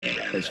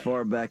As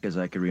far back as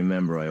I can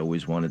remember, I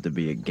always wanted to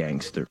be a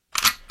gangster.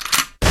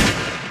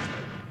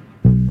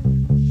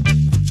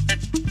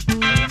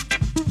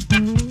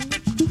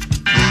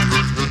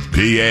 PA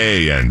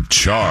and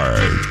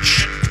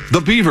Charge. The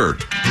Beaver.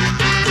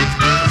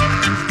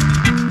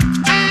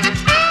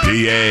 PA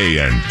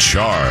and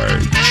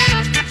Charge.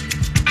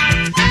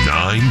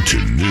 9 to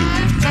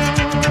noon.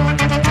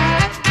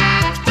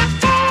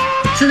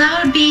 So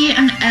that would be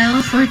an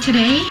L for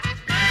today.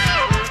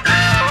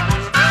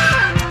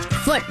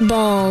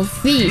 Football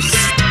feast.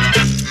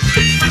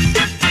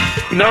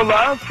 No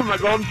love for my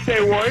Golden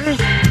State Warriors.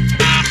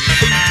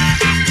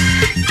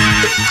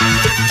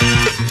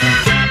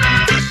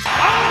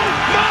 Oh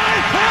my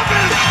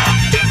heavens!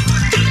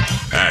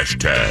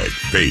 Hashtag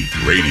Faith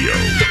Radio.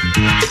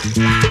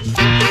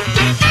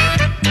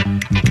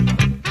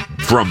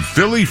 From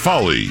Philly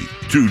Folly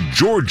to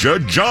Georgia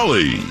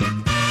Jolly.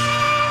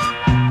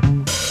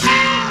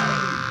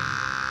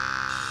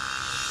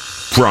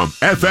 From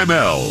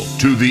FML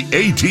to the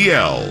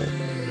ATL.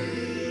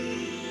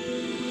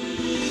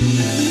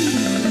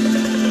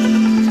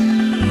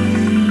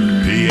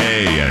 PA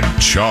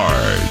and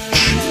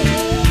Charge.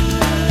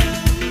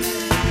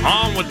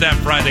 On with that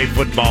Friday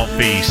football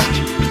feast.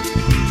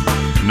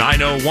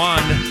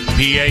 9:01,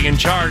 PA in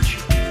charge.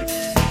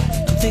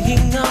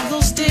 Thinking of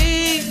those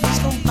days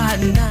gone by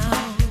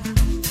now.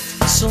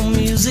 Some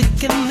music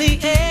in the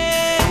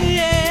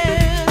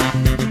air.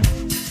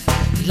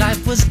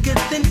 Life was good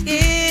then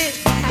it.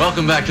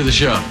 Welcome back to the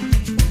show.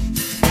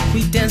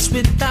 We danced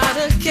without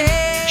a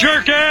care.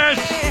 Jerkers!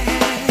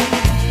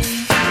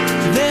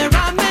 There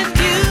I met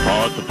you.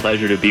 Oh, it's a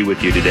pleasure to be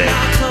with you today.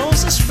 My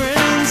closest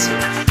friends,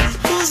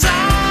 whose eyes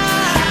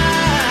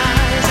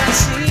I'd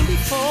seen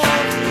before.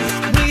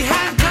 We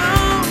had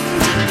come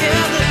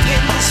together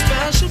in this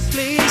special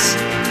place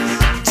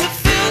to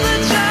feel the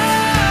joy.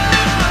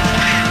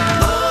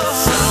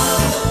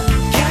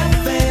 Soul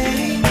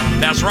Cafe.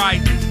 That's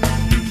right.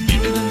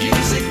 Even the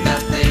music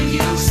that they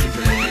used to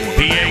play.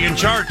 PA in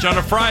charge on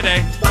a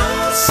Friday.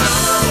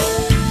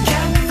 Soul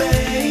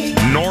Cafe.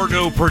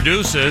 Nordo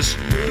produces.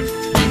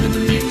 Even the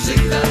music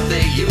that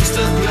they used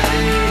to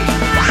play.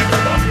 La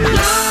la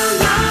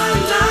la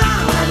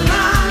la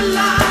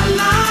la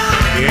la.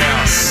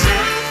 Yes.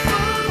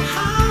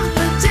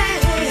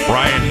 Holiday.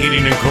 Ryan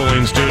Heating and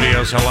Cooling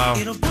Studios, hello.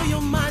 It'll blow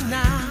your mind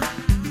now.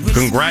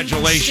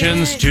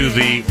 Congratulations to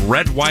the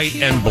red, white,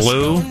 and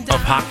blue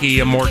of hockey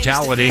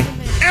immortality.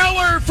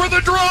 Eller for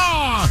the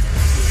draw.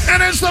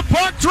 And as the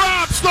puck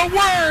drops, the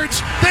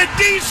words that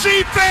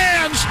DC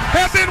fans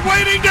have been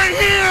waiting to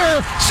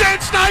hear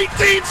since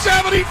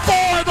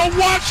 1974, the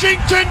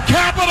Washington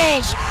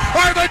Capitals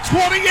are the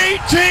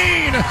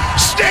 2018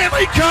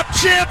 Stanley Cup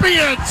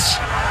champions.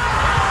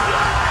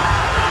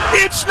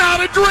 It's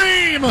not a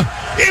dream.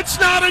 It's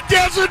not a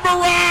desert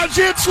mirage.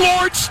 It's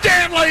Lord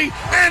Stanley,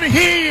 and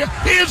he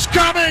is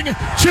coming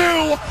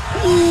to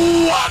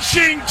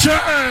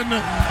Washington.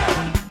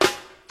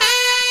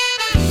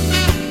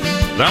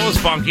 That was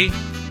funky.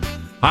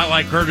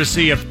 Highlight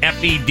courtesy of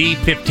FED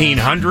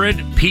 1500,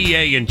 PA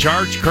in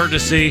charge,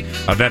 courtesy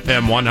of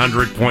FM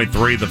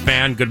 100.3, The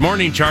Fan. Good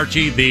morning,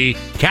 Charchie. The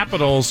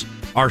Capitals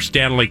are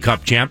Stanley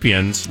Cup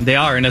champions. They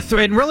are, and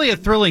really a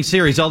thrilling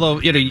series, although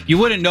you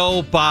wouldn't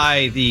know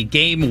by the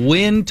game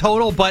win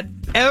total, but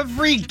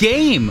every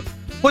game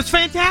was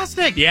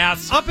fantastic.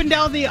 Yes. Up and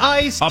down the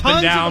ice, Up and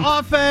tons down.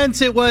 of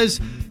offense. It was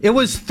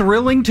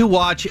thrilling to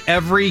watch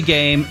every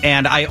game,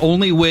 and I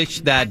only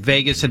wish that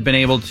Vegas had been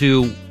able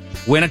to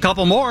win a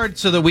couple more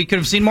so that we could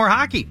have seen more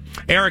hockey.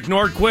 Eric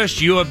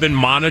Nordquist, you have been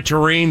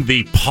monitoring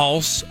the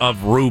pulse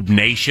of Rube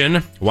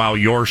Nation while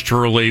yours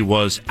truly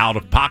was out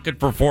of pocket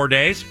for 4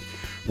 days.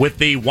 With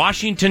the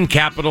Washington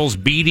Capitals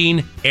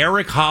beating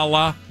Eric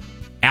Halla,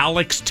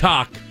 Alex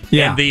Tuck,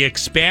 and the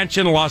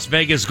expansion Las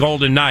Vegas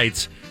Golden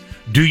Knights,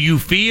 do you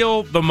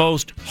feel the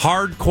most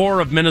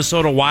hardcore of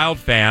Minnesota Wild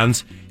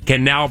fans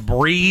can now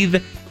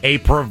breathe a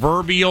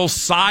proverbial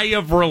sigh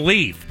of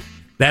relief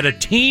that a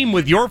team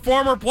with your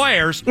former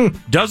players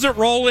doesn't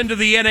roll into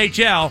the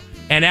NHL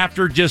and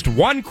after just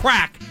one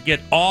crack get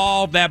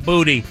all that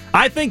booty?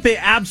 I think they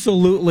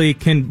absolutely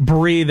can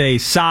breathe a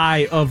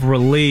sigh of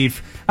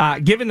relief,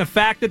 given the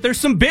fact that there's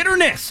some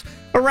bitterness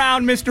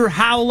around Mr.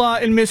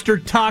 Howla and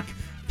Mr. Tuck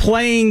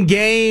playing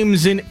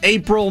games in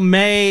April,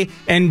 May,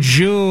 and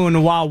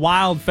June while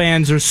Wild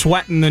fans are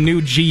sweating the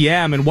new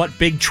GM and what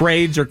big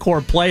trades or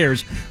core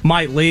players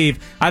might leave.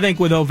 I think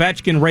with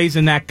Ovechkin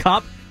raising that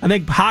cup, I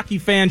think hockey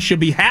fans should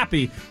be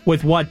happy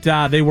with what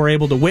they were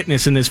able to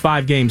witness in this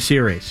 5-game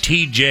series.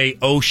 TJ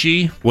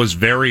Oshie was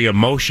very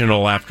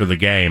emotional after the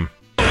game.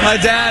 My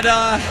dad,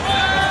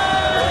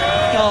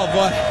 oh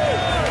boy,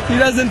 he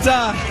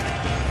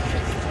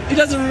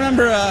doesn't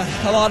remember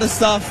a lot of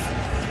stuff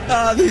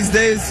these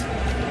days.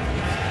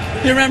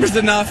 He remembers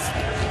enough,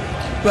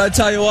 but I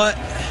tell you what,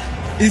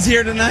 he's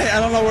here tonight. I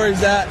don't know where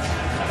he's at,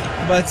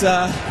 but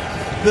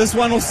this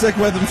one will stick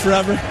with him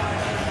forever.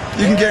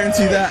 You can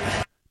guarantee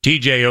that.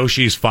 TJ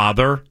Oshie's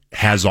father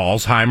has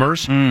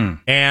Alzheimer's,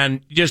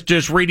 and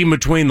just reading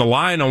between the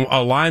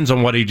lines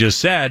on what he just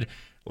said,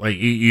 Like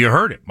you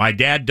heard it. My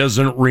dad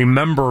doesn't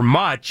remember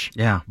much,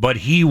 but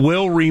he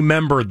will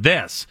remember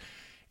this.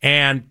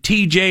 And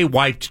TJ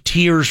wiped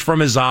tears from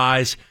his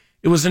eyes.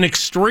 It was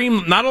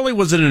not only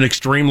was it an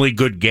extremely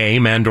good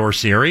game and or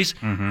series,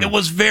 it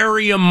was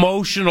very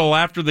emotional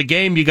after the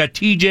game. You got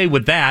TJ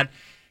with that.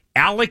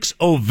 Alex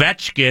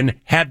Ovechkin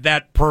had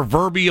that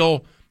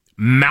proverbial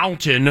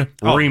mountain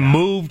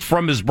removed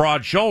from his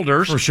broad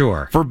shoulders. For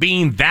sure. For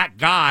being that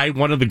guy,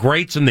 one of the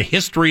greats in the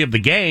history of the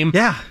game,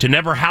 to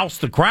never house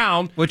the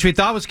crown. Which we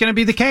thought was going to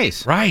be the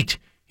case. Right.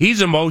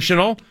 He's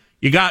emotional.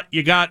 You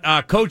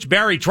got Coach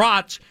Barry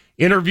Trotz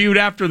interviewed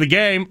after the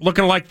game,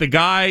 looking like the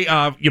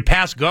guy you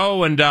pass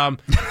go, and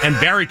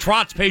Barry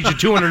Trotz pays you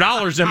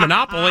 $200 in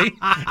Monopoly.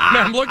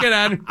 I'm looking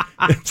at him.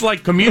 It's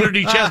like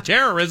community chest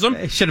terrorism.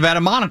 He should have had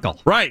a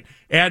monocle. Right.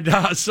 And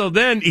so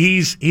then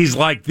he's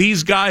like,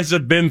 these guys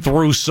have been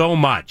through so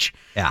much.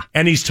 Yeah.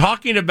 And he's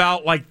talking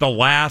about like the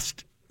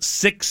last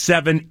 6,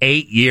 7,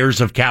 8 years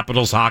of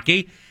Capitals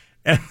hockey.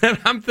 And then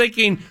I'm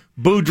thinking,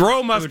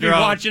 Boudreaux must be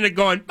watching it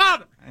going,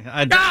 Mother!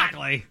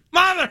 Exactly.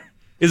 God, Mother!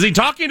 Is he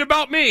talking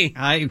about me?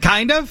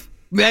 Kind of.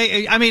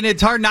 I mean,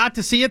 it's hard not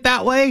to see it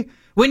that way.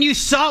 When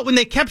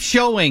they kept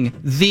showing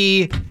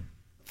the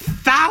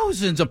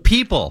thousands of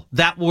people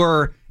that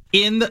were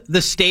in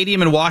the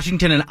stadium in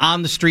Washington and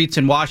on the streets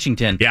in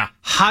Washington,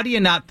 how do you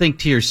not think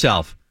to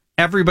yourself,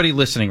 everybody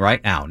listening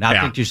right now,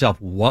 think to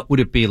yourself, what would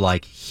it be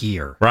like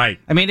here? Right.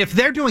 I mean, if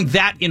they're doing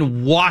that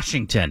in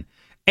Washington,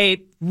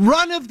 a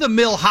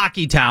run-of-the-mill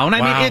hocky town.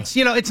 I mean,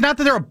 it's not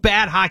that they're a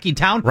bad hockey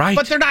town,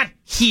 but they're not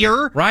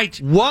here. Right.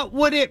 What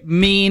would it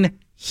mean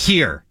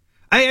here?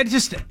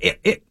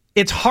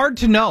 It's hard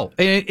to know.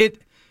 It's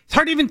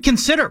hard to even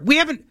consider. We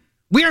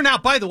are now,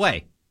 by the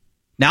way,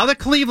 now that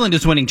Cleveland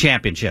is winning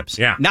championships.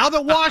 Yeah. Now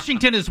that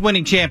Washington is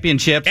winning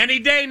championships. Any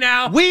day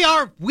now. We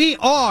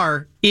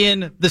are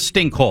in the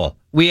stink hole.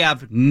 We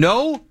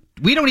don't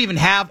even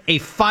have a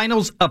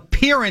finals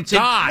appearance in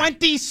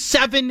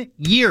 27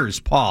 years,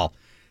 Paul.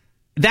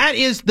 That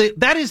is the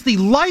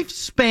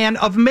lifespan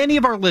of many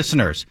of our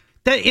listeners.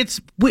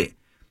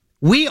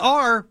 We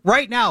are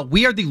right now.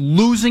 We are the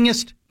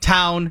losingest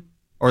town,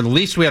 or at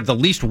least we have the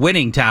least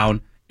winning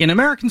town in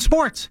American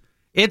sports.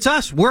 It's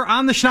us. We're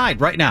on the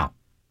schneid right now.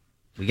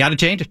 We got to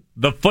change it.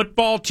 The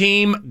football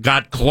team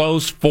got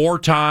close 4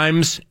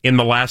 times in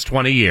the last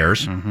 20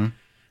 years. Mm-hmm.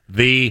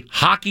 The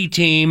hockey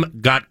team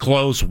got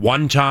close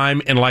 1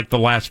 time in like the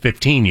last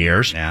 15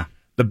 years. Yeah.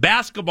 The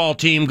basketball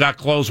team got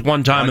close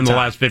 1 time in the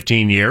last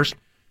 15 years.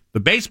 The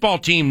baseball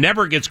team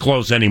never gets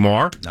close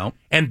anymore. No.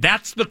 And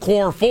that's the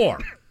core 4.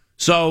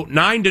 So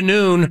 9 to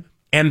noon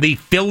and the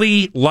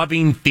Philly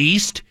loving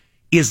feast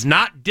is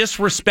not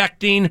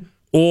disrespecting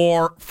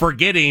or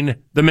forgetting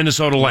the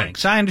Minnesota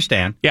Lynx. I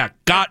understand. Yeah.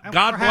 God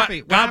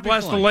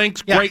bless the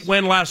Lynx. Yes. Great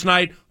win last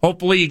night.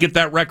 Hopefully you get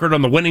that record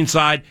on the winning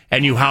side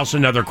and you house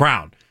another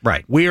crown.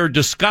 Right. We are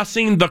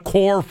discussing the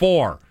core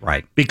 4.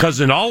 Right. Because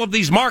in all of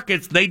these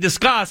markets, they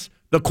discuss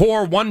the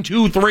core 1,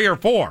 2, 3, or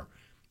 4.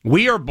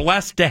 We are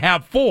blessed to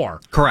have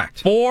 4.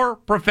 Correct. 4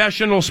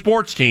 professional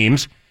sports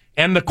teams,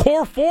 and the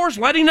core 4 is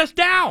letting us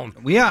down.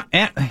 Yeah,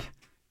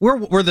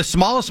 we're the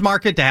smallest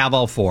market to have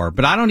all 4,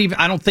 but I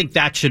don't think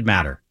that should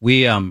matter.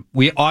 We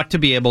ought to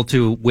be able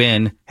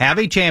to have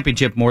a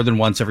championship more than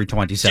once every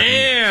 27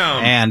 years.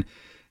 And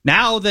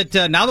now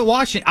that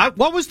Washington,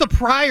 what was the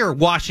prior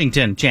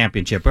Washington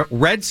championship?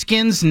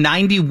 Redskins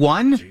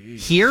 91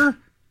 here,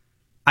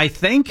 I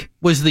think,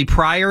 was the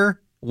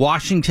prior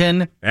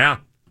Washington. Yeah.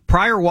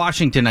 Prior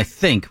Washington, I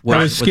think,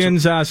 was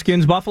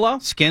Skins Buffalo?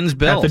 Skins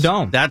Bills. At the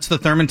Dome. That's the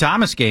Thurman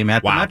Thomas game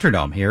at the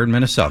Metrodome here in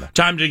Minnesota.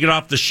 Time to get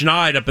off the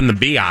schneid up in the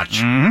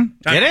biatch.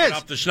 Mm-hmm. Time It to is. get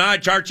off the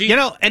schneid, Charchie.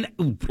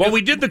 Well,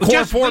 we did the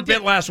core 4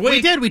 bit last week.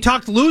 We did. We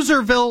talked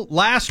Loserville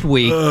last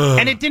week,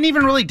 and it didn't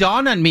even really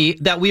dawn on me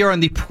that we are on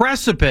the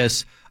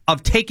precipice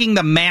of taking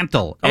the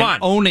mantle and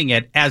owning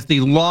it as the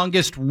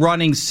longest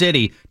running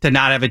city to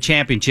not have a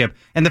championship.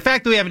 And the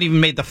fact that we haven't even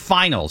made the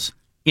finals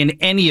in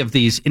any of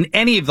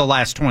the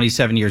last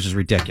 27 years is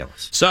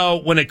ridiculous.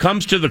 So when it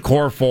comes to the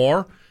core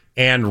 4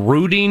 and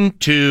rooting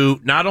to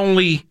not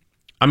only,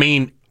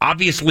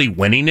 obviously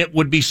winning it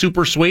would be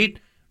super sweet,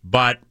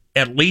 but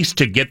at least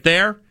to get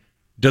there,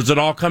 does it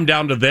all come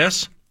down to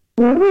this?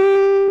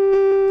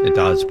 It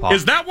does, Paul.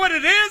 Is that what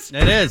it is?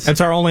 It is. That's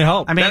our only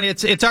hope.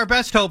 It's our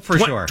best hope for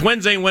sure.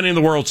 Twins ain't winning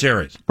the World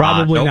Series.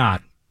 Probably nope.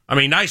 not.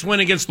 Nice win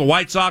against the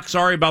White Sox.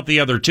 Sorry about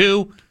the other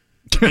 2.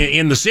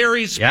 In the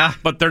series,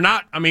 but they're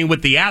not.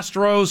 With the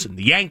Astros and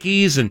the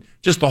Yankees and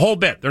just the whole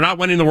bit, they're not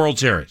winning the World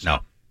Series. No.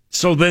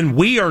 So then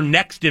we are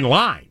next in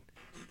line.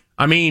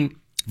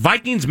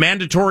 Vikings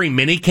mandatory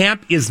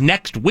minicamp is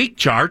next week,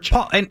 Charge.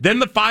 Then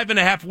the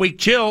 5.5 week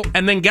chill,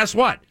 and then guess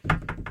what?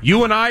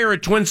 You and I are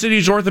at Twin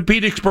Cities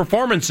Orthopedics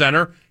Performance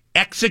Center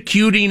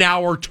executing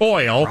our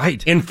toil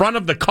in front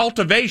of the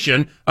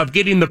cultivation of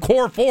getting the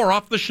core 4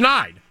 off the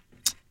schneid.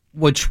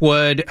 Which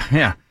would,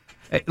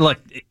 Look,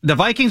 the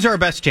Vikings are our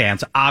best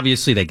chance.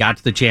 Obviously, they got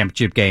to the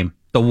championship game.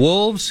 The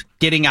Wolves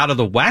getting out of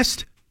the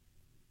West,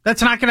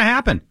 that's not going to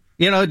happen.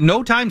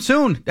 no time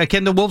soon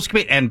can the Wolves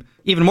compete, and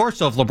even more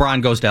so if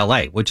LeBron goes to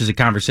L.A., which is a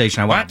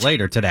conversation I want to have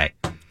later today.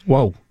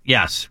 Whoa.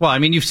 Yes. Well, I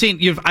mean,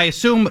 I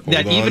assume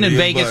that even in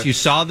Vegas, you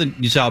saw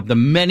the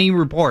many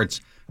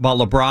reports about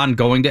LeBron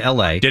going to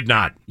L.A. Did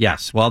not.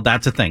 Yes. Well,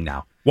 that's a thing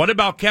now. What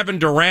about Kevin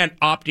Durant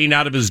opting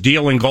out of his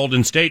deal in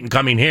Golden State and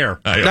coming here?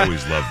 I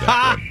always love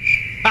that one.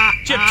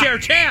 Chip chair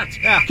chance.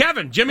 Yeah.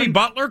 Kevin, Jimmy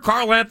Butler,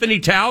 Karl Anthony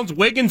Towns,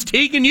 Wiggins,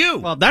 Teague, and you.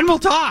 Well, then we'll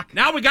talk.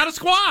 Now we got a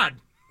squad.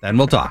 Then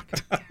we'll talk.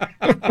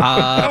 We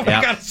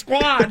got a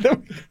squad.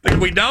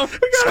 Think we don't?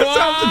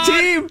 Squad. The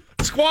team.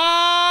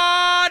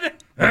 Squad.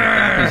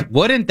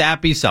 Wouldn't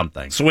that be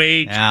something?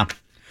 Sweet. Yeah.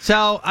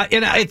 So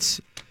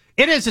it's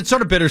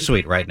sort of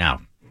bittersweet right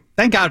now.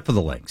 Thank God for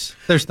the Lynx.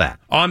 There's that.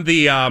 On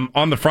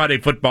the Friday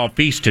football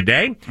feast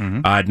today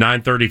at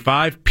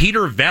 9:35,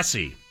 Peter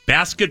Vesey,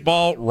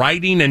 basketball,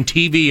 writing, and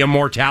TV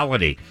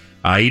immortality.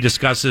 He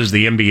discusses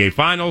the NBA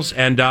Finals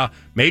and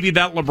maybe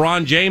that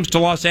LeBron James to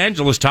Los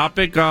Angeles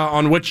topic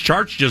on which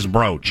charts just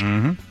broached.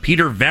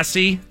 Peter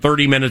Vesey,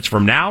 30 minutes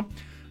from now.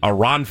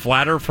 Ron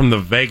Flatter from the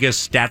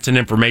Vegas Stats and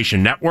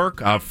Information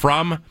Network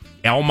from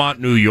Elmont,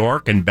 New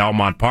York, and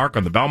Belmont Park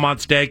on the Belmont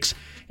Stakes.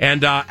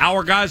 And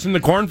our guys in the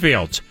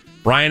cornfields,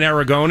 Brian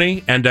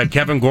Aragoni and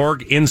Kevin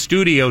Gorg in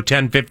studio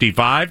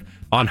 10:55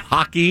 on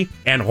hockey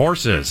and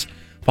horses.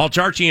 Paul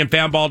Charchi and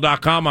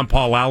fanball.com. I'm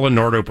Paul Allen.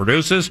 Nordo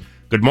produces.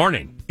 Good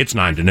morning. It's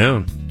 9 to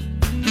noon.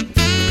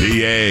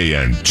 PA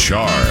and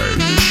charge.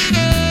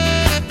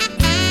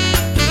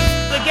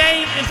 The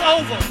game is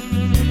over.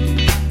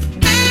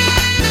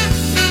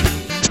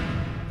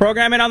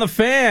 Programming on the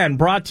Fan,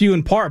 brought to you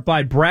in part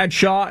by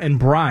Bradshaw and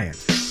Bryant.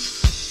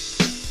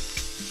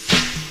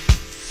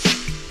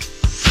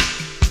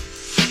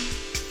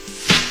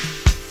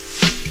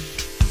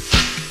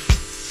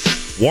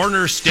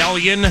 Warner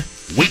Stallion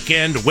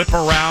weekend whip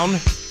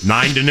around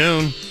 9 to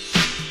noon.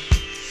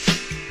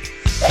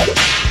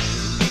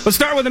 Let's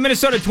start with the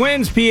Minnesota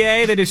Twins,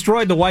 PA. They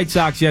destroyed the White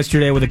Sox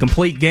yesterday with a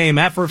complete game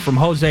effort from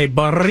Jose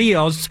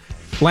Barrios.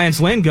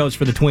 Lance Lynn goes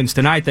for the Twins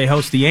tonight. They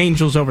host the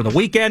Angels over the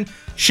weekend.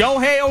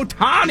 Shohei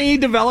Ohtani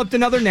developed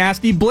another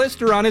nasty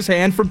blister on his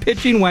hand for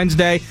pitching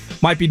Wednesday.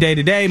 Might be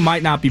day-to-day,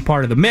 might not be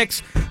part of the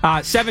mix.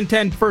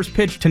 7:10 first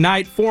pitch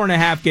tonight,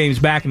 4.5 games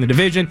back in the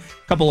division.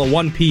 Couple of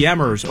 1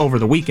 p.m.ers over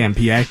the weekend,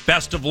 PA.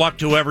 Best of luck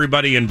to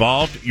everybody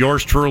involved.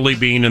 Yours truly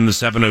being in the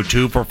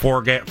 702 for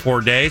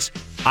 4 days.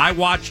 I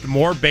watched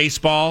more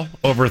baseball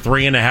over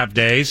 3.5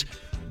 days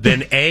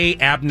than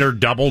Abner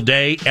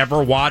Doubleday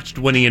ever watched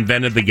when he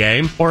invented the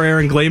game. Or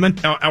Aaron Gleeman.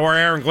 Or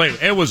Aaron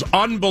Gleeman. It was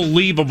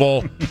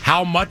unbelievable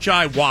how much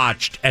I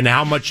watched and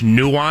how much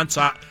nuance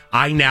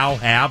I now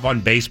have on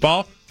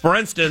baseball. For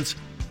instance,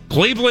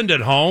 Cleveland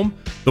at home,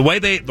 the way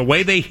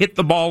they hit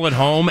the ball at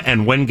home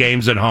and win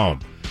games at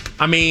home.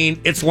 I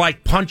mean, it's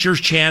like puncher's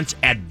chance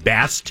at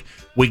best.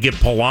 We get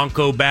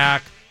Polanco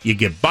back, you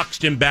get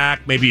Buxton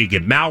back, maybe you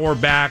get Mauer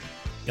back.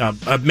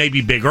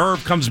 Maybe Big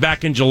Irv comes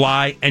back in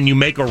July and you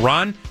make a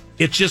run.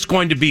 It's just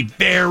going to be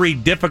very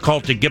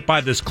difficult to get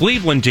by this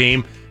Cleveland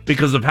team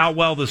because of how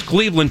well this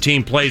Cleveland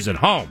team plays at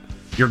home.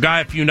 Your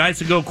guy a few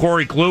nights ago,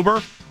 Corey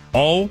Kluber,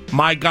 oh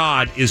my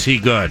God, is he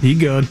good. He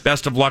good.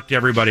 Best of luck to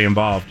everybody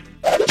involved.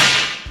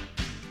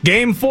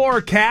 Game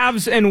 4,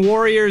 Cavs and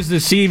Warriors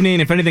this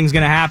evening. If anything's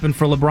going to happen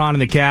for LeBron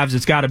and the Cavs,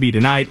 it's got to be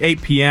tonight,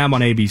 8 p.m.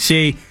 on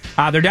ABC.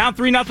 They're down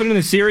 3-0 in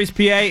the series,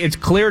 PA. It's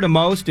clear to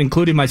most,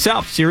 including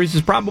myself, series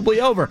is probably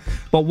over.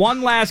 But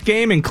one last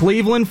game in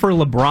Cleveland for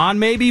LeBron,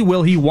 maybe.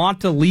 Will he want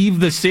to leave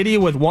the city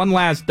with one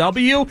last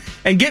W?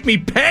 And get me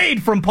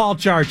paid from Paul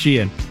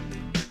Charchian.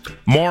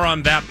 More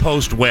on that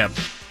post-whip.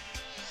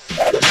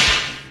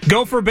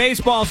 Go for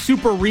Baseball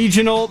Super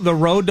Regional. The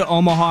road to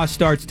Omaha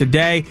starts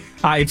today.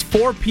 It's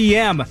 4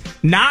 p.m.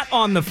 Not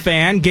on the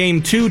Fan.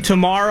 Game 2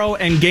 tomorrow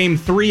and Game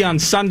 3 on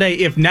Sunday,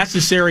 if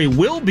necessary,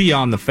 will be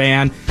on the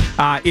Fan.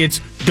 It's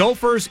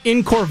Gophers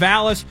in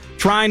Corvallis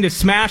trying to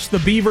smash the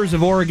Beavers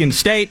of Oregon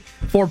State.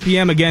 4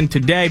 p.m. again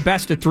today.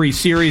 Best of 3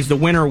 series. The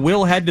winner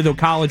will head to the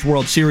College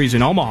World Series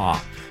in Omaha.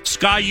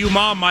 Sky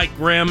Yuma, Mike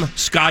Grimm.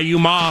 Sky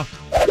Yuma.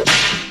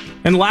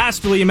 And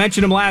lastly, you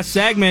mentioned him last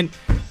segment.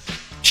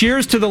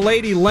 Cheers to the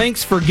Lady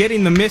Lynx for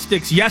getting the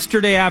Mystics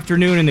yesterday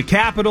afternoon in the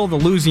Capitol. The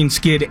losing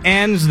skid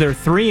ends. They're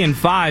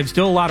 3-5.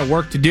 Still a lot of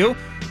work to do.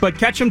 But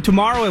catch them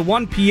tomorrow at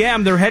 1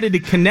 p.m. They're headed to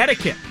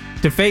Connecticut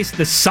to face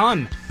the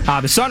Sun.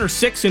 The Sun are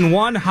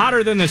 6-1,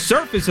 hotter than the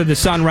surface of the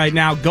sun right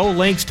now. Go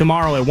Lynx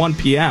tomorrow at 1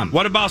 p.m.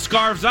 What about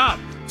Scarves Up?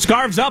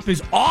 Scarves Up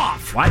is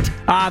off. What?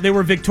 They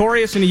were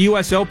victorious in a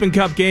U.S. Open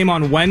Cup game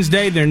on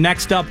Wednesday. They're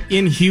next up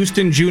in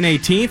Houston, June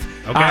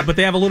 18th. Okay. But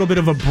they have a little bit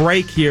of a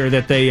break here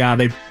that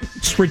they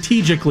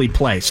strategically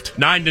placed.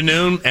 9 to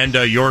noon, and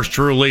yours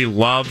truly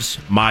loves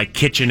my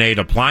KitchenAid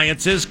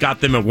appliances. Got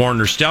them at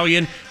Warner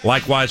Stellian.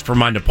 Likewise for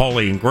my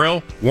Napoleon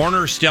Grill.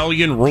 Warner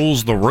Stellian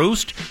rules the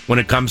roost when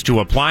it comes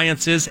to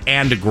appliances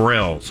and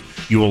grills.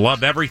 You will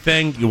love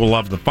everything. You will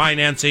love the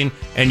financing,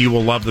 and you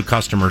will love the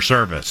customer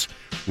service.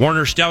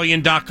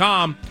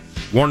 WarnerStellion.com.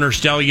 Warner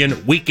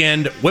Stellian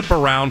weekend whip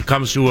around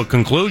comes to a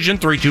conclusion.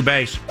 3-2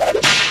 base.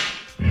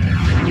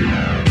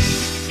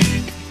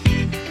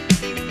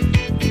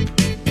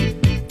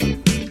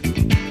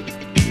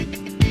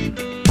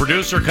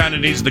 producer kind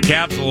of needs the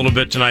Cavs a little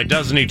bit tonight,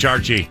 doesn't he,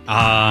 Charchie?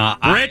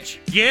 Rich,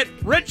 get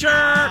richer.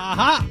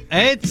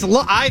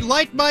 I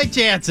like my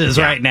chances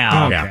right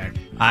now. Okay.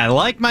 I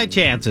like my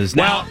chances.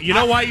 Now, Well, you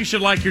know why you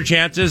should like your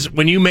chances?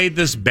 When you made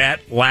this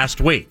bet last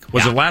week.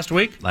 Was it last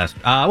week? Well,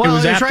 it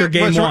was after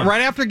game one.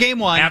 Right after game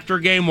one. After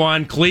game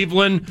one,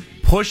 Cleveland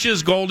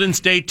pushes Golden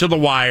State to the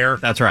wire.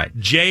 That's right.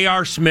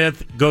 J.R.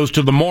 Smith goes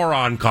to the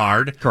moron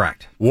card.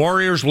 Correct.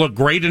 Warriors look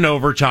great in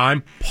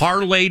overtime,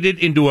 parlayed it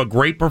into a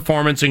great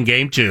performance in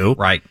game 2.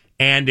 Right.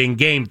 And in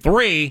game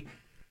 3,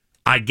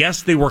 I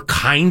guess they were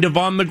kind of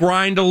on the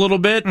grind a little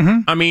bit.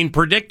 Mm-hmm. I mean,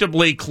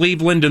 predictably,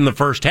 Cleveland in the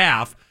first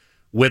half,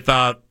 with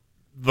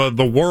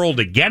the world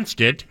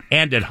against it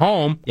and at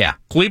home. Yeah.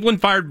 Cleveland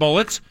fired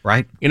bullets.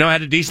 Right.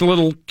 Had a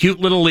decent cute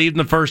little lead in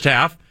the first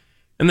half.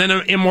 And then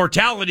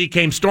immortality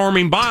came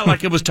storming by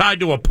like it was tied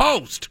to a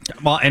post.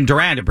 Well, and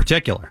Durant in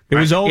particular. It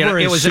was over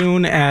as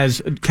soon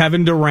as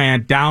Kevin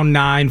Durant, down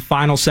 9,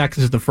 final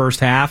seconds of the first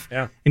half,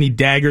 and he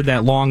daggered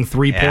that long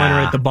three-pointer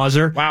at the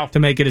buzzer to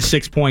make it a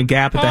 6-point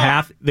gap at the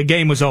half. The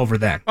game was over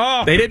then.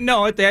 They didn't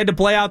know it. They had to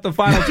play out the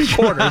final 2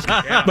 quarters,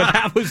 but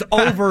that was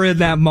over in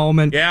that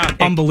moment. Yeah.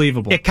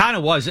 Unbelievable. It kind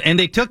of was. And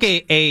they took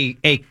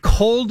a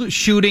cold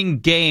shooting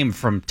game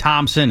from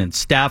Thompson and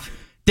Steph.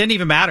 Didn't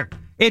even matter.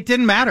 It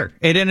didn't matter.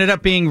 It ended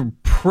up being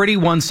pretty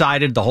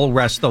one-sided the whole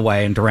rest of the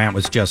way, and Durant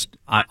was just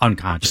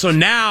unconscious. So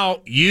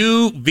now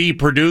you, the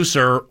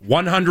producer,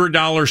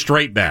 $100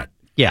 straight bet.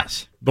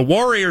 Yes. The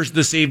Warriors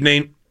this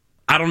evening,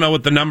 I don't know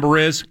what the number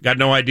is. Got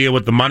no idea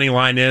what the money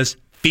line is.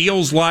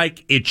 Feels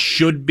like it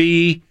should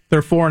be.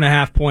 They're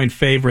 4.5-point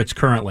favorites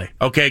currently.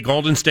 Okay,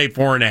 Golden State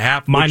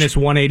 4.5. Minus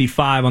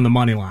 185 on the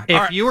money line.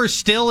 If you were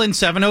still in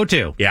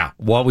 702,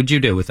 what would you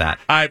do with that?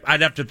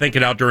 I'd have to think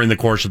it out during the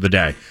course of the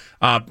day.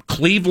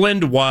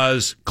 Cleveland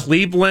was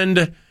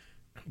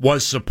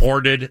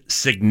supported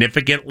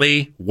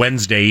significantly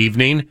Wednesday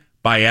evening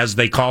by, as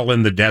they call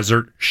in the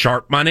desert,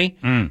 sharp money.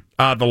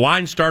 The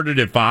line started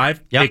at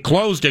 5. Yep. It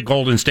closed at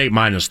Golden State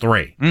minus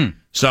 3.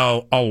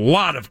 So a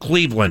lot of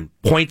Cleveland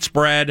point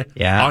spread,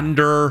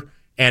 under,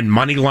 and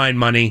money line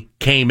money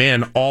came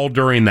in all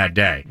during that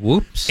day.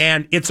 Whoops.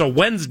 And it's a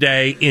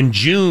Wednesday in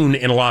June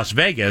in Las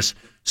Vegas,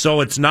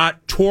 so it's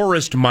not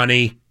tourist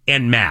money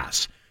en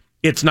masse.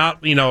 It's not,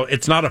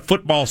 it's not a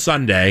football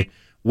Sunday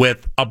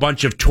with a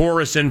bunch of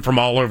tourists in from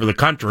all over the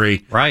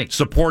country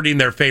supporting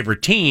their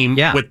favorite team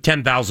with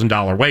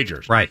 $10,000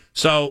 wagers. Right.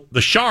 So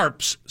the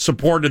Sharps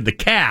supported the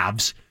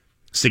Cavs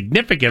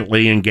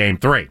significantly in Game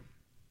 3,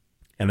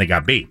 and they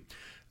got beat.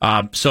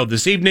 So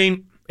this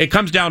evening, it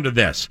comes down to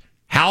this.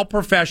 How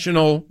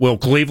professional will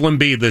Cleveland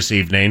be this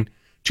evening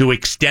to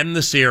extend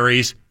the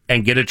series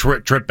and get a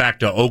trip back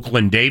to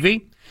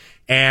Oakland-Davie?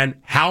 And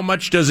how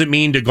much does it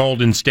mean to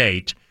Golden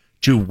State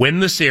to win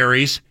the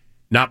series?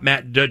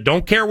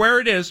 Don't care where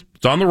it is.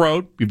 It's on the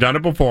road. You've done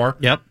it before.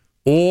 Yep.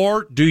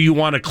 Or do you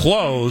want to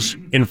close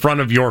in front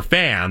of your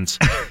fans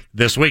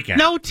this weekend?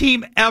 No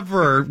team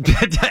ever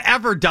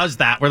does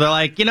that, where they're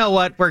like, you know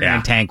what, we're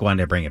going to tank one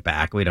to bring it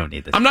back. We don't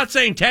need this. I'm not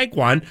saying tank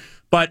one,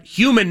 but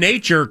human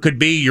nature could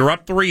be you're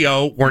up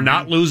 3-0, we're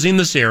not losing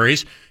the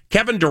series.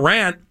 Kevin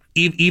Durant,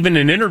 even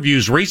in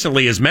interviews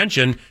recently, has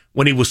mentioned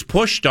when he was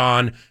pushed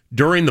on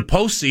during the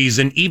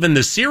postseason, even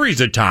the series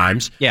at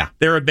times,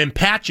 there have been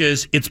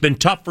patches. It's been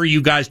tough for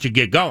you guys to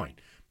get going.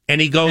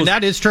 And he goes, and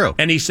that is true.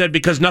 And he said,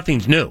 because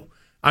nothing's new.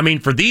 I mean,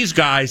 for these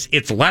guys,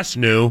 it's less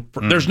new.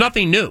 There's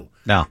nothing new.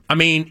 No. I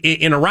mean,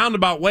 in a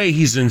roundabout way,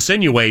 he's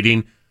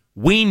insinuating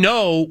we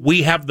know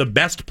we have the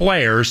best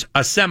players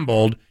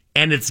assembled,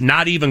 and it's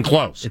not even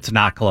close. It's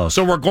not close.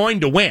 So we're going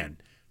to win.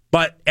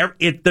 But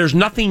there's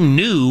nothing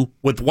new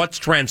with what's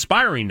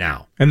transpiring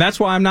now. And that's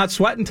why I'm not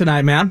sweating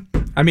tonight, man.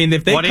 I mean,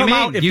 if they what do you come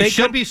mean? out... If you they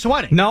should be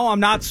sweating. No, I'm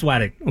not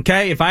sweating,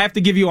 okay? If I have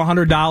to give you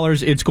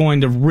 $100, it's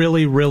going to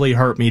really, really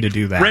hurt me to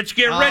do that. Rich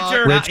get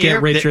richer. Rich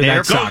get richer,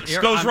 that sucks.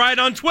 Goes right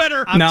on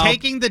Twitter. I'm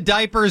taking the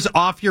diapers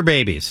off your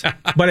babies.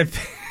 But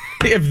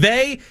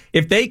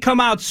if they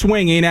come out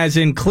swinging, as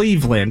in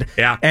Cleveland,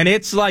 and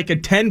it's like a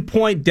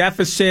 10-point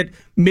deficit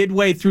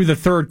midway through the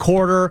third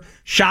quarter,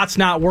 shots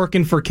not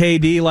working for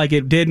KD like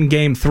it did in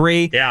Game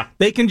 3,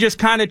 they can just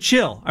kind of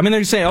chill. I mean,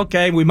 they're saying,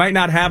 okay, we might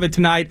not have it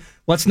tonight.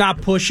 Let's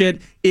not push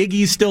it.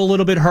 Iggy's still a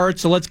little bit hurt,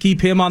 so let's keep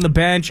him on the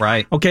bench.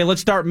 Right. Okay, let's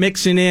start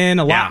mixing in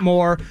a lot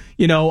more,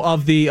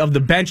 of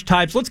the bench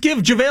types. Let's give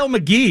JaVale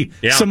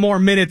McGee some more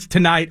minutes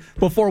tonight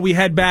before we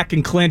head back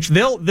and clinch.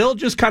 They'll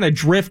just kind of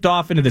drift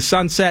off into the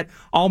sunset.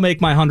 I'll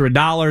make my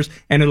 $100,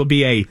 and it'll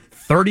be a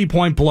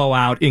 30-point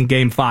blowout in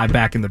Game 5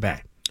 back in the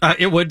Bay.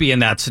 It would be in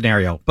that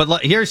scenario. But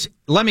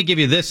let me give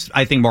you this,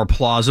 I think, more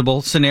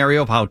plausible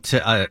scenario of how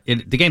the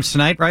game's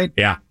tonight, right?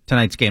 Yeah.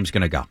 Tonight's game's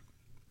going to go.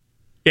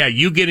 Yeah,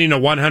 you getting a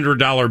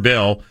 $100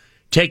 bill,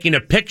 taking a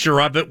picture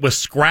of it with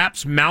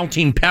Scraps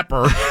mounting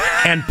pepper,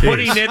 and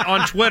putting it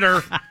on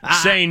Twitter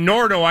saying,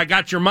 Nordo, I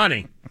got your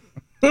money.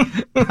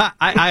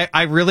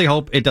 I really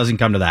hope it doesn't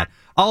come to that.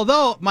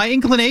 Although my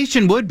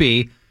inclination would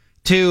be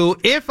to,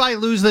 if I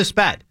lose this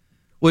bet,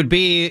 would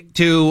be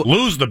to...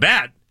 Lose the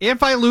bet?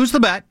 If I lose the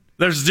bet...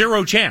 There's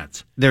zero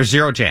chance. There's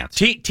zero chance.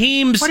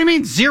 Teams. What do you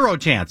mean zero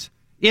chance?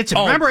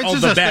 Remember, it's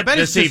just the bet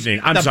this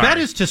evening. The bet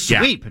is to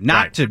sweep,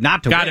 not to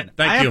Got win. it.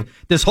 Thank you.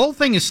 This whole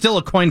thing is still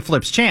a coin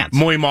flip's chance.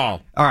 Muy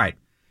mal. All right.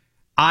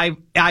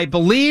 I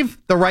believe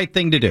the right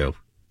thing to do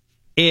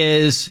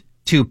is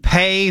to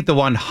pay the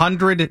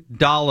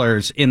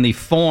 $100 in the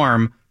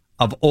form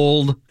of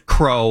Old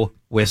Crow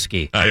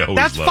whiskey.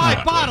 That's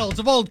 5 bottles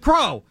of Old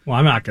Crow. Well,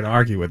 I'm not going to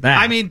argue with that.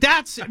 I mean,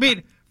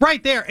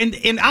 right there.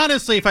 And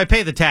honestly, if I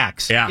pay the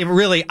tax,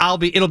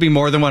 it'll be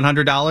more than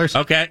 $100.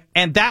 Okay.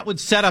 And that would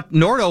set up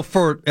Nordo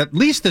for at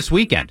least this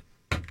weekend.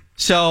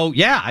 So,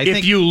 yeah, I think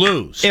if you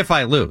lose. If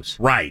I lose.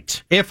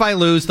 Right. If I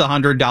lose the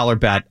 $100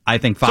 bet, I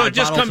think 5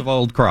 bottles of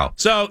Old Crow.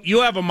 So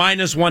you have a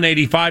minus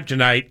 185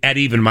 tonight at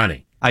even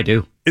money. I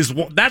do.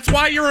 That's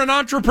why you're an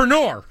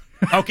entrepreneur.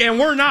 Okay, and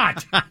we're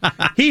not.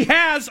 He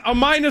has a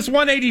minus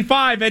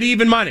 185 at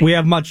even money. We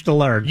have much to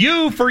learn.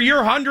 You, for your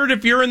 100,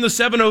 if you're in the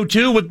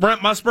 702 with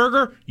Brent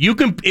Musburger, you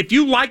can. If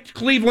you liked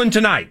Cleveland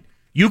tonight,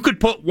 you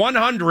could put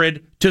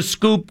 100 to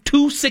scoop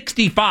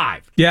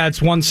 265. Yeah,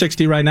 it's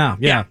 160 right now.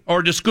 Yeah.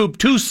 Or to scoop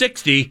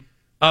 260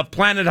 of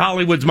Planet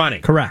Hollywood's money.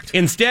 Correct.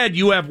 Instead,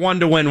 you have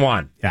 1 to win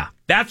 1. Yeah.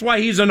 That's why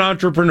he's an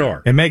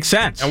entrepreneur. It makes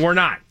sense. And we're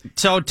not.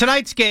 So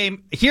tonight's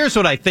game, here's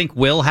what I think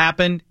will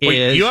happen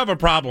is... You have a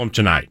problem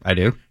tonight. I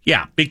do?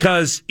 Yeah,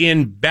 because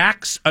in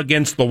backs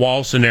against the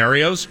wall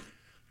scenarios,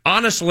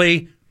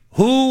 honestly,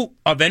 who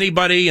of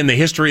anybody in the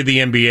history of the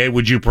NBA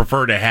would you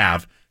prefer to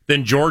have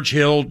than George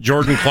Hill,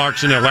 Jordan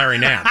Clarkson, and Larry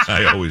Nance?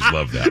 I always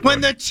love that.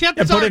 When the chips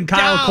and put in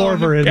Kyle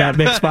Korver in that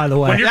mix, by the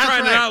way. When you're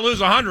trying to not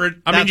lose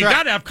 100, I mean, you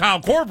got to have Kyle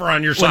Korver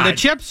on your side. When the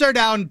chips are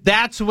down,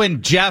 that's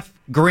when Jeff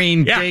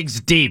Green digs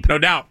deep. No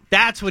doubt.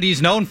 That's what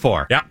he's known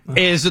for. Yeah.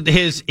 Is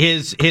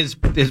his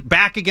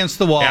back against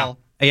the wall.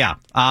 Yeah.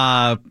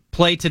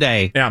 Play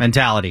today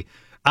mentality.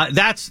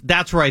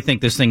 That's where I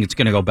think this thing is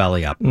going to go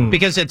belly up.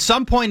 Because at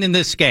some point in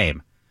this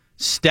game,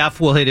 Steph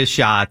will hit his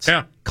shots.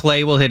 Yeah.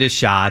 Clay will hit his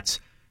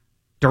shots.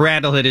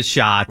 Durant will hit his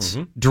shots.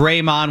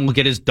 Draymond will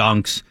get his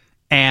dunks.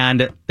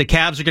 And the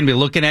Cavs are going to be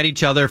looking at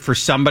each other for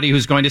somebody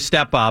who's going to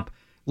step up.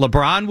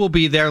 LeBron will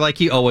be there like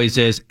he always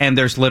is, and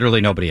there's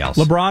literally nobody else.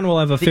 LeBron will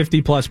have a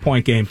 50-plus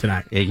point game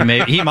tonight. He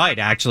might,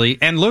 actually,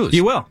 and lose. He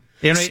will.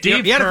 He had a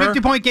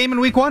 50-point game in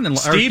week 1.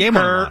 Steve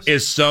Kerr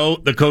is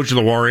the coach of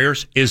the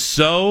Warriors, is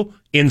so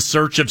in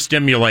search of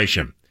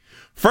stimulation.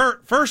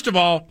 First of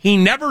all, he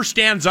never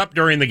stands up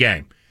during the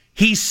game.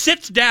 He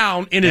sits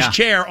down in his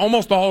chair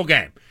almost the whole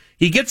game.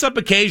 He gets up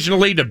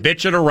occasionally to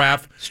bitch at a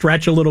ref.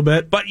 Stretch a little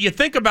bit. But you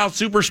think about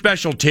Super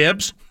Special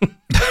Tibbs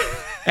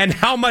and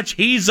how much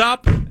he's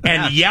up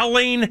and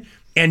yelling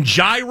and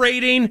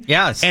gyrating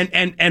and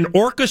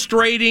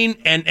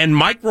orchestrating and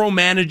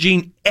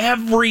micromanaging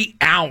every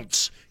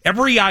ounce,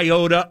 every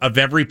iota of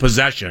every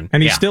possession.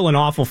 And he's still in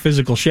awful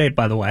physical shape,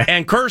 by the way.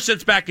 And Kerr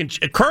sits back and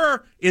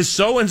Kerr is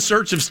so in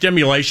search of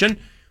stimulation.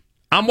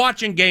 I'm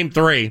watching Game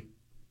 3,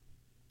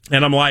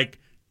 and I'm like,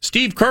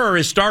 Steve Kerr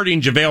is starting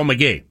JaVale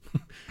McGee.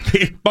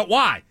 But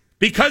why?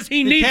 Because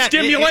he needs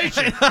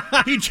stimulation.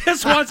 He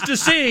just wants to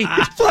see.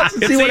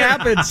 What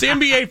happens. It's the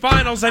NBA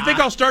Finals. I think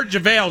I'll start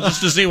JaVale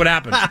just to see what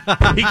happens.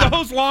 He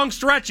goes long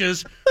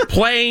stretches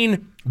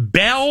playing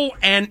Bell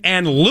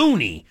and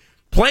Looney,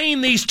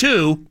 playing these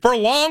two for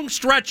long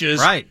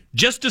stretches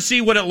just to see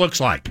what it looks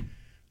like.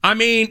 I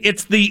mean,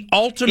 it's the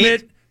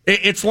ultimate.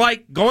 It's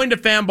like going to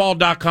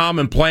fanball.com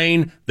and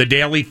playing the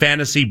daily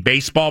fantasy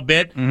baseball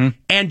bit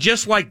and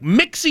just like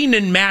mixing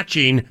and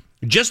matching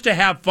just to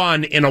have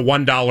fun in a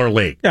 $1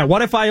 league. Yeah,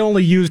 what if I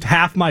only used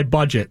half my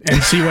budget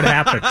and see what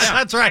happens?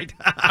 That's right.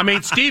 I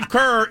mean, Steve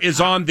Kerr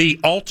is on the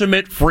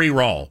ultimate free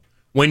roll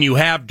when you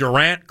have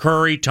Durant,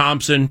 Curry,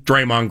 Thompson,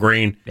 Draymond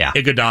Green,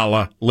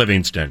 Iguodala,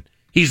 Livingston.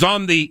 He's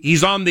on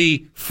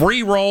the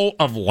free roll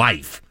of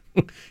life.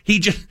 He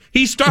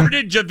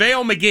started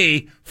JaVale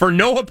McGee for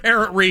no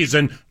apparent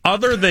reason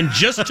other than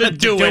just to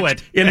do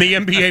it in the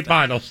NBA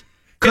Finals.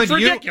 It's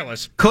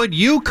ridiculous. Could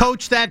you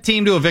coach that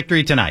team to a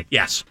victory tonight?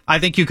 Yes. I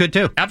think you could,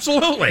 too.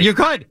 Absolutely. You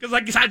could.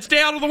 Because I'd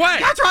stay out of the way.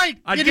 That's right.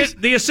 I'd get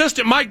the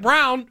assistant, Mike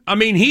Brown. I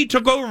mean, he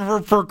took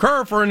over for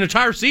Kerr for an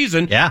entire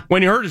season. Yeah.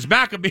 When he hurt his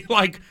back, I'd be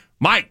like,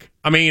 Mike,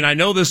 I mean, I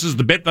know this is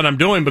the bit that I'm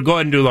doing, but go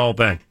ahead and do the whole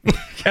thing.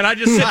 And I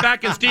just sit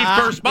back in Steve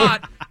Kerr's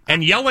spot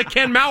and yell at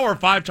Ken Mauer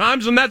 5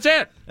 times, and that's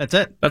it. That's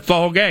it. That's the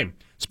whole game.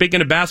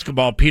 Speaking of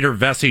basketball, Peter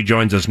Vesey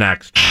joins us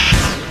next.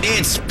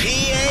 It's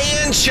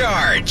PA in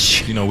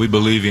charge. You know, we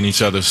believe in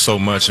each other so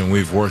much, and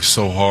we've worked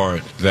so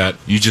hard that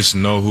you just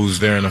know who's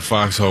there in the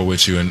foxhole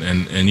with you,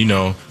 and you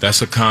know,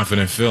 that's a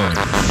confident feeling.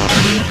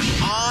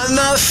 On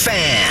the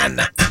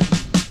Fan.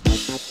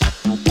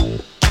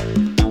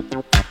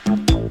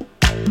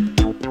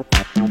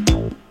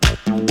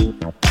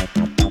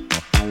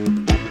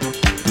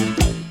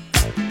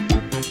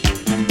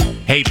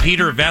 Hey,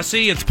 Peter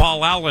Vesey, it's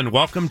Paul Allen.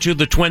 Welcome to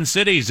the Twin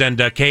Cities and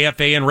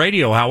KFAN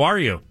Radio. How are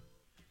you?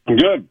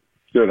 Good.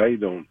 Good. How you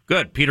doing?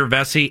 Good. Peter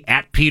Vesey,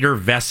 at Peter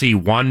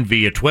Vesey1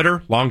 via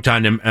Twitter,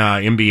 longtime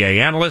NBA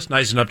analyst,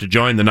 nice enough to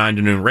join the 9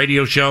 to noon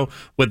radio show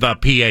with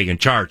PA in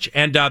charge.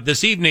 And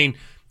this evening,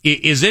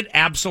 Is it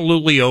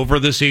absolutely over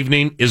this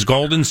evening? Is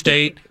Golden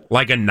State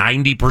like a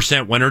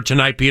 90% winner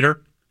tonight,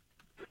 Peter?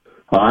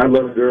 I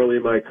learned early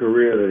in my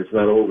career that it's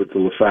not over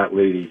till the fat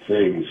lady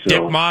sings. So.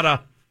 Dick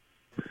Motta.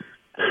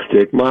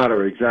 Dick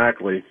Motta,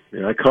 exactly.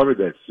 Yeah, I covered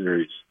that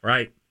series.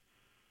 Right.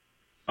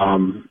 They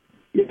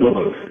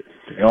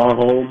are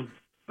home.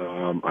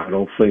 I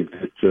don't think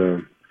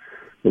that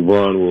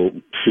LeBron will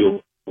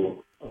feel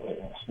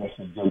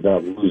especially good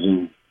about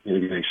losing,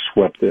 getting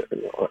swept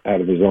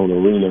out of his own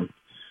arena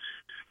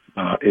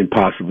in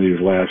possibly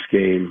his last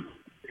game,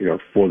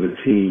 for the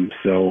team.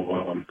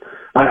 So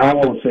I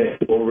won't say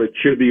it's over. It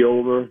should be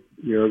over.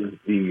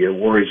 The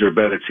Warriors are a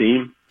better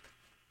team,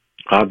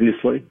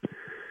 obviously.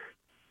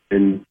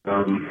 And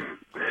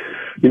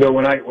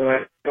when I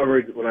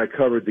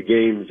covered the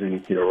games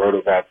and wrote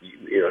about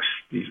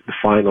the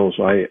finals,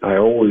 I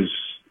always,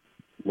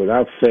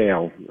 without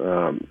fail,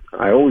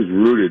 I always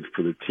rooted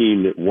for the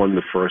team that won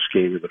the first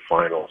game of the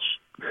finals.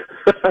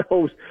 I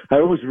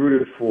always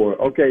rooted for.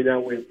 Okay, now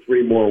we have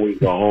 3 more. We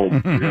go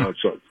home.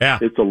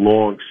 It's a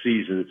long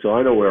season, so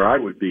I know where I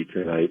would be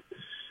tonight.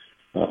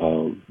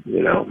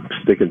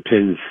 Sticking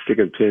pins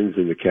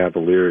in the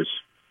Cavaliers.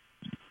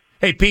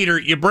 Hey, Peter,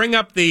 you bring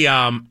up the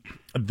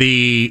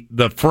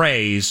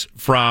phrase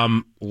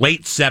from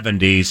late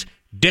 70s,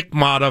 Dick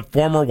Motta,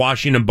 former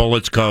Washington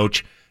Bullets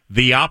coach,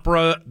 the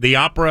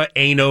opera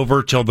ain't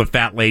over till the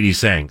fat lady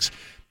sings.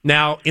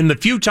 Now, in the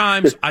few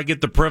times I get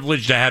the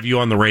privilege to have you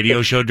on the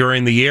radio show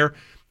during the year,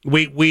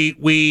 we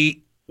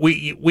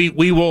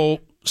will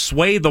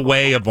sway the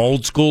way of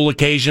old school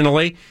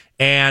occasionally.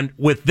 And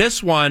with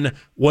this one,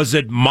 was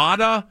it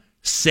Motta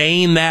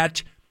saying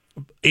that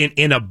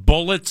in a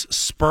Bullets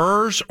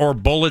Spurs or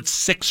Bullets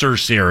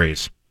Sixers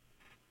series?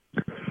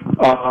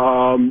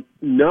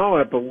 No,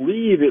 I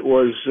believe it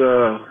was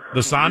the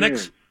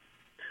Sonics.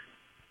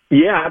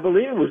 Yeah, I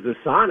believe it was the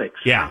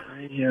Sonics. Yeah,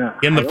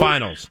 in the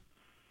finals.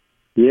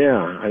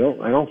 Yeah, I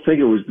don't think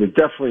it was.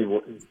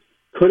 Definitely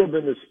could have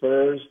been the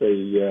Spurs.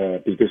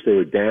 Because they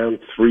were down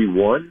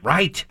 3-1.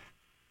 Right.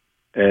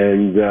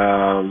 And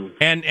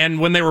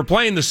when they were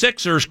playing the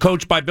Sixers,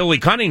 coached by Billy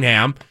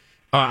Cunningham,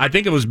 I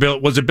think it was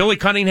Billy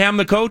Cunningham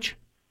the coach?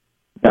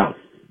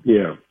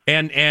 Yeah.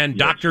 And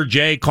Dr.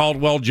 J.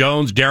 Caldwell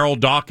Jones, Daryl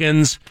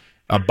Dawkins,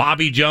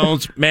 Bobby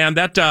Jones. Man,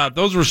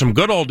 those were some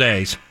good old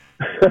days.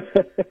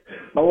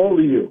 How old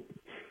are you?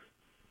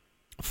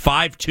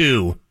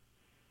 5'2".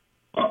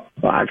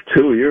 5'2".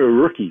 You're a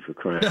rookie, for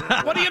crying out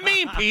loud. What do you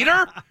mean,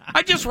 Peter?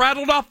 I just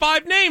rattled off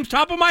 5 names,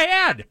 top of my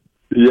head.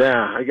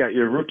 Yeah, I got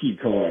your rookie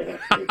card.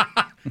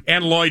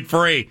 And Lloyd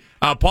Free.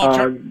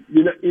 Paul.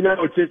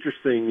 It's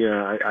interesting.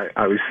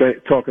 I was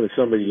talking to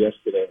somebody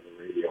yesterday on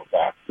the radio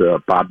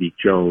about Bobby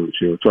Jones.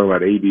 Talking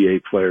about ABA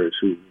players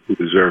who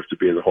deserve to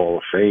be in the Hall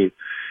of Fame.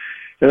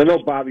 And I know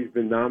Bobby's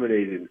been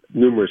nominated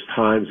numerous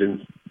times,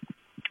 and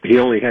he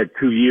only had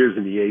 2 years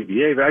in the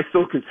ABA, but I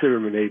still consider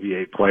him an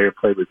ABA player.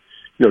 Played with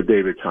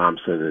David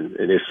Thompson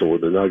and Issa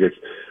with the Nuggets.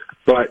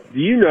 But do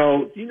you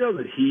know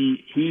that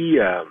he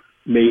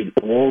made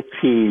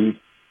all-team,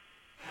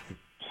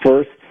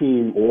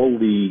 first-team,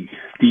 all-league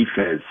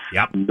defense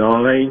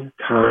 9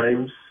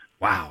 times?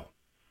 Wow!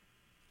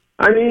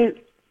 I mean,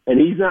 and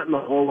he's not in the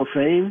Hall of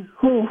Fame.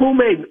 Who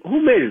made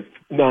it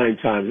 9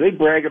 times? They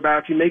brag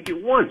about if you make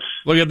it once.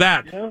 Look at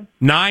that,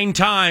 9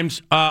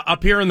 times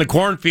up here in the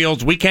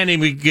cornfields. We can't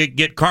even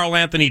get Karl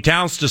Anthony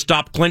Towns to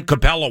stop Clint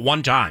Capella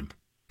 1 time.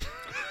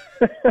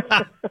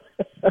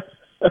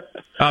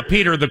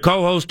 Peter, the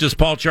co-host is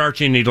Paul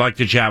Charchi, and he'd like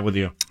to chat with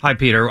you. Hi,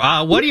 Peter.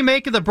 What do you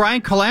make of the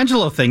Brian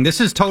Colangelo thing?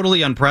 This is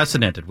totally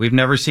unprecedented. We've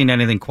never seen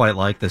anything quite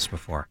like this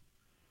before.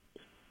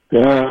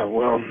 Yeah,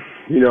 well,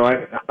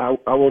 I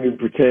won't even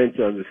pretend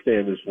to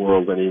understand this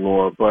world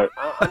anymore. But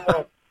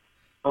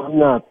I'm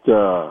not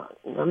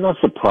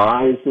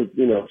surprised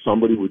that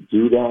somebody would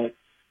do that.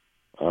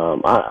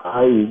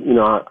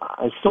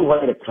 I still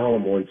write a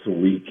column once a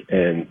week,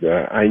 and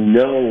I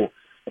know.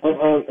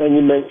 And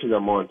you mentioned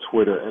I'm on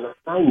Twitter, and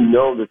I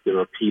know that there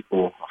are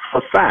people,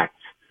 for fact,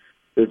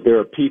 that there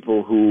are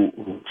people who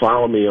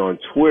follow me on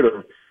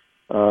Twitter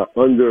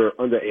under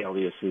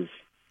aliases.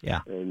 Yeah.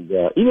 And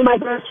even my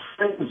best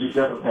friends who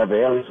don't have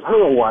aliases, I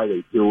don't know why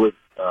they do it,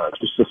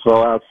 just to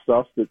throw out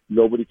stuff that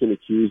nobody can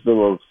accuse them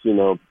of, being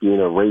a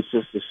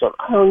racist or something.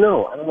 I don't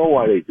know. I don't know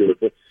why they do it.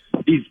 But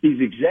these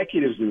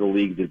executives in the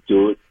league that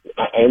do it,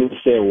 I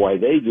understand why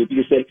they do it,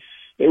 because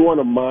they want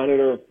to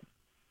monitor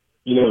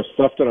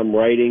stuff that I'm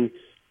writing,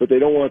 but they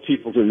don't want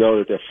people to know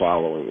that they're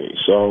following me.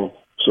 So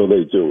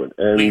they do it.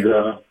 And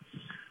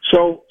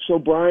so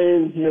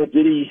Brian,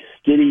 did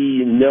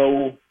he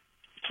know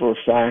for a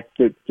fact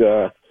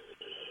that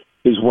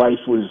his wife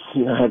was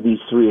had these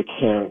 3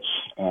 accounts?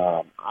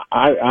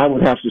 I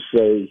would have to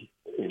say,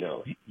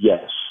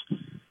 yes.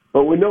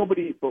 But what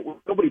nobody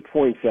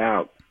points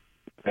out,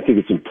 I think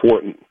it's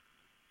important,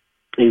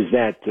 is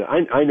that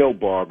I know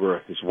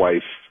Barbara, his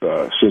wife,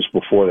 since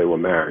before they were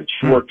married.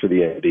 She worked for the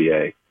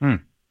NBA.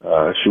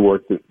 She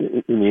worked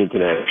in the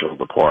international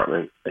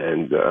department,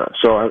 and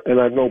and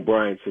I've known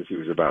Brian since he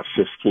was about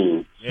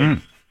 15.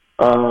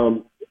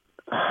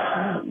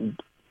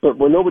 But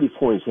what nobody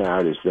points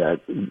out is that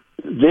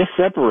they're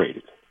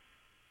separated.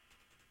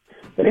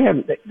 They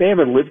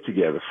haven't lived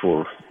together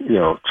for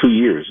 2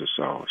 years or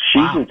so.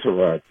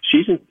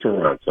 She's in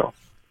Toronto.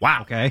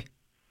 Wow. Okay.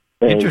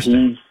 And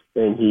Interesting.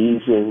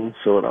 He's in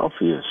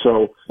Philadelphia.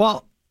 So,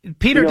 well,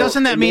 Peter,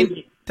 doesn't that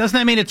mean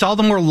it's all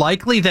the more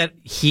likely that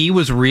he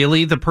was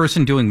really the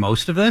person doing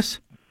most of this?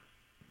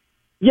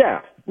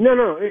 Yeah.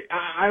 No.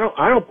 I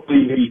don't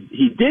believe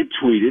he did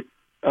tweet it.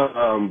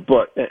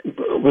 But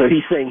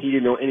he's saying he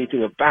didn't know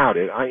anything about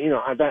it. I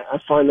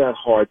find that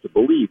hard to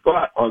believe.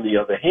 But on the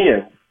other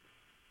hand,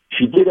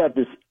 she did have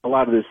a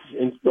lot of this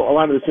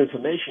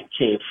information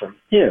came from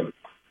him.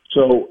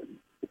 So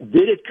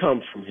did it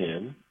come from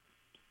him?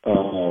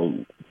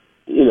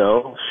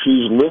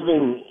 She's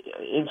living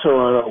in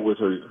Toronto with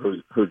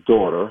her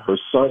daughter. Her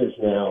son is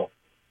now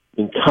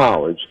in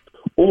college.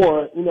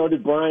 Or,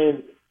 did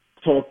Brian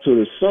talk to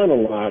his son a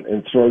lot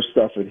and throw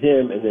stuff at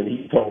him, and then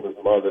he told his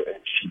mother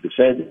and she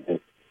defended him?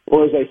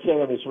 Or as I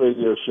said on this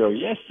radio show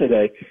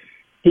yesterday,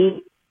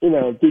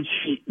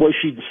 was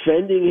she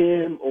defending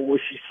him or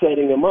was she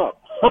setting him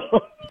up?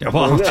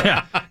 Well,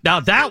 yeah. Now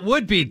that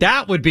would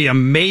be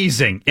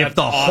amazing if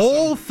the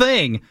whole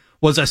thing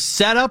was a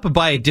setup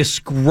by a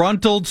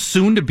disgruntled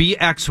soon-to-be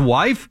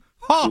ex-wife.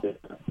 Oh,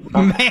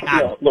 man!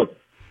 Yeah, look,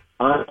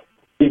 I don't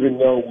even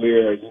know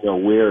where it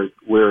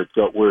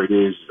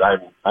is. I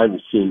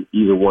haven't seen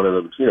either one of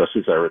them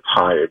since I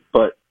retired.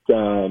 But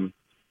I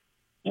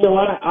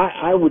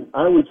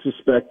would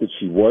suspect that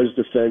she was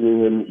defending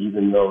him,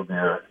 even though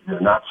they're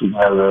not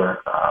together.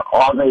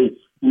 Are they?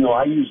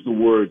 I use the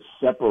word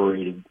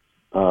separated.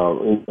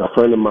 A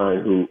friend of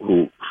mine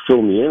who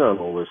filled me in on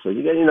all this said,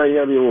 you got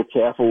to be a little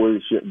careful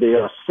with it. They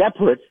are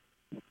separate,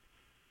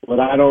 but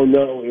I don't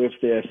know if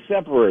they're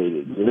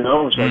separated.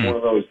 It's like one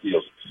of those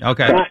deals.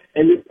 Okay.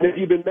 And if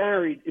you've been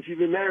married,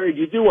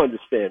 you do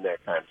understand that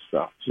kind of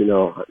stuff.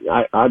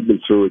 I've been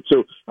through it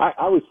too.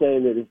 I was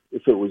saying that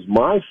if it was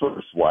my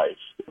first wife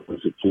that was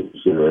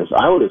accused of this,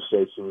 I would have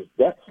said she was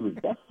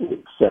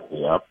definitely set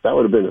me up. That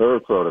would have been her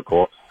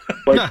protocol.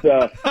 But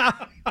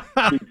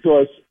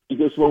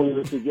because when we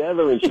were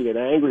together and she got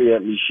angry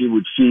at me, she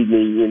would feed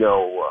me,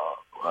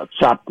 a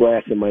chopped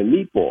glass of my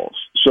meatballs.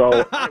 So,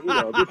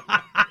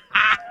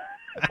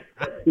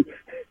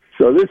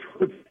 this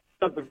was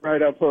something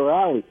right up her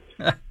alley.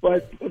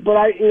 But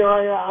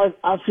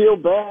I feel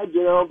bad,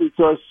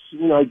 because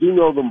I do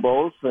know them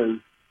both,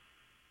 and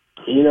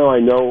I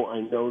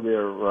know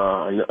their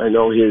I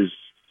know his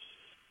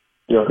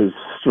his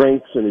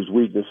strengths and his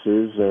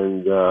weaknesses,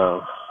 and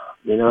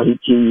he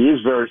is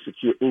a very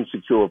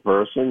insecure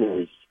person,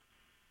 and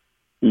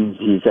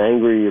he's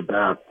angry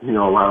about a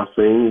lot of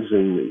things,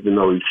 and even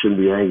though he shouldn't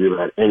be angry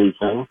about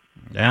anything.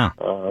 Yeah.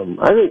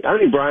 I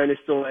think Brian is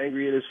still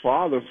angry at his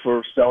father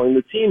for selling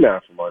the team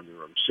out from under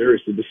him.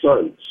 Seriously, the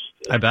Suns.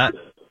 I bet.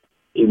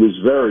 He was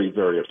very,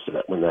 very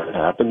upset when that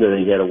happened,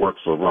 and he had to work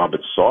for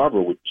Robert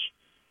Sarver, which,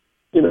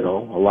 a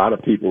lot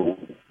of people,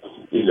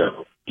 he'd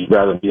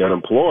rather be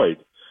unemployed.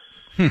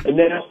 And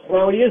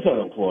now, he is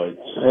unemployed,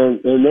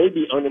 and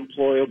maybe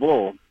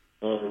unemployable,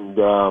 and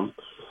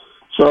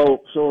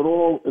so it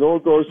all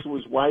goes to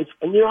his wife.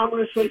 And I'm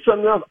going to say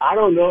something else. I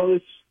don't know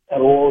this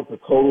at all. It's a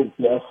total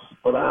guess,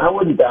 but I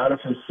wouldn't doubt if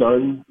his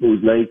son,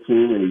 who's 19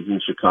 and he's in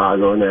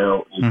Chicago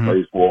now, he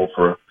plays ball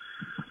for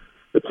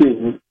the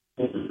team.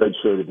 He's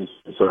redshirted this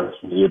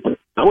year, but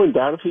I wouldn't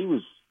doubt if he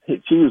was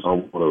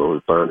on one of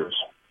those burners.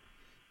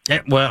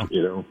 Yeah, well,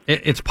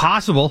 it's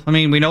possible. I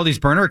mean, we know these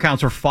burner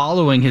accounts are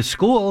following his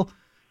school,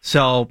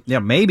 so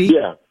maybe.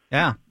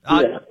 Yeah.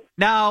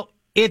 Now,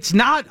 it's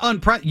not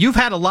you've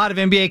had a lot of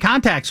NBA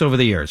contacts over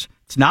the years.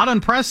 It's not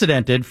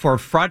unprecedented for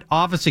front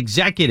office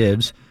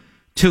executives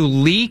to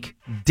leak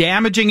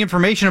damaging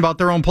information about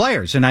their own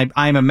players. And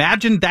I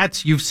imagine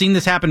you've seen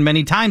this happen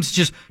many times.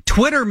 Just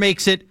Twitter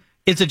makes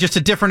it's just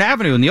a different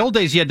avenue. In the old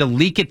days, you had to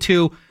leak it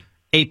to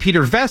a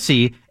Peter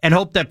Vesey and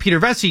hope that Peter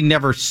Vesey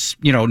never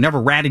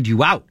ratted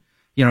you out.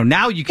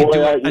 Now you can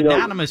do it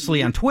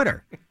anonymously on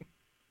Twitter.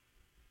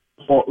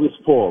 It's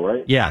Paul,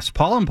 right? Yes,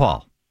 Paul and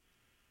Paul.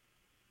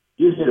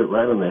 You hit it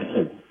right on the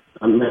head.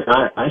 I mean,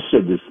 I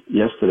said this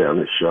yesterday on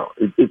the show.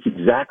 It's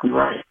exactly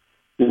right.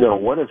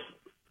 What if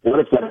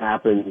that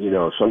happened?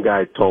 Some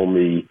guy told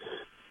me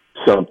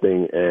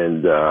something,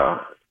 and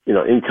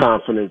in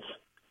confidence,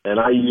 and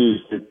I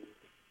used it,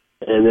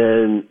 and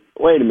then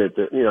wait a minute,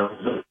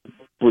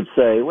 would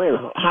say, wait,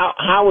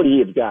 how would he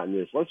have gotten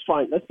this? Let's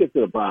get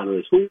to the bottom of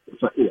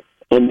this.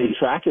 And they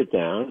track it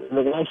down, and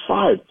the guy's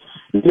fired.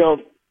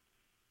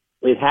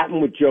 It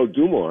happened with Joe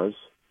Dumars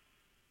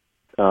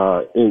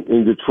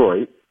in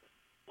Detroit.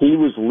 He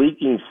was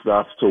leaking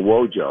stuff to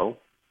Wojo,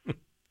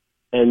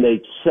 and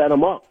they set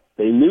him up.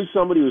 They knew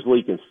somebody was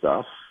leaking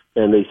stuff,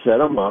 and they set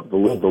him up. The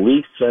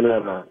league sent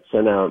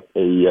out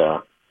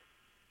a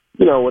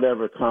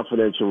whatever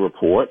confidential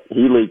report.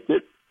 He leaked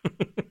it,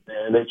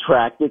 and they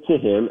tracked it to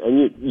him.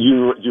 And do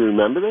you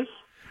remember this?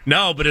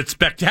 No, but it's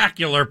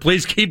spectacular.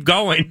 Please keep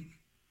going.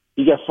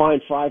 He got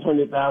fined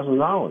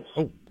 $500,000.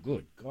 Oh,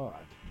 good God!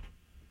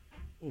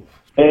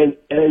 And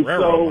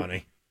Railroad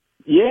money.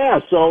 Yeah,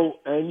 so,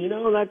 and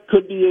that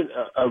could be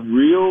a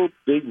real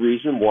big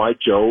reason why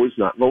Joe is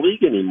not in the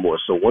league anymore.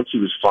 So once he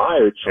was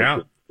fired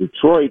from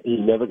Detroit, he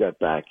never got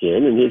back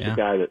in, and he's a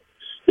guy that,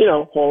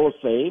 Hall of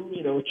Fame,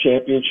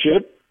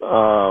 championship,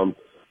 won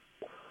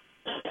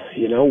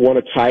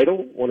a title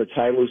as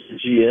the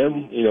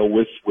GM,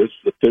 with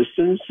the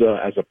Pistons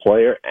as a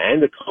player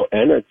and a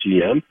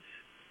GM,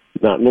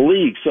 not in the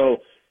league.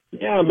 So,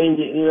 yeah, I mean,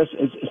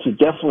 it's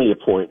definitely a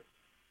point.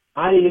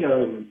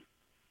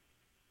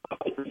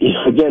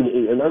 Again,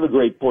 another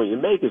great point you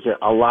make is that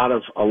a lot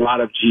of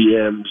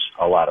GMs,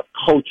 a lot of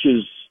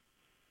coaches,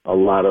 a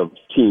lot of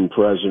team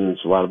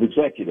presidents, a lot of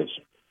executives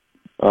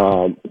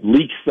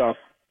leak stuff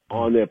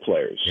on their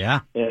players.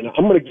 Yeah, and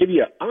I'm going to give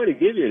you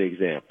an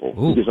example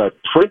because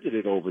I've printed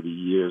it over the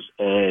years,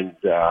 and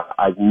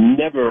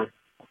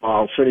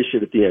I'll finish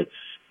it at the end.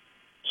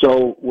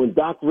 So when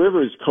Doc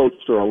Rivers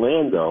coached for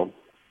Orlando,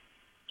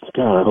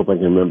 God, I hope I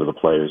can remember the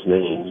player's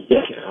name.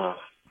 Yeah.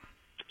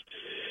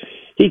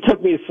 He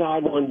took me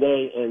aside one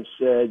day and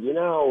said,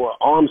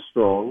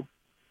 Armstrong,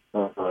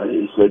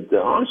 he said,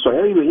 Armstrong,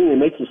 everybody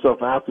makes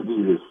himself out to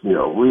be this,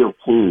 real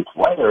team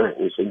player. And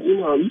he said,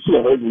 you should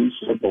have heard what he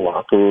said in the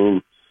locker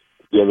room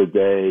the other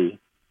day.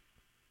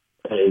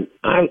 And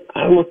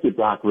I looked at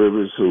Doc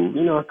Rivers, who,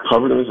 I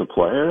covered him as a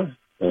player,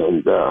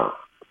 and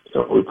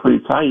we're pretty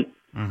tight.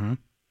 Mm-hmm.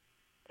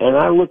 And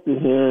I looked at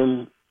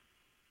him,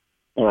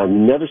 and I've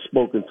never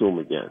spoken to him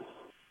again.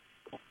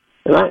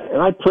 And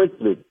I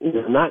printed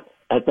it, not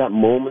at that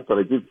moment, but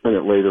I did print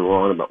it later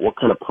on about what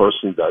kind of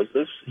person does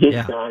this. His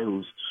guy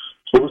who's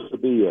supposed to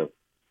be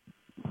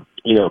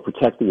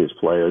protecting his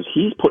players,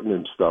 he's putting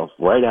himself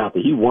right out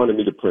there. He wanted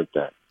me to print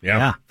that.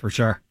 Yeah, for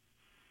sure.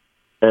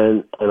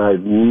 And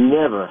I've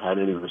never had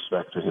any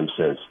respect for him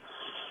since.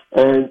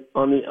 And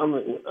and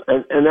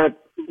that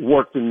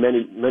worked in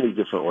many, many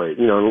different ways.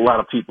 A lot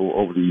of people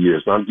over the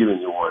years. I'm giving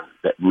you one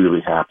that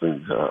really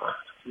happened.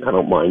 I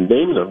don't mind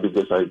naming them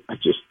because I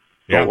just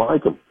don't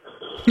like them.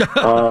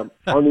 On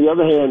the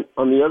other hand,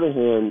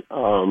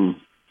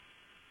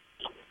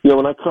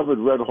 when I covered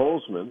Red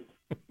Holzman,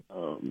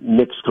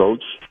 Knicks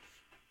coach,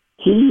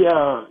 he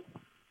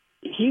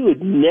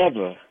would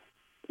never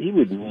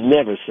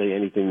say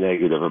anything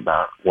negative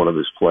about one of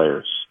his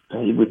players.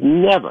 He would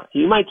never.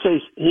 He might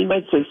say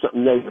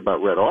something negative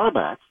about Red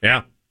Auerbach.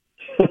 Yeah.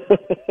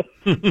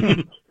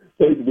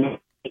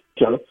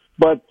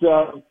 But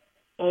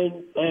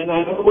and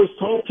I always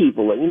told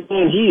people that,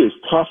 man, he is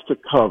tough to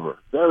cover,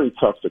 very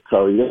tough to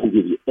cover. He doesn't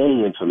give you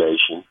any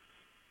information,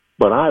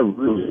 but I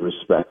really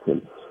respect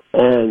him,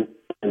 and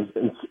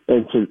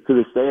to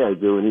this day I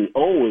do. And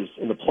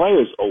the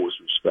players always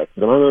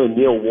respected him. I remember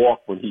Neil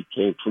Walk when he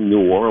came from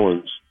New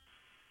Orleans,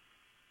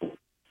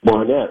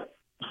 Barnett,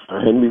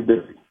 Henry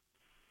Bibby,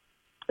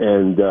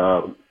 and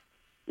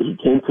he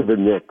came to the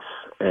Knicks,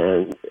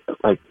 and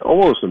like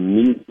almost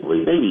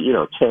immediately, maybe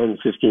 10,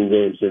 15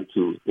 games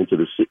into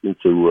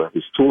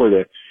his tour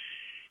there,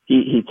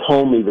 he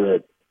told me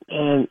that,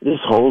 man, this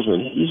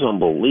Holzman, he's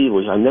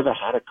unbelievable. I never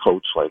had a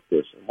coach like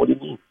this. And what do you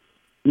mean?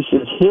 He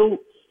said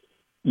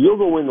you'll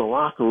go in the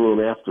locker room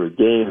after a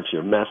game if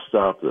you're messed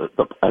up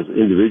as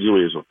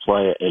individually as a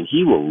player, and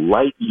he will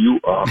light you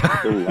up,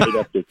 he'll light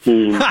up the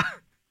team,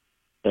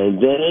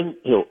 and then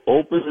he'll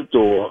open the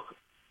door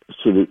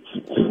to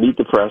meet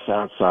the press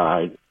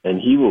outside, and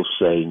he will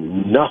say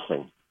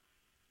nothing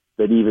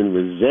that even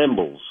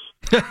resembles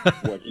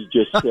what he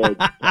just said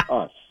to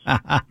us.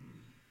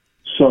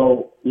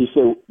 So he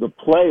said the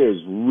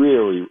players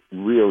really,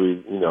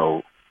 really,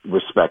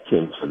 respect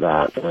him for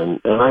that, and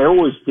I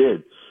always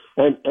did.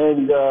 And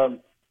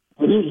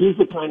he's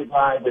the kind of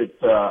guy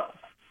that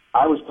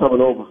I was coming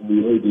over from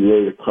the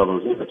ABA to cover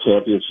the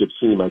championship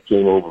team. I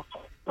came over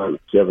from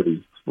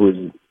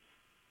 73,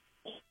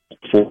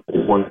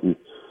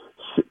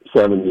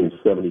 70 and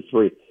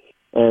 73.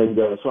 And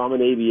so I'm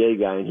an ABA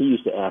guy, and he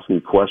used to ask me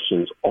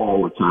questions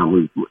all the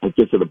time. I'd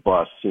get to the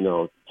bus,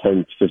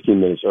 10, 15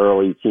 minutes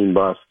early, team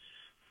bus,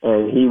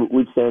 and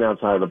we'd stand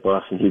outside the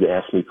bus, and he'd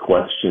ask me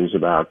questions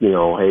about, hey,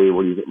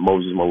 what do you think,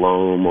 Moses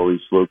Malone,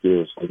 Maurice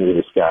Lucas, I think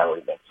this guy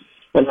like that.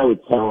 And I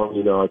would tell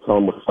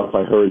him, what stuff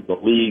I heard in the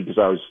league, because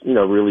I was,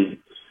 really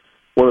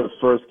one of the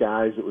first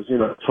guys that was,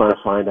 trying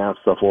to find out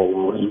stuff all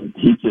over.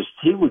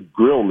 He would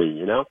grill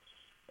me,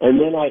 And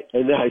then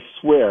I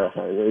swear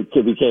it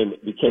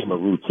became a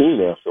routine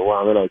after a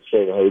while. Then I'd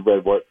say, hey,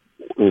 Red,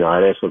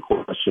 I'd ask a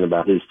question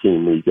about his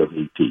team, and he'd go,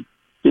 hey, Pete,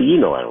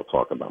 I don't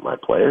talk about my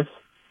players.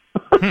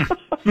 and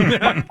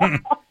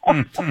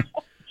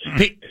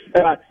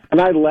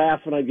I'd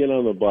laugh and I'd get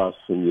on the bus,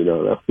 and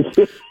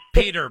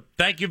Peter,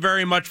 thank you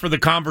very much for the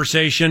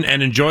conversation,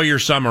 and enjoy your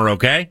summer,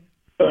 okay?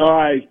 All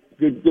right.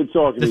 Good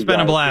talking to you. It's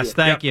been a blast.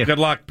 Thank you. Good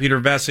luck, Peter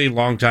Vesey,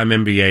 longtime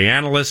NBA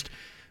analyst.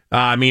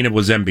 It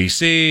was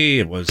NBC,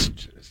 it was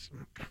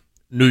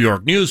New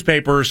York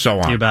newspapers, so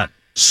on. You bet.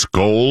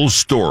 Skull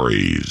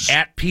Stories.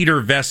 At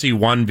Peter Vesey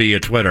 1 via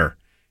Twitter.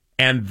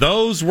 And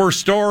those were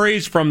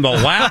stories from the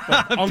lap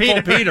of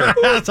Uncle Peter.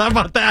 Yes, how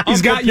about that?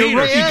 He's got your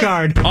rookie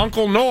card.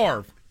 Uncle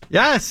Norv.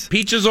 Yes.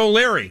 Peaches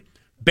O'Leary.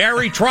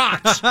 Barry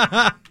Trotz.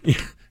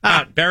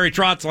 Barry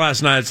Trotz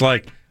last night, it's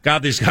like,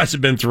 God, these guys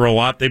have been through a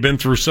lot. They've been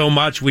through so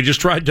much. We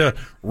just tried to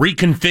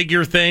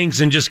reconfigure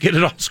things and just get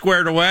it all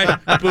squared away.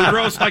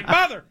 Boudreaux's like,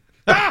 mother,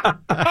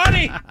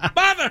 honey,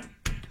 mother.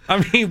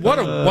 I mean,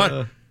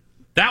 what?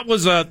 That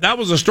was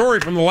a story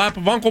from the lap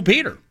of Uncle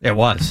Peter. It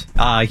was.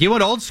 He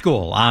went old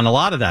school on a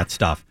lot of that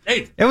stuff.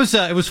 Hey. It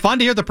was fun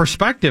to hear the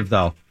perspective,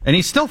 though, and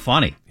he's still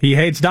funny. He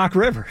hates Doc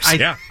Rivers.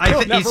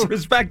 I never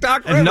respect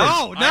Doc Rivers.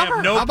 No, never. I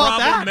have no How about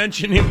problem that?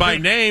 mentioning him by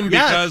name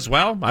because,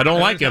 well, I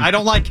don't like him. I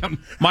don't like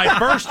him. My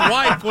first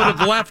wife would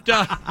have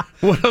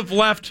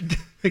left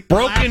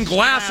broken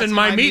glass in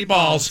my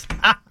meatballs,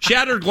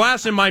 shattered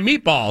glass in my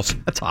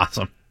meatballs. That's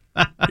awesome.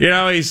 You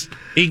know,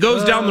 he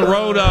goes down the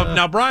road of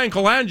now Brian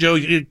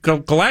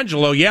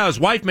Colangelo. Yeah,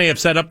 his wife may have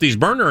set up these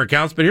burner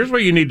accounts, but here's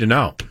what you need to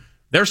know: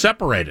 they're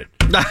separated.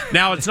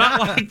 Now it's not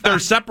like they're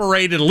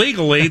separated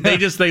legally. They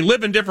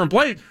live in different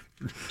places,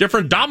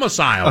 different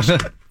domiciles.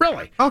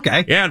 Really?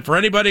 Okay. Yeah, and for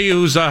anybody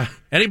who's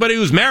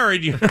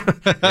married, you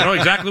know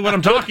exactly what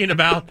I'm talking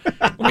about.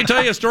 Let me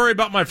tell you a story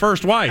about my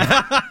first wife.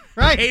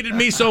 Right. Hated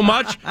me so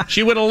much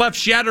she would have left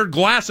shattered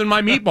glass in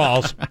my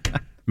meatballs.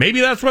 Maybe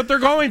that's what they're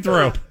going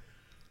through.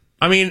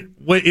 I mean,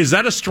 is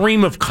that a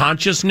stream of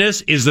consciousness?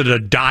 Is it a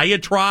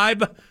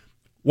diatribe?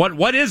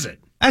 What is it?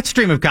 That's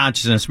stream of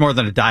consciousness more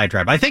than a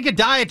diatribe. I think a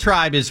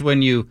diatribe is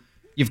when you've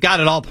got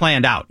it all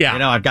planned out. Yeah. You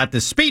know, I've got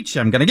this speech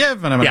I'm going to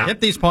give, and I'm going to hit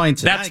these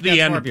points. That's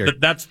the end.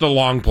 That's the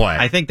long play.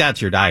 I think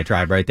that's your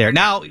diatribe right there.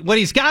 Now, what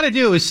he's got to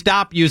do is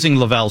stop using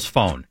Lavelle's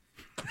phone.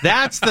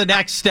 That's the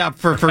next step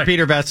for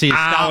Peter Vecsey.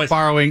 Stop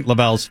borrowing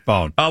Lavelle's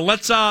phone.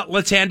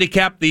 Let's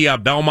handicap the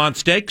Belmont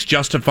Stakes.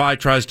 Justify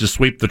tries to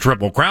sweep the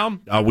Triple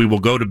Crown. We will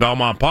go to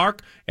Belmont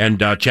Park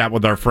and chat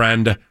with our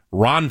friend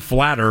Ron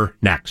Flatter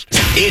next.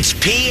 It's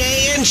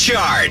PA in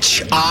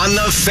Charge on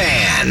the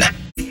Fan.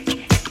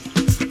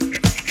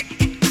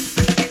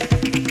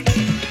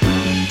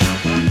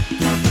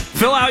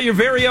 Fill out your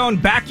very own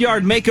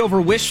backyard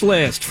makeover wish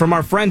list from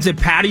our friends at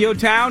Patio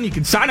Town. You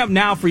can sign up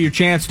now for your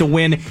chance to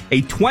win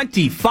a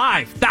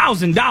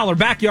 $25,000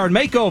 backyard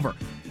makeover.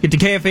 Get to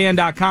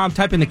KFAN.com,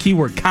 type in the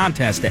keyword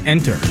contest to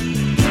enter. Turn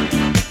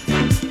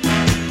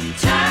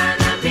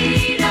the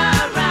beat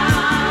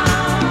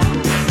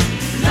around.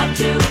 Love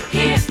to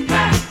hear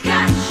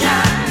percussion.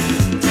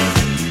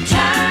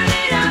 Turn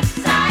it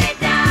upside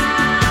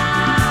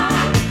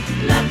down.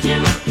 Love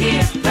to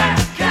hear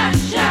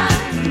percussion.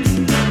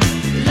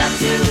 Love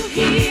to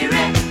hear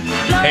it.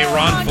 Hey,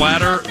 Ron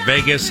Flatter,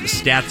 Vegas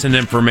Stats and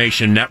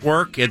Information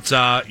Network. It's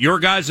your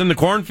guys in the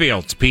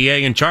cornfields, PA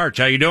in charge.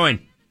 How you doing?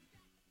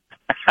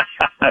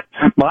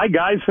 My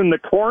guys in the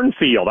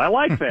cornfield. I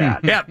like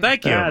that. Yeah,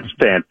 thank you. That's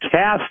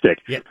fantastic.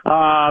 Yeah.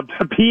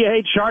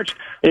 PA Charge,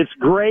 it's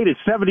great. It's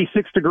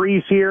 76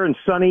 degrees here and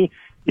sunny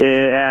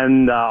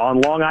and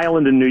on Long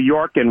Island in New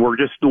York, and we're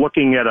just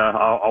looking at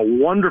a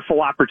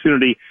wonderful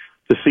opportunity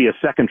to see a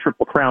second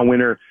Triple Crown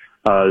winner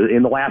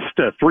in the last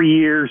 3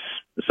 years,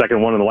 the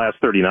second one in the last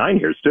 39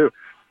 years, too.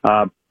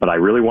 But I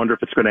really wonder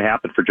if it's going to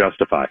happen for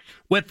Justify.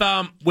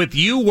 With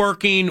you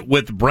working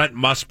with Brent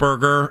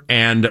Musburger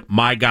and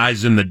my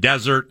guys in the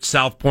desert,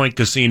 South Point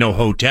Casino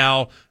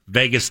Hotel,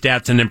 Vegas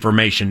Stats and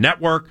Information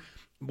Network,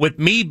 with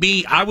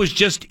me I was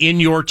just in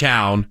your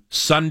town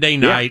Sunday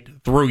night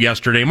through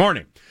yesterday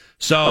morning.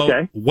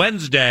 So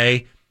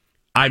Wednesday,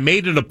 I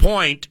made it a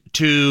point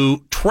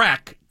to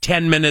trek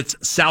 10 minutes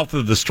south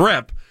of the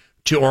Strip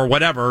or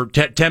whatever,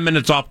 10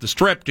 minutes off the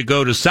Strip to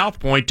go to South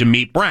Point to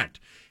meet Brent.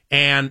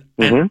 And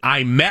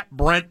I met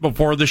Brent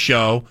before the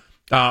show.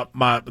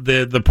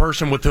 The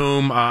person with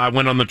whom I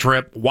went on the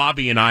trip,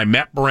 Wabi and I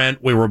met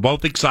Brent. We were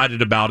both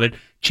excited about it.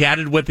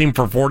 Chatted with him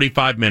for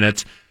 45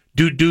 minutes.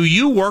 Do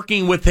you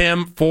working with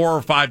him 4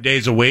 or 5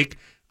 days a week?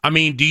 I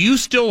mean, do you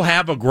still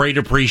have a great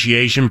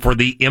appreciation for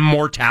the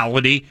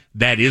immortality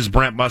that is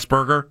Brent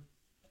Musburger?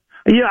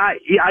 Yeah,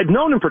 I've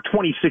known him for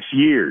 26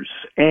 years,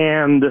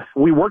 and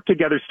we worked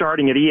together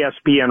starting at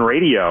ESPN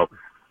Radio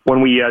when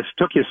we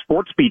took his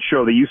sports beat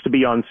show that used to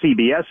be on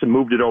CBS and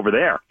moved it over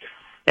there.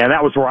 And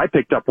that was where I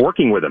picked up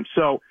working with him.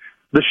 So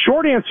the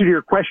short answer to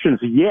your question is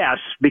yes,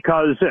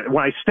 because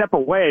when I step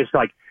away, it's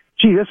like,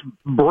 gee, this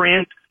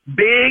Brent,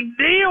 big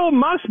deal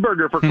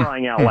Musburger for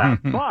crying out loud.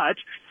 But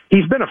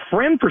he's been a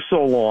friend for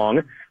so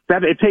long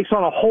that it takes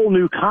on a whole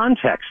new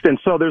context. And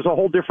so there's a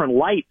whole different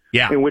light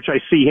in which I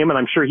see him, and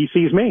I'm sure he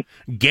sees me.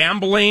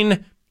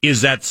 Gambling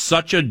is at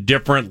such a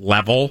different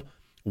level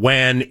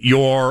when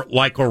you're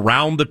like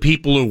around the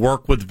people who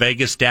work with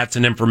Vegas Stats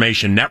and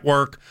Information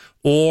Network,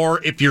 or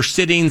if you're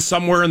sitting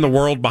somewhere in the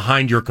world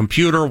behind your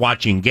computer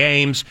watching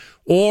games,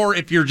 or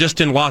if you're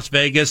just in Las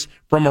Vegas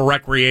from a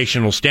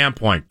recreational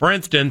standpoint. For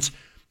instance,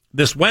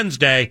 this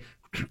Wednesday,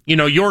 you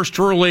know, yours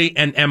truly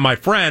and my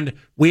friend,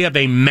 we have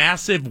a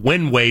massive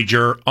win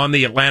wager on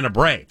the Atlanta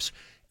Braves.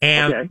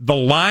 And the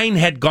line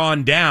had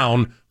gone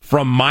down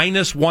from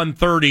minus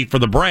 130 for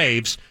the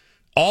Braves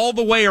all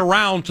the way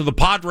around to the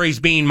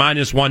Padres being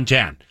minus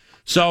 110.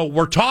 So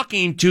we're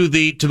talking to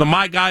the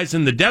my guys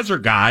and the desert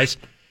guys,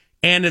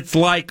 and it's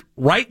like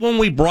right when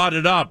we brought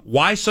it up,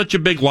 why such a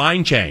big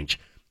line change?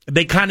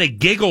 they kind of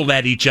giggled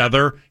at each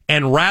other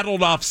and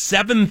rattled off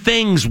 7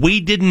 things we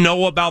didn't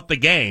know about the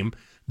game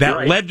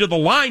that led to the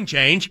line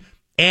change,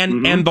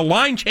 and the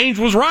line change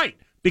was right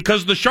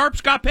because the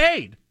Sharps got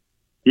paid.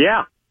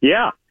 Yeah.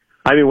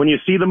 I mean, when you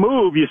see the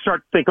move, you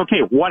start to think, okay,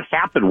 what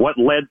happened? What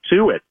led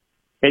to it?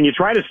 And you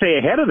try to stay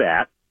ahead of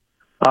that,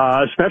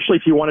 especially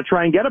if you want to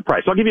try and get a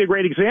price. I'll give you a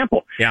great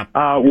example. Yeah.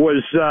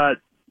 Was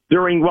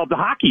during the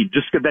hockey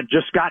that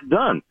just got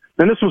done.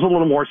 And this was a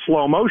little more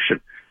slow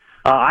motion.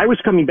 I was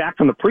coming back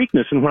from the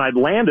Preakness, and when I'd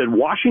landed,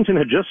 Washington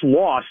had just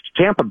lost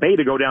Tampa Bay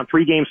to go down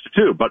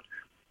 3-2, but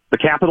the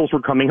Capitals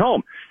were coming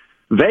home.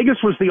 Vegas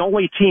was the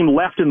only team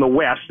left in the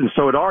West, and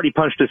so it already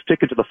punched its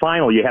ticket to the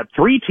final. You had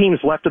 3 teams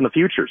left in the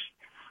futures.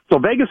 So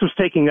Vegas was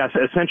taking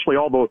essentially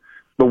all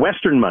the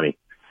Western money.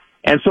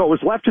 And so it was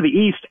left to the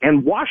East,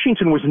 and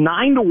Washington was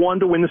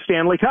 9-1 to win the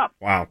Stanley Cup.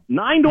 Wow.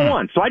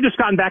 9-1. So I just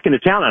gotten back into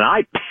town, and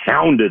I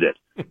pounded it.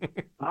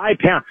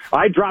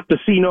 I dropped a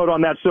C note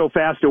on that so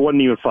fast it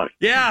wasn't even funny.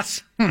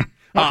 Yes.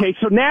 Okay,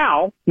 so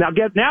now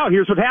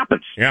here's what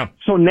happens. Yeah.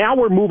 So now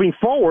we're moving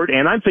forward,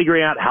 and I'm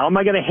figuring out how am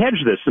I going to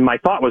hedge this? And my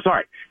thought was, all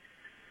right,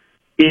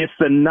 if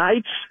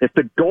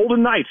the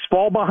Golden Knights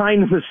fall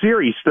behind in the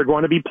series, they're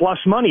going to be plus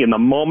money. And the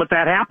moment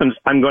that happens,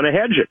 I'm going to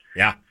hedge it.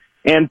 Yeah.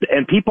 And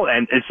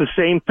it's the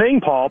same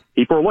thing, Paul.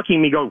 People are looking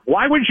at me go,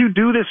 why would you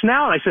do this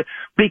now? And I said,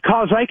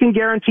 because I can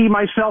guarantee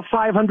myself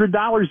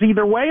 $500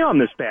 either way on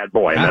this bad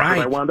boy. And that's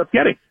what I wound up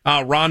getting.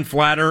 Ron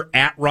Flatter,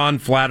 at Ron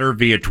Flatter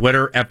via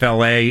Twitter,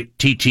 FLATTER.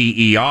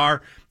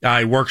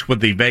 He works with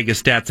the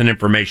Vegas Stats and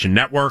Information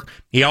Network.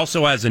 He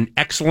also has an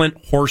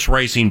excellent horse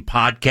racing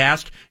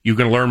podcast. You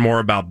can learn more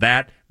about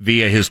that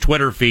via his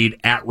Twitter feed,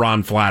 at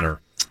Ron Flatter.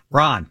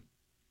 Ron,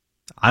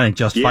 I think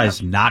Justify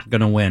is not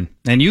going to win.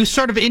 And you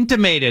sort of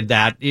intimated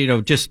that,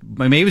 just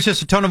maybe it was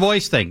just a tone of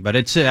voice thing, but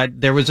it's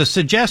there was a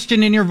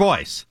suggestion in your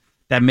voice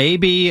that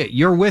maybe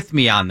you're with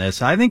me on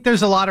this. I think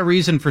there's a lot of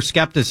reason for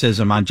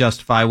skepticism on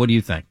Justify. What do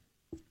you think?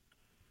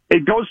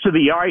 It goes to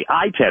the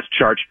eye test,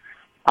 Charge.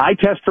 Eye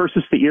test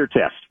versus the ear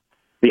test.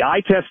 The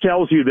eye test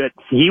tells you that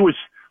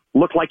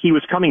looked like he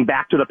was coming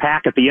back to the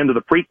pack at the end of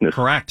the Preakness.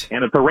 Correct.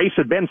 And if the race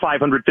had been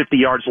 550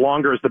 yards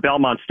longer as the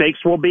Belmont Stakes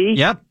will be,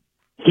 yep,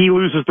 he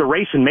loses the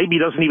race and maybe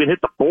doesn't even hit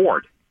the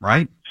board.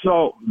 Right.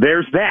 So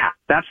there's that.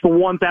 That's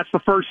the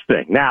first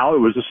thing. Now, it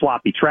was a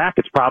sloppy track.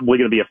 It's probably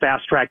going to be a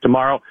fast track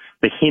tomorrow.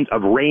 The hint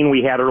of rain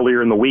we had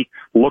earlier in the week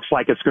looks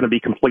like it's going to be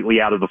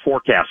completely out of the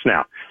forecast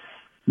now.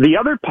 The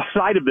other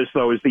side of this,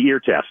 though, is the ear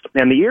test.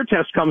 And the ear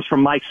test comes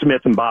from Mike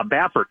Smith and Bob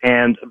Baffert.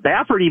 And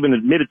Baffert even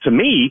admitted to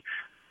me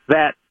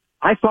that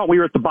I thought we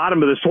were at the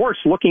bottom of this horse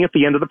looking at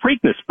the end of the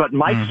Preakness. But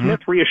Mike Smith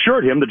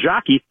reassured him, the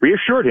jockey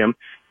reassured him,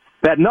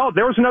 that no,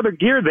 there was another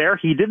gear there.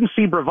 He didn't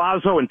see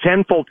Bravazzo and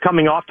Tenfold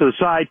coming off to the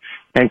side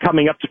and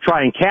coming up to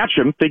try and catch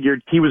him,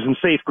 figured he was in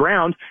safe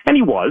ground, and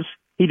he was.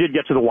 He did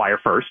get to the wire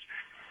first.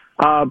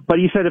 But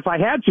he said if I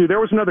had to, there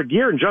was another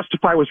gear, and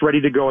Justify was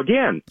ready to go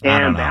again.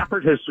 And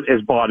Baffert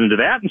has bought into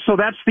that, and so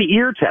that's the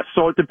ear test.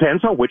 So it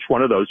depends on which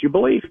one of those you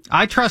believe.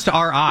 I trust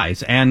our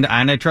eyes, and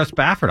I trust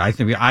Baffert. I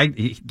think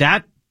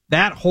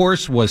that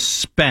horse was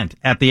spent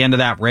at the end of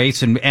that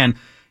race, and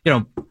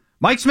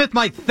Mike Smith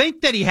might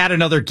think that he had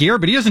another gear,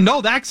 but he doesn't know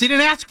that because he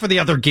didn't ask for the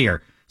other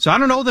gear. So I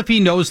don't know if he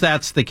knows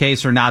that's the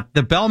case or not.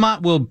 The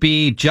Belmont will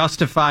be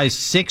Justify's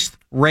 6th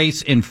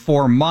race in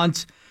 4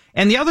 months.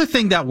 And the other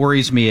thing that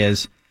worries me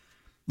is,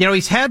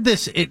 he's had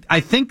this. I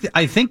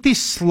think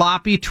these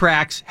sloppy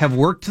tracks have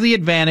worked to the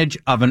advantage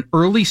of an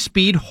early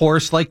speed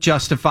horse like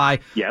Justify,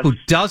 who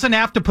doesn't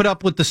have to put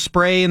up with the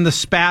spray and the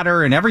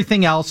spatter and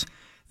everything else.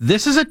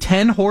 This is a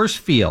 10-horse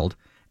field,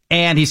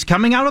 and he's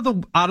coming out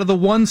of the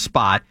one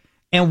spot.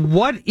 And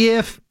what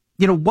if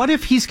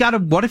he's got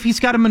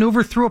to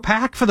maneuver through a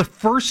pack for the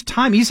first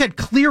time? He's had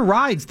clear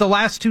rides the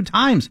last 2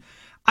 times.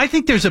 I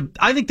think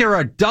there are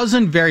a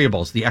dozen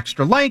variables. The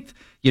extra length,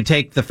 you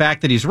take the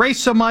fact that he's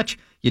raced so much,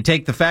 you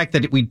take the fact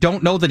that we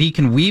don't know that he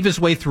can weave his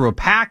way through a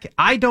pack.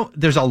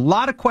 There's a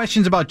lot of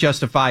questions about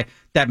Justify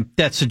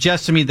that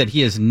suggests to me that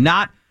he is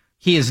not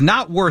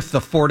worth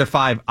the 4 to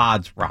 5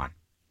 odds, Ron.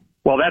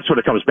 Well, that's what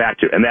it comes back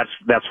to, and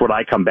that's what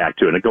I come back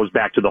to, and it goes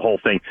back to the whole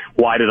thing.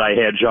 Why did I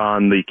hedge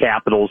on the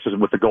Capitals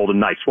with the Golden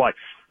Knights? Why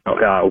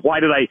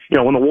did I?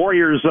 When the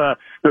Warriors,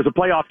 there's a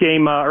playoff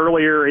game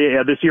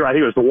earlier this year. I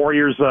think it was the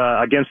Warriors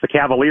against the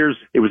Cavaliers.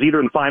 It was either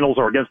in the finals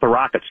or against the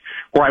Rockets,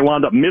 where I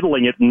wound up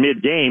middling it in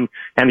mid-game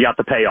and got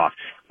the payoff.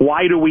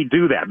 Why do we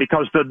do that?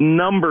 Because the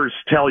numbers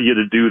tell you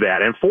to do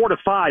that. And 4 to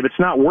 5, it's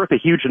not worth a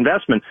huge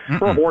investment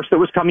for a horse that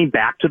was coming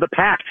back to the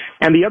pack.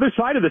 And the other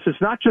side of this is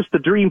not just the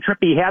dream trip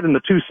he had in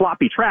the 2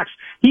 sloppy tracks.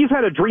 He's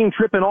had a dream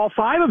trip in all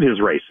 5 of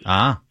his races.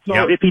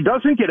 If he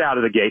doesn't get out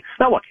of the gate,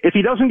 now look, if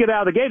he doesn't get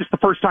out of the gate, it's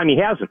the first time he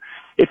hasn't.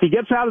 If he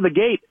gets out of the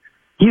gate,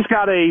 he's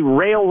got a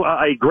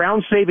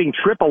ground-saving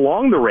trip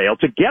along the rail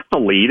to get the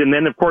lead, and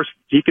then, of course,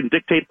 he can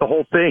dictate the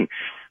whole thing.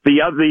 The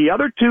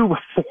other 2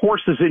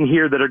 horses in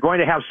here that are going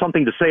to have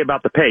something to say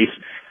about the pace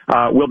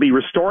will be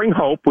Restoring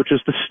Hope, which is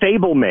the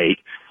stablemate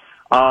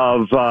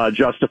of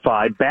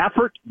Justify.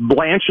 Baffert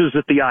blanches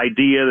at the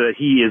idea that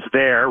he is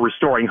there,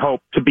 restoring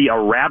hope, to be a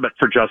rabbit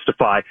for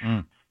Justify.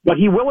 But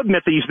he will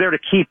admit that he's there to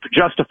keep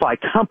Justify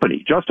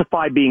company.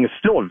 Justify being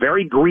still a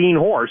very green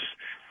horse,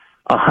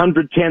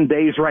 110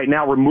 days right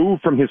now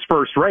removed from his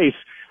first race,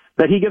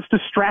 that he gets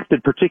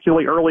distracted,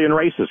 particularly early in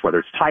races, whether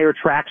it's tire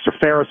tracks or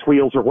Ferris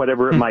wheels or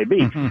whatever it might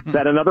be,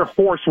 that another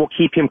horse will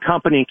keep him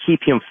company and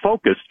keep him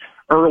focused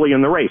early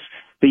in the race.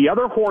 The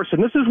other horse,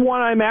 and this is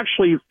one I'm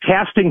actually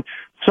casting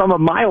some of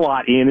my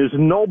lot in, is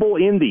Noble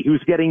Indy,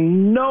 who's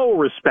getting no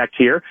respect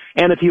here.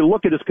 And if you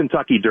look at his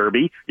Kentucky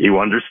Derby, you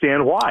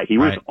understand why. He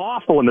was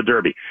awful in the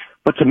Derby.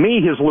 But to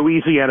me, his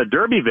Louisiana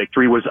Derby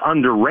victory was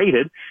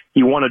underrated.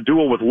 He won a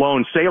duel with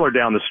Lone Sailor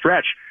down the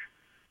stretch.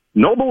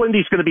 Noble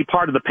Indy's going to be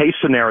part of the pace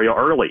scenario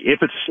early.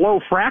 If it's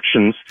slow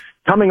fractions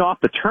coming off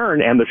the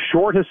turn and the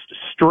shortest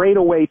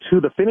straightaway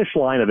to the finish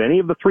line of any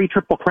of the 3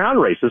 Triple Crown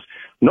races,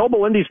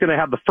 Noble Indy's going to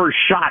have the first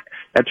shot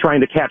at trying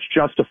to catch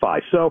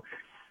Justify. So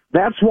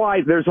that's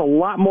why there's a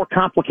lot more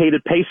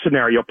complicated pace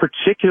scenario,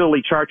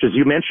 particularly, Charch, as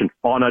you mentioned,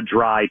 on a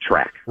dry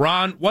track.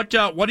 Ron, what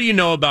do you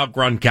know about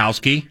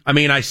Gronkowski? I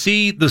mean, I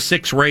see the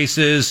 6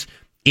 races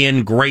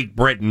in Great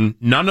Britain.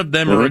 None of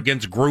them are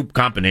against group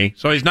company,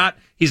 so he's not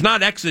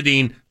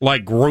exiting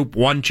like group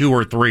 1, 2,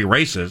 or 3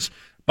 races.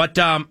 But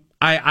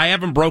I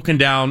haven't broken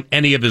down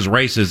any of his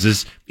races.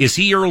 Is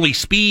he early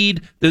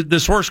speed?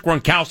 This horse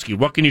Gronkowski,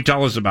 what can you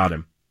tell us about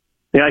him?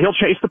 Yeah, he'll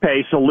chase the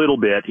pace a little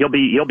bit. He'll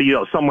be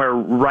somewhere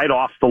right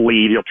off the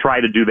lead. He'll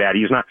try to do that.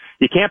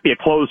 You can't be a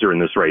closer in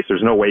this race.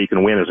 There's no way you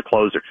can win as a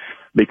closer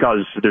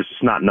because there's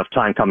just not enough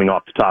time coming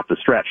off the top of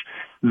the stretch.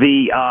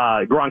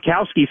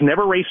 Gronkowski's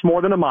never raced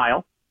more than a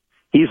mile.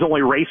 He's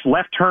only raced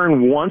left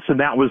turn once,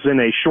 and that was in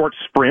a short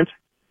sprint,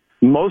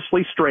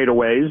 mostly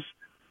straightaways.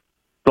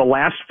 The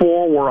last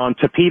 4 were on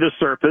Tapeta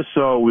surface,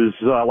 so it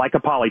was like a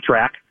poly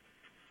track.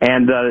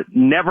 And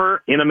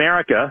never in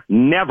America,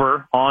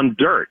 never on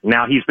dirt.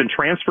 Now, he's been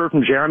transferred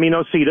from Jeremy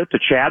Nocita to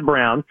Chad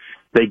Brown.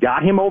 They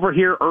got him over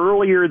here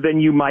earlier than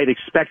you might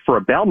expect for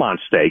a Belmont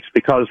Stakes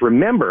because,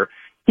 remember,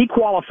 he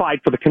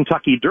qualified for the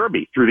Kentucky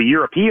Derby through the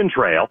European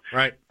Trail,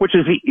 right? Which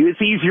is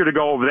it's easier to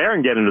go over there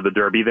and get into the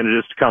Derby than it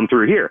is to come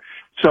through here.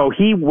 So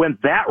he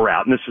went that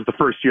route, and this is the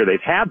first year they've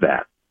had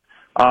that.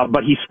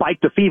 But he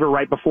spiked a fever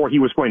right before he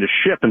was going to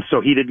ship, and so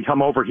he didn't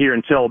come over here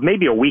until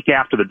maybe a week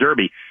after the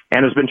Derby,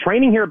 and has been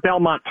training here at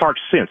Belmont Park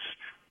since.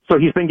 So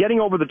he's been getting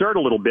over the dirt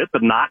a little bit,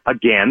 but not,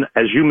 again,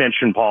 as you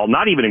mentioned, Paul,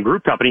 not even in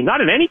group company,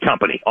 not in any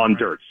company on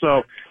dirt.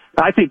 So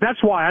I think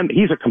that's why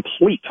he's a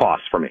complete toss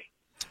for me.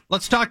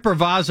 Let's talk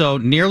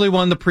Bravazzo. Nearly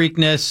won the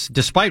Preakness,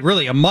 despite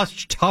really a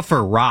much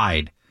tougher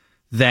ride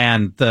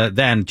than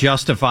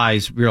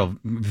Justify's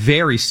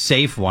very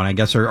safe one, I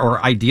guess,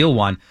 or ideal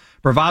one.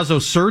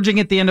 Bravazzo surging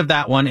at the end of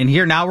that one, and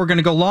here now we're going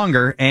to go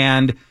longer,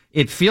 and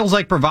it feels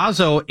like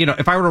Bravazzo,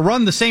 if I were to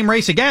run the same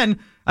race again,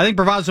 I think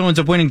Bravazzo ends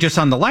up winning just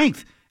on the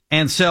length.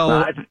 And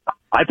so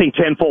I think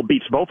Tenfold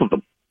beats both of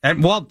them.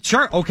 And well,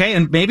 sure, okay,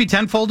 and maybe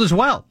Tenfold as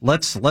well.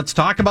 Let's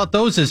talk about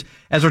those as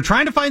we're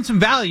trying to find some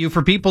value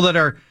for people that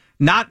are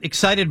not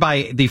excited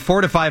by the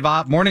 4 to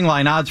 5 morning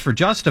line odds for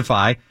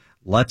Justify.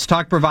 Let's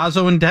talk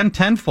Bravazzo and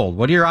Tenfold.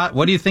 What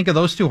do you think of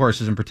those 2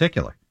 horses in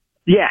particular?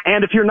 Yeah,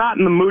 and if you're not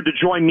in the mood to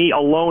join me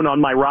alone on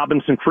my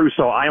Robinson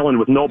Crusoe Island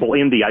with Noble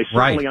Indy, I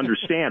certainly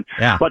understand.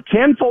 Yeah. But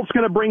Tenfold's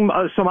going to bring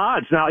some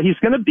odds. Now, he's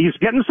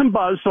getting some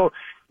buzz, so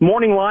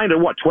morning line at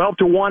 12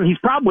 to 1, he's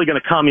probably going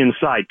to come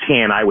inside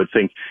 10, I would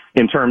think,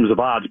 in terms of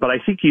odds, but I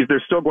think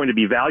there's still going to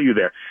be value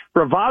there.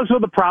 Bravazzo,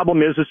 the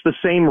problem is it's the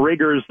same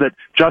rigors that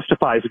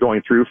Justify is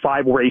going through,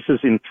 5 races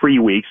in 3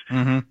 weeks.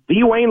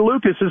 Dwayne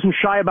Lucas isn't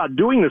shy about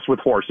doing this with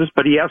horses,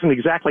 but he hasn't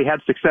exactly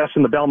had success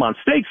in the Belmont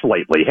Stakes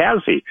lately,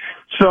 has he?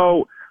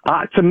 So,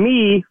 to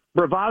me,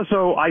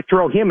 Bravazzo, I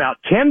throw him out.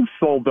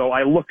 Tenfold, though,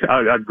 I look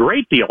a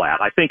great deal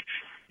at. I think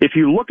if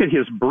you look at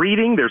his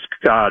breeding, there's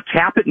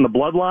Tappet in the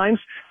bloodlines.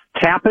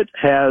 Tappet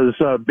has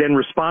been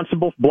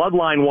responsible,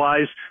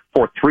 bloodline-wise,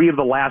 for 3 of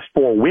the last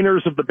 4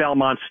 winners of the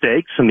Belmont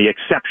Stakes, and the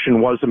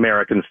exception was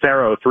American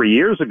Pharaoh 3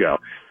 years ago.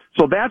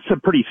 So that's a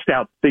pretty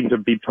stout thing to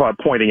be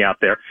pointing out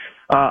there.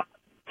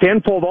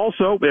 Tenfold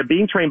also,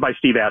 being trained by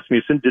Steve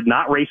Asmussen, did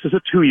not race as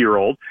a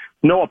 2-year-old.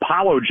 No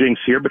Apollo jinx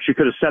here, but you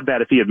could have said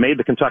that if he had made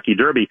the Kentucky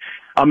Derby.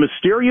 A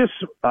mysterious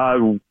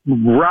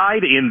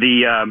ride in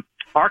the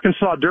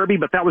Arkansas Derby,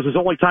 but that was his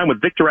only time with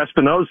Victor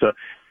Espinoza.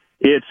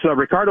 It's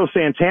Ricardo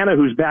Santana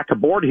who's back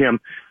aboard him.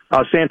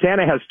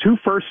 Santana has 2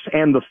 firsts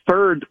and the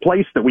 3rd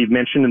place that we've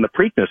mentioned in the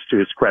Preakness to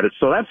his credit.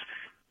 So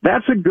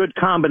that's a good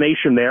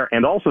combination there.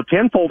 And also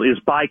Tenfold is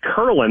by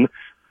Curlin,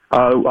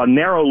 a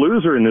narrow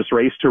loser in this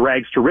race to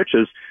Rags to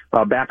Riches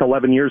back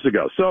 11 years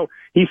ago. So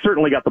he's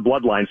certainly got the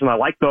bloodlines, and I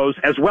like those,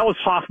 as well as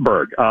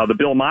Hofberg, the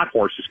Bill Mott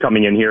horse is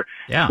coming in here,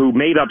 who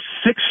made up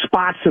 6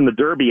 spots in the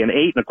Derby and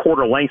 8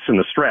 1/4 lengths in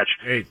the stretch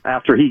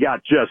after he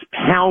got just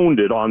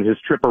pounded on his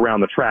trip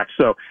around the track.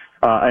 So,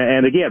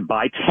 and again,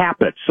 by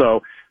Tappet.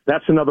 So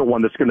that's another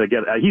one that's going to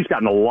get, he's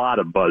gotten a lot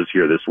of buzz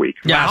here this week.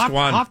 Yeah,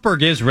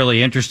 Hofberg is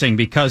really interesting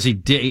because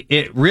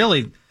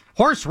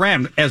Horse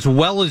ran as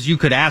well as you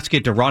could ask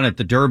it to run at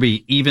the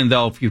Derby, even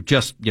though if you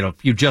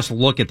just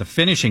look at the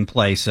finishing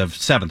place of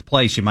 7th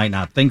place, you might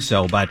not think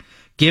so. But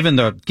given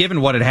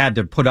what it had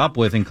to put up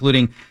with,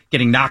 including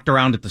getting knocked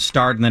around at the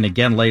start and then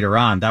again later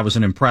on, that was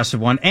an impressive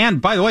one.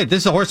 And by the way,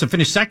 this is a horse that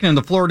finished second in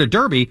the Florida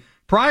Derby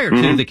prior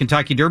to the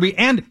Kentucky Derby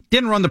and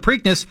didn't run the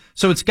Preakness,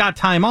 so it's got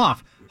time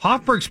off.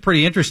 Hofburg's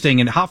pretty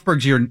interesting, and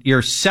Hofburg's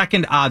your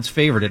second odds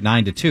favorite at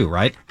 9-2,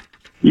 right?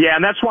 Yeah,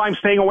 and that's why I'm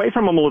staying away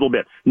from him a little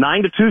bit.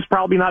 9-2 is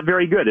probably not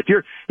very good. If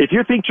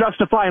you think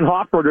Justify and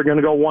Hofburg are going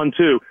to go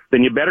 1-2,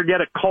 then you better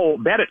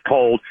bet it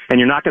cold, and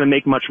you're not going to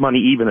make much money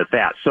even at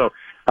that. So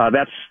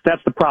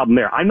that's the problem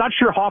there. I'm not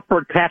sure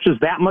Hofburg catches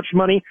that much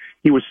money.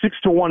 He was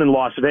 6-1 in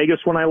Las Vegas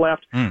when I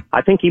left.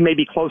 I think he may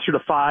be closer to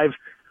 5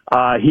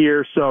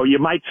 here, so you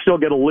might still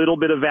get a little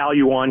bit of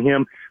value on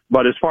him.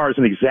 But as far as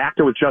an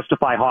exacta with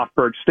Justify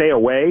Hofburg, stay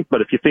away.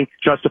 But if you think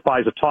Justify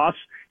is a toss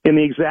in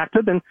the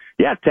exacta, then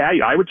yeah,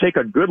 I would take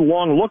a good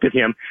long look at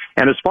him.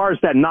 And as far as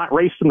that not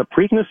raced in the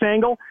Preakness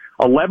angle,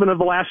 11 of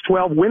the last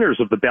 12 winners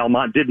of the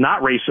Belmont did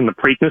not race in the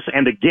Preakness.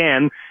 And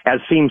again, as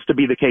seems to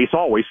be the case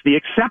always, the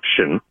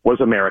exception was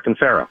American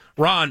Pharoah.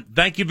 Ron,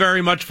 thank you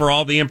very much for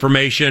all the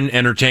information,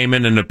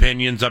 entertainment, and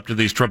opinions up to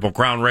these Triple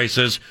Crown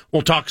races.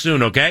 We'll talk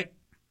soon, okay?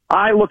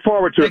 I look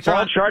forward to Thanks, it. Paul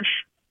Ron. Church.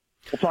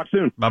 We'll talk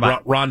soon.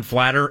 Bye-bye. Ron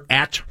Flatter,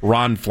 at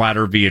Ron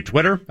Flatter via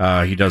Twitter.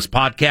 He does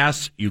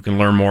podcasts. You can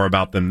learn more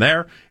about them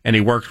there. And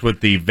he works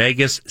with the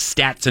Vegas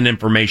Stats and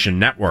Information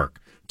Network.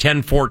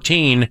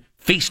 1014,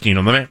 Feasting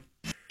on the Man.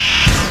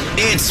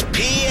 It's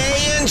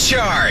PA in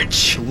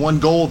charge. One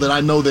goal that I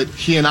know that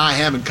he and I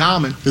have in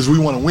common is we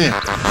want to win.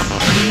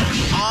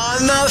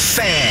 On the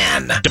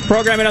Fan.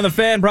 Programming on the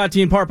Fan brought to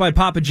you in part by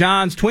Papa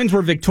John's. Twins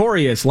were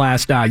victorious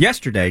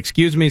yesterday,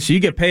 so you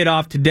get paid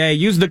off today.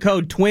 Use the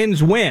code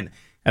TWINSWIN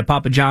at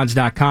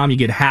papajohns.com. You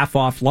get half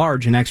off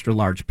large and extra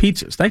large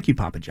pizzas. Thank you,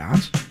 Papa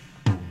John's.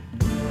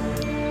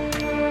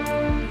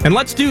 And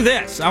let's do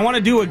this. I want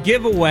to do a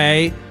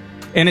giveaway,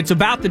 and it's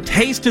about the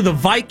Taste of the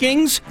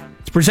Vikings.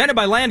 It's presented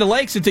by Land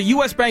O'Lakes. It's at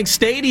U.S. Bank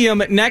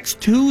Stadium next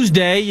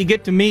Tuesday. You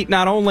get to meet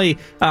not only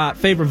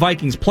favorite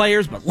Vikings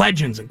players, but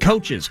legends and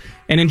coaches,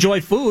 and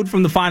enjoy food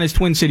from the finest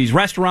Twin Cities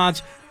restaurants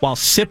while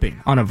sipping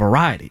on a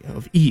variety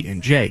of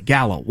E&J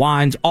Gallo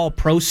wines. All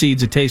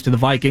proceeds at Taste of the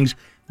Vikings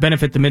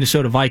benefit the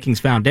Minnesota Vikings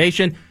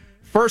Foundation.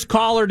 First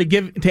caller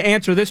to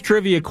answer this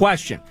trivia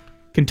question.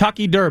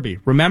 Kentucky Derby.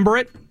 Remember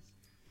it?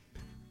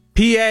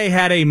 PA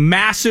had a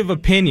massive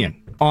opinion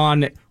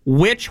on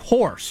which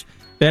horse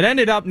that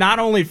ended up not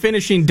only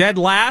finishing dead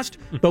last,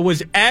 but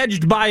was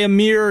edged by a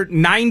mere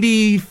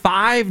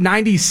 95,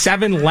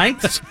 97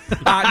 lengths.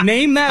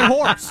 Name that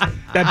horse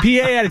that PA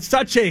had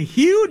such a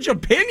huge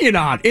opinion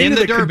on in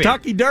the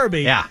Kentucky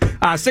Derby. Yeah.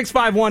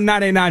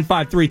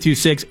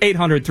 651-989-5326,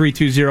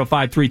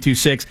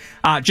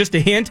 800-320-5326. Just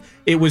a hint,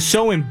 it was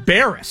so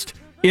embarrassed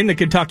in the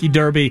Kentucky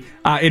Derby,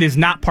 it is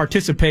not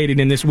participating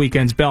in this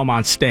weekend's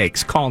Belmont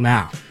Stakes. Call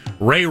now.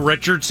 Ray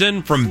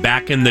Richardson from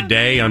back in the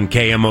day on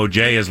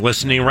KMOJ is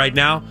listening right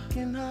now,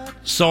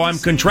 so I'm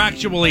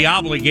contractually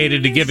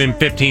obligated to give him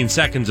 15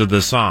 seconds of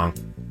this song.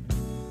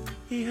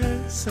 He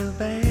hurt so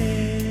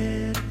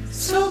bad,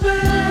 so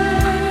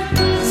bad,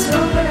 so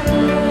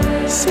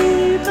bad.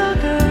 See the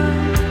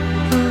girl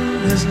who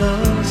has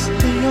lost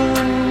the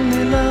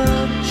only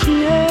love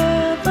she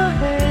ever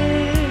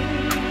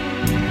had.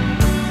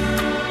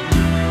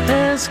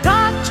 There's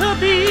got to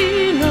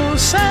be no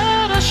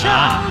sadder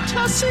show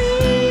to see.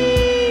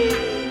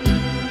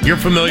 You're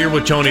familiar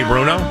with Tony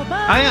Bruno?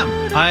 I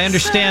am. I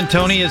understand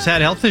Tony has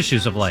had health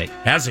issues of late.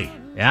 Has he?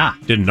 Yeah.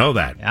 Didn't know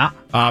that. Yeah.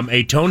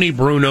 A Tony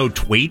Bruno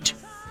tweet.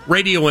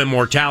 Radio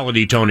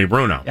Immortality Tony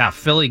Bruno. Yeah,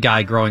 Philly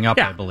guy growing up,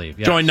 I believe.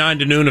 Yes. Joined 9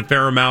 to noon at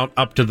Fairmount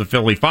up to the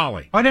Philly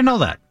Folly. I didn't know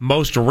that.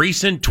 Most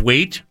recent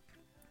tweet.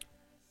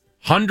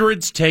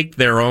 Hundreds take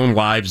their own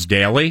lives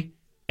daily,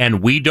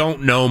 and we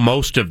don't know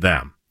most of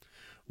them.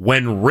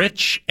 When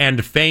rich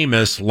and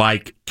famous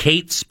like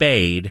Kate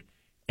Spade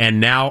and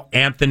now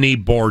Anthony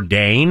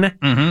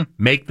Bourdain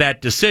make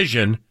that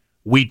decision,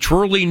 we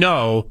truly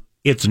know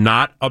it's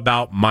not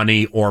about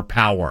money or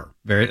power.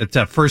 It's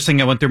the first thing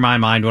that went through my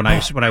mind when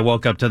I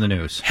woke up to the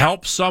news.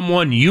 Help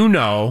someone you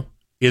know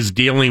is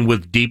dealing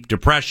with deep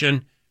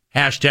depression.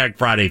 Hashtag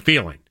Friday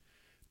Feeling.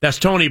 That's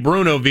Tony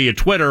Bruno via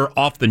Twitter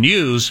off the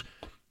news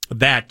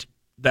that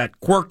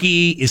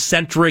quirky,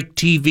 eccentric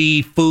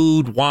TV,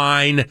 food,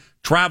 wine,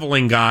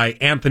 traveling guy,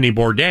 Anthony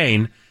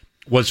Bourdain,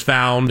 was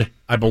found,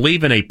 I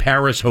believe, in a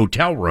Paris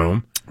hotel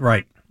room.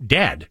 Right.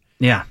 Dead.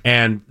 Yeah.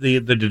 And the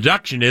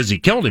deduction is he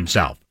killed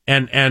himself.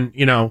 And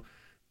you know,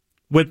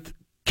 with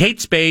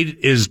Kate Spade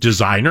is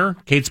designer.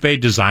 Kate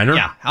Spade designer.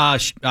 Yeah.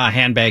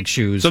 Handbag,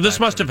 shoes. So this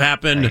must have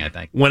happened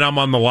when I'm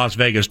on the Las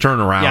Vegas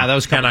turnaround. Yeah, that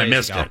was a couple and I days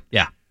missed ago. it.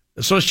 Yeah.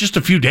 So it's just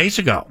a few days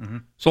ago.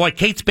 So like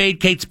Kate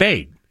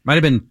Spade. Might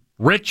have been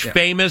rich,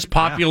 famous,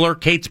 popular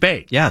Kate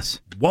Spade. Yes.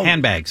 Whoa.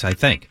 Handbags, I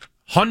think.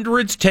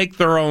 Hundreds take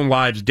their own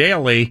lives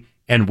daily,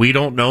 and we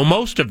don't know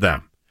most of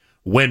them.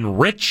 When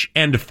rich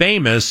and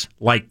famous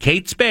like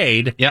Kate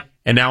Spade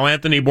and now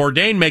Anthony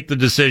Bourdain make the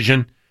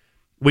decision,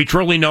 we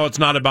truly know it's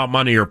not about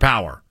money or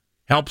power.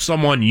 Help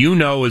someone you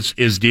know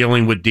is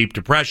dealing with deep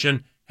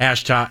depression.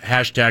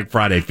 Hashtag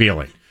Friday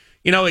Feeling.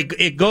 You know,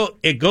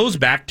 it goes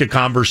back to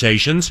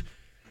conversations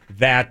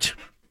that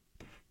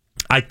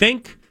I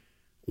think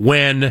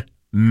when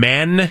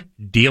men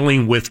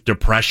dealing with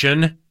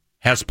depression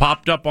has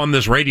popped up on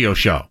this radio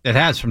show. It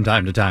has from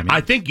time to time. Yeah.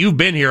 I think you've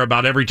been here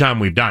about every time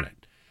we've done it.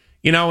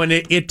 You know, and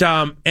and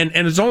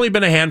it's only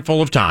been a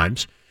handful of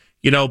times,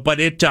 you know, but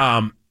it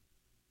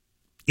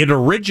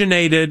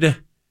originated,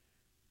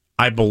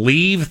 I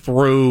believe,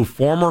 through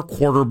former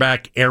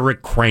quarterback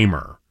Eric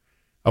Kramer.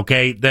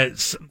 Okay,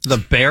 that's the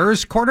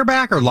Bears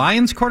quarterback or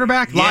Lions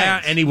quarterback? Yeah,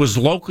 Lions. and he was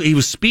local. He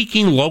was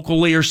speaking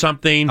locally or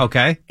something.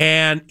 Okay,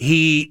 and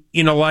he,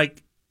 you know,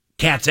 like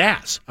cat's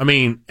ass. I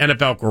mean,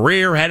 NFL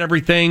career, had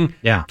everything.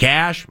 Yeah,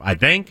 cash, I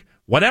think,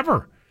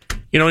 whatever.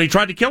 You know, and he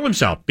tried to kill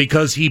himself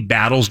because he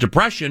battles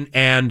depression,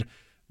 and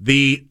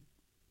the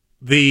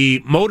not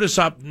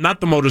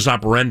the modus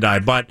operandi,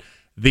 but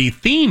the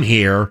theme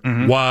here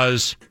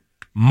was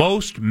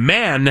most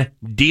men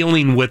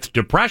dealing with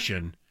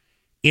depression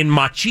in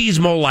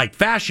machismo-like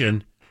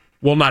fashion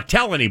will not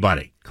tell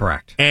anybody.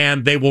 Correct.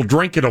 And they will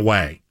drink it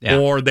away,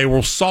 or they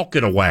will sulk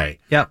it away,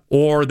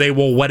 or they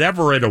will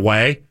whatever it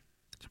away.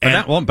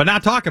 But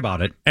not talk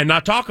about it. And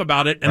not talk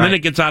about it, and then it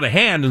gets out of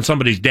hand and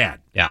somebody's dead.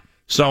 Yeah.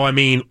 So, I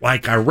mean,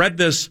 like, I read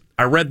this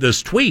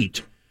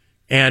tweet,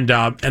 and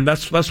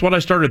that's what I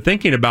started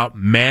thinking about,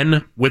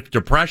 men with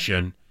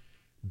depression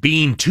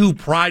being too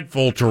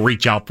prideful to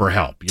reach out for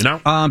help, you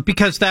know?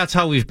 Because that's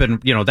how we've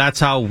been, that's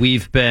how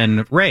we've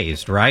been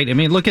raised, right? I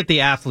mean, look at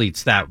the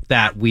athletes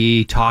that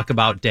we talk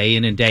about day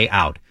in and day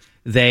out.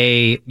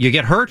 You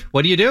get hurt,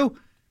 what do?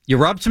 You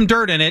rub some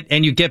dirt in it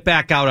and you get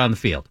back out on the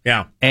field.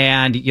 Yeah.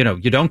 And, you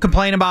don't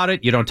complain about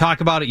it, you don't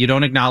talk about it, you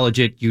don't acknowledge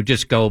it, you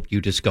just go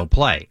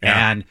play.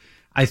 Yeah. And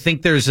I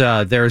think there's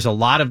a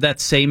lot of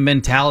that same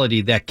mentality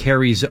that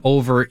carries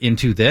over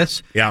into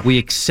this. Yeah. We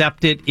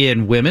accept it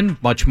in women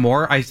much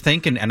more, I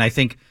think, and I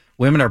think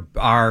women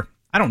are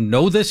I don't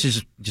know this,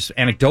 is just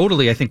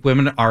anecdotally, I think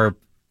women are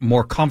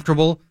more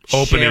comfortable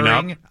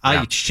opening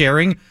up,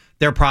 sharing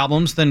their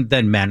problems than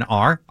men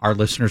are. Our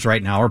listeners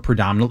right now are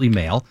predominantly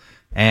male,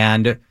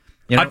 and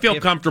I feel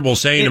comfortable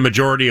saying a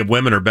majority of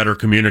women are better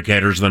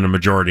communicators than a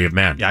majority of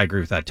men. Yeah, I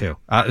agree with that too.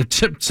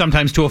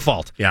 Sometimes to a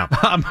fault. Yeah.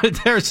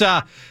 There's,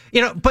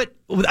 but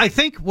I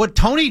think what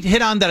Tony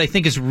hit on that I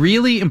think is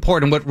really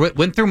important, what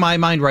went through my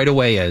mind right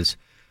away is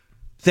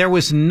there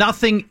was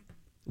nothing.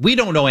 We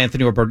don't know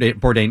Anthony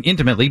Bourdain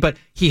intimately, but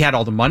he had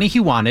all the money he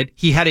wanted.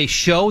 He had a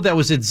show that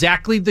was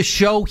exactly the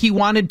show he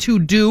wanted to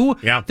do,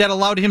 that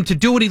allowed him to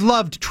do what he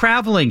loved,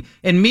 traveling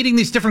and meeting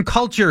these different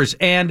cultures,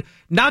 and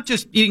not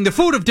just eating the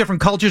food of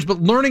different cultures, but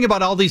learning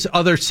about all these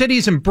other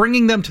cities and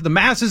bringing them to the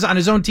masses on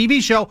his own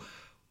TV show.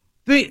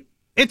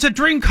 It's a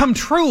dream come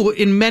true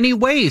in many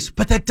ways,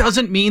 but that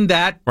doesn't mean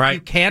that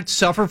you can't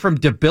suffer from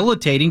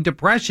debilitating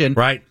depression,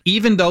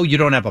 even though you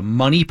don't have a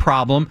money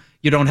problem,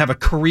 you don't have a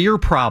career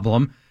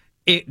problem.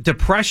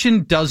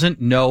 Depression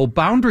doesn't know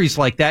boundaries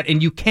like that,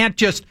 and you can't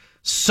just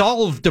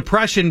solve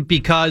depression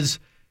because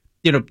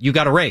you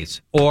got a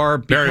raise or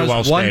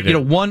because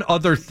one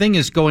other thing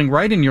is going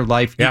right in your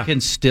life. You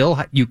can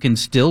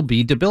still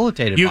be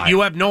debilitated.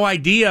 You have no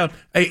idea.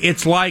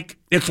 It's like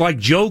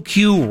Joe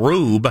Q.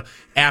 Rube,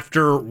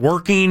 after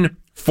working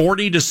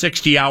 40 to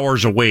 60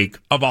 hours a week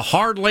of a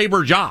hard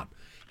labor job,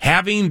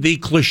 having the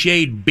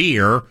cliched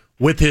beer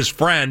with his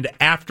friend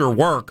after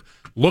work,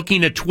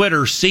 looking at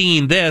Twitter,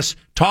 seeing this,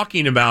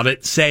 talking about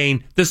it,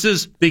 saying, this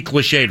is the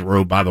cliched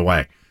Rube, by the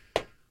way.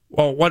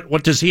 Well,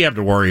 what does he have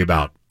to worry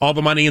about? All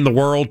the money in the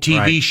world,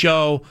 TV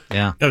show,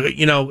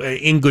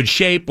 in good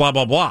shape, blah,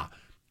 blah, blah.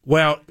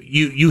 Well,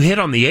 you hit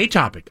on the A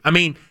topic. I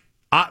mean,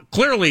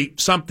 clearly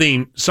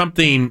something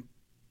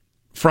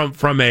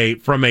from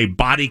a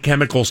body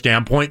chemical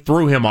standpoint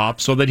threw him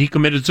off so that he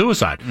committed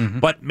suicide. Mm-hmm.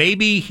 But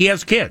maybe he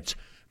has kids.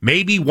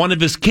 Maybe one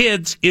of his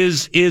kids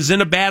is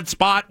in a bad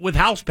spot with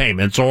house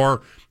payments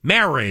or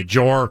marriage,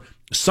 or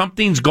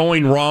something's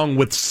going wrong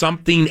with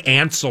something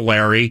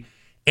ancillary,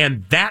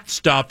 and that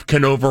stuff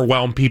can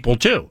overwhelm people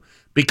too.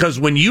 Because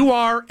when you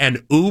are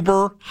an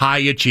uber high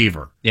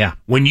achiever,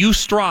 when you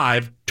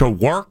strive to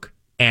work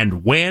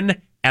and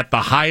win at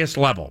the highest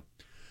level,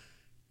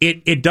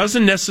 it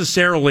doesn't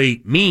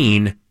necessarily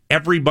mean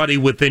everybody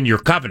within your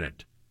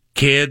covenant,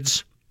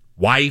 kids,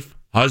 wife,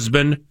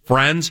 husband,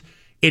 friends,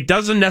 it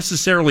doesn't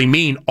necessarily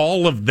mean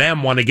all of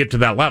them want to get to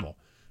that level.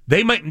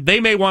 They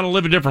may want to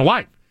live a different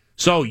life.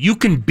 So you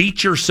can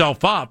beat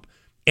yourself up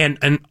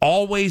and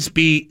always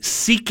be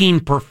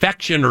seeking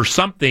perfection or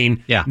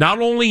something, not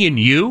only in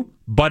you,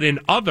 but in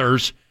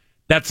others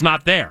that's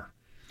not there.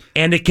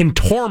 And it can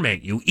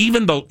torment you,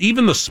 even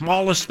the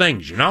smallest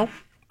things,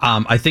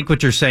 I think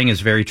what you're saying is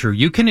very true.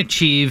 You can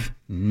achieve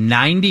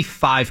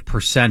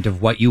 95%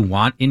 of what you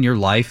want in your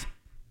life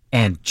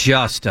and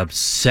just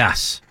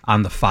obsess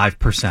on the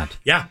 5%.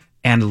 Yeah.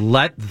 And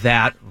let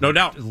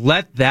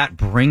that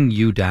bring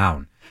you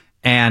down.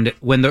 And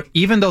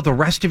even though the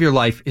rest of your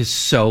life is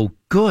so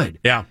good.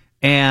 Yeah.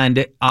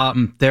 And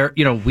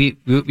we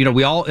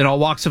all in all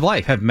walks of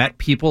life have met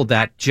people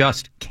that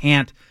just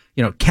cannot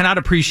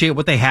appreciate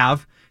what they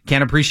have,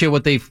 can't appreciate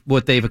what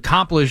they've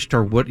accomplished,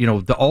 or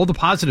all the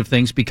positive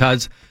things,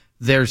 because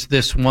there's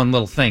this one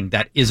little thing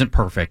that isn't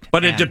perfect.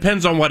 But it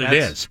depends on what it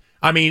is.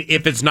 I mean,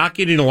 if it's not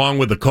getting along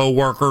with a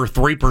coworker,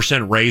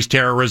 3% raise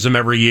terrorism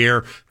every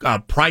year,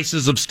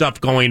 prices of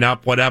stuff going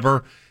up,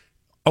 whatever.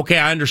 Okay,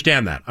 I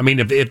understand that. I mean,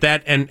 if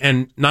that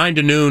and 9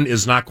 to noon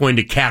is not going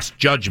to cast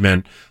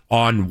judgment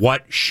on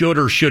what should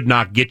or should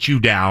not get you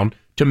down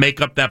to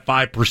make up that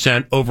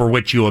 5% over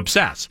which you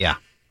obsess. Yeah.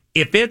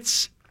 If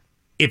it's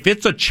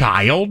a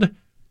child,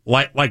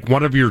 like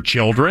one of your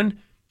children,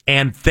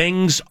 and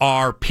things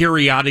are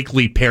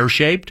periodically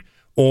pear-shaped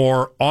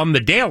or on the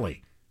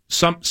daily,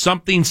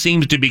 something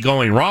seems to be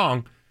going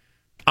wrong.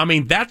 I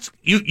mean, that's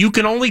you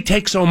can only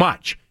take so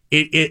much.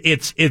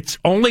 It's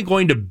only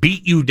going to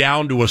beat you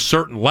down to a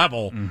certain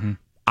level. Mm-hmm.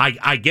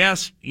 I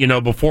guess,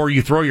 before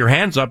you throw your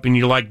hands up and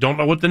you don't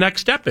know what the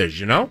next step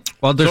is, Well,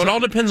 so it all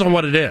depends on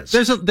what it is.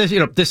 This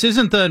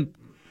isn't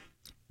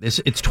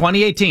it's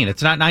 2018.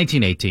 It's not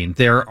 1918.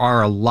 There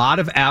are a lot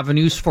of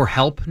avenues for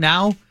help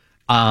now.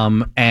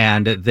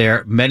 And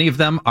many of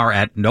them are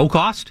at no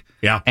cost.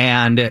 Yeah.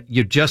 And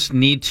you just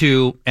need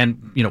to,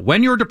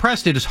 when you're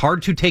depressed, it is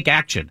hard to take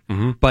action.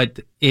 Mm-hmm.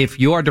 But if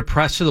you are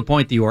depressed to the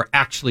point that you are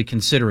actually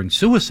considering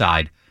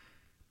suicide,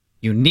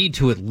 you need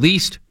to at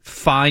least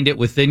find it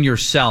within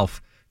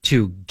yourself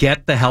to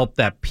get the help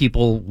that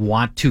people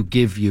want to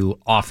give you,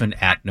 often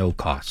at no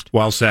cost.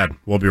 Well said.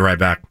 We'll be right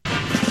back.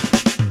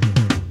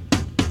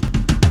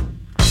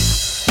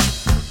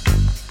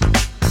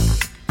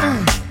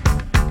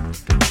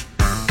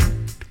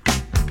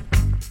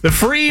 The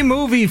Free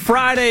Movie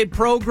Friday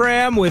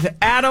program with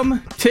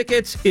Atom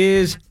Tickets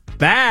is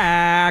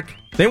back.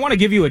 They want to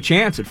give you a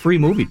chance at free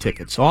movie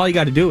tickets. So all you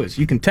got to do is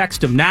you can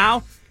text them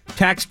now.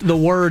 Text the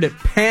word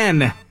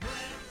PEN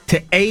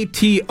to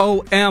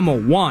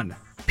ATOM1.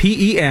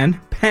 PEN,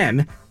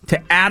 PEN, to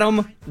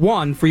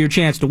Atom1 for your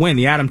chance to win.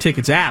 The Atom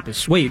Tickets app is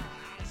sweet.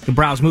 You can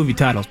browse movie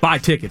titles, buy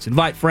tickets,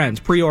 invite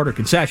friends, pre-order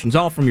concessions,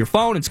 all from your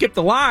phone, and skip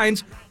the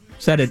lines.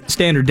 Set at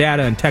standard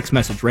data and text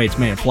message rates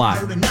may apply.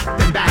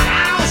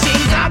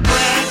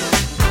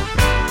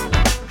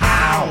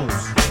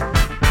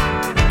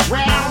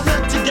 Well,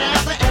 look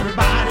together,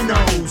 everybody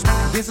knows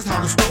this is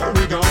how the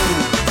story goes.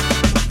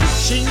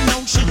 She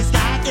knows she's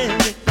got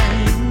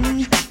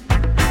everything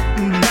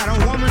that a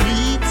woman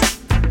needs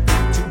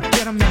to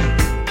get a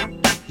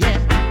man. Yeah,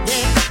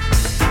 yeah.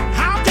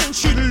 How can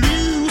she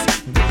lose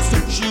the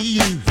suit she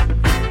used?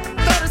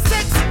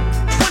 36,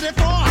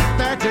 24,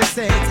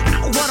 36.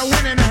 What a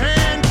winning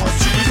hand, 'cause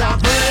she's a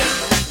great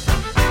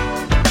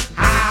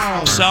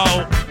house.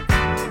 So,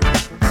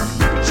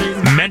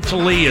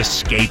 mentally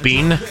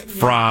escaping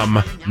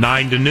from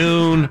 9 to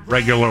noon,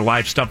 regular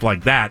life, stuff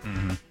like that,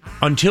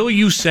 until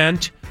you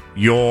sent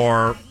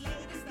your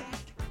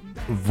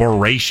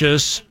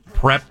voracious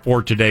prep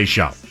for today's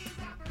show.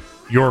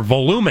 Your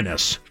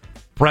voluminous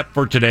prep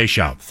for today's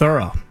show.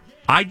 Thorough.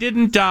 I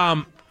didn't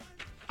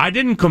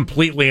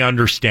completely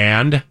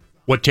understand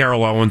what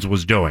Terrell Owens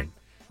was doing.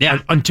 Yeah.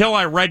 Until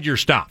I read your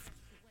stuff.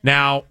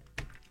 Now,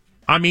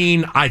 I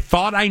mean, I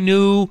thought I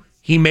knew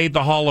he made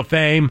the Hall of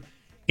Fame,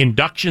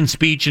 induction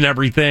speech and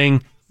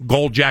everything,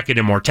 Gold Jacket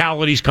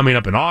Immortality's coming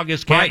up in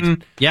August, Canton.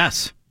 Right.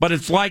 Yes. But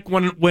it's like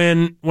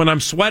when I'm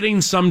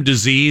sweating some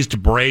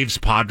diseased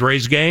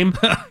Braves-Padres game,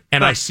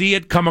 and I see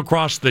it come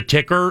across the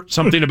ticker,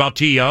 something about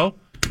T.O.,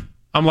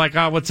 I'm like,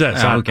 what's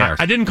this? Who cares?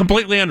 I didn't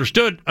completely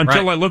understood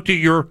until I looked at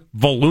your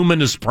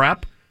voluminous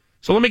prep.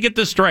 So let me get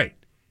this straight.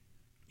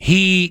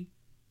 He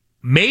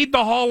made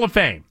the Hall of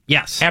Fame.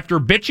 Yes. After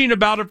bitching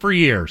about it for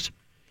years.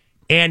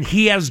 And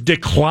he has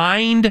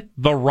declined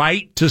the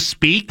right to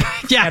speak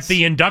at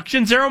the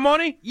induction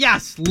ceremony?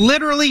 Yes.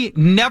 Literally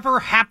never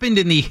happened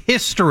in the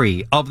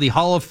history of the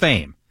Hall of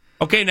Fame.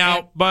 Okay,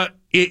 now, but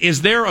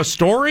is there a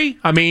story?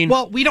 I mean...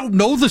 Well, we don't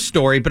know the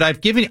story, but I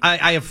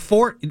have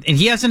 4, and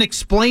he hasn't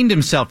explained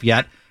himself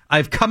yet.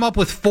 I've come up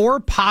with 4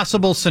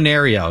 possible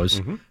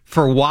scenarios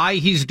for why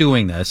he's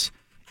doing this.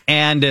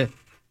 And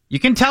you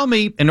can tell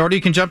me, in order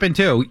you can jump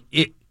into,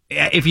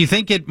 if you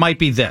think it might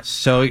be this.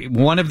 So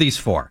one of these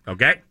 4.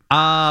 Okay.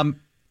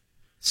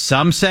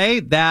 Some say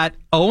that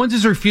Owens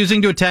is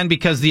refusing to attend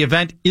because the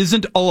event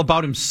isn't all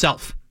about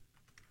himself.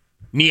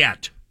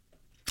 Niet.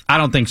 I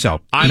don't think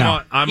so. I'm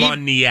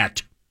on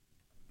Niet.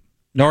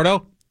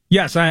 Nordo?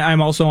 Yes,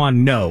 I'm also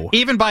on no.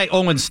 Even by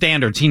Owens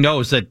standards, he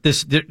knows that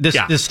this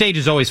stage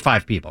is always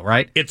 5 people,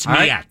 right? It's all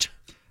Niet. Right?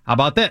 How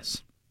about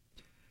this?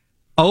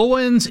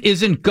 Owens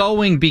isn't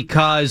going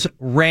because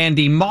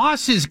Randy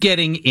Moss is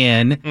getting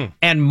in,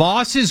 and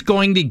Moss is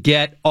going to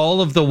get all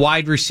of the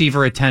wide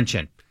receiver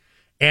attention.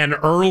 And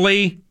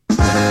early,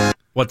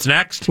 what's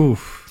next?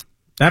 Oof.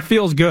 That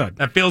feels good.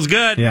 That feels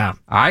good. Yeah.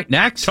 All right,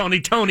 next.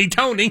 Tony.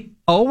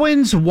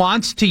 Owens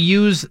wants to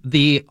use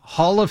the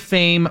Hall of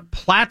Fame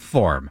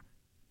platform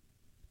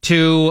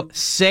to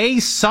say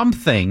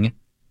something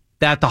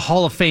that the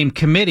Hall of Fame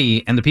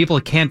committee and the people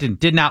at Canton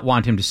did not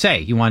want him to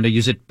say. He wanted to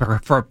use it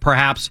for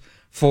perhaps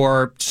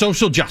for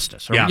social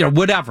justice or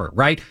whatever,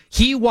 right?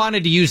 He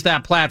wanted to use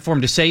that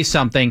platform to say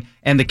something,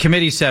 and the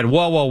committee said,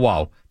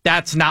 whoa,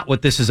 that's not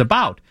what this is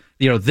about.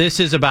 This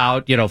is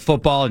about,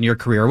 football and your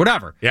career or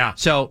whatever. Yeah.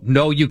 So,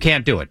 no, you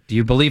can't do it. Do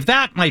you believe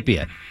that might be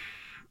it?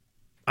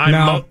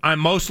 I'm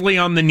mostly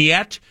on the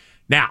niet.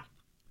 Now,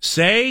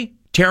 say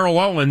Terrell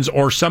Owens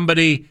or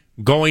somebody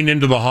going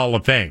into the Hall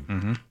of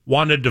Fame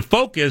wanted to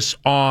focus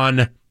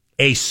on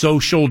a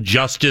social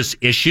justice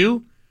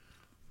issue.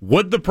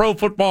 Would the Pro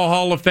Football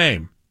Hall of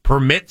Fame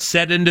permit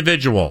said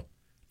individual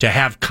to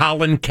have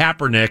Colin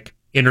Kaepernick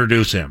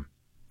introduce him?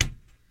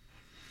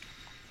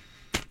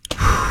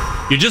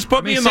 You just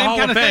put me in the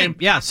Hall of Fame.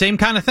 Yeah, same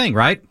kind of thing,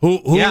 right?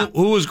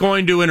 Who is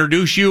going to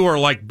introduce you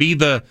or be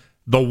the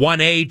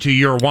 1A to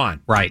your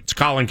one? Right. It's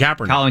Colin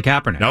Kaepernick. Colin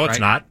Kaepernick. No, it's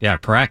not. Yeah,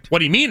 correct. What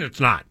do you mean it's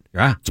not?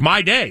 Yeah. It's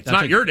my day. It's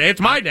not your day.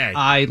 It's my day.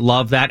 I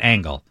love that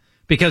angle.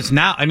 Because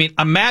now,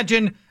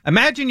 imagine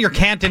you're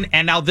Canton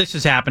and now this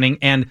is happening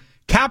and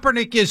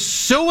Kaepernick is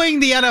suing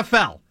the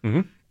NFL.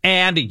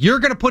 And you're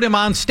going to put him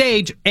on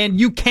stage and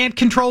you can't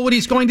control what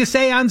he's going to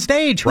say on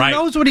stage. Who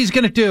knows what he's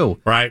going to do?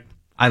 Right.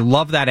 I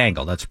love that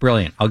angle. That's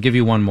brilliant. I'll give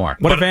you one more.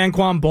 What if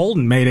Anquan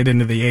Bolden made it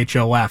into the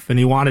HOF and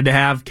he wanted to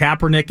have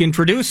Kaepernick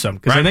introduce him?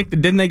 Because I think,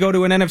 didn't they go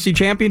to an NFC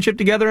championship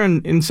together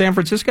in San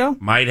Francisco?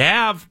 Might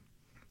have.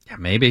 Yeah,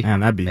 maybe.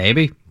 Man, that'd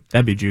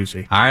be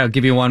juicy. All right, I'll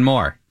give you one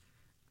more.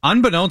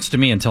 Unbeknownst to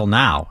me until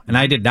now, and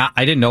I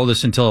didn't know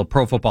this until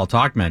Pro Football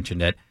Talk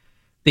mentioned it,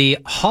 the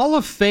Hall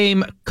of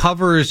Fame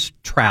covers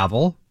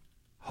travel,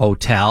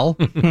 hotel.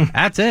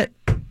 That's it.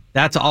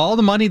 That's all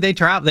the money they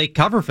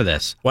cover for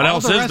this. What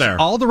else is there?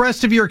 All the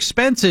rest of your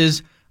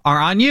expenses are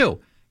on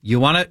you. You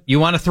want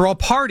to throw a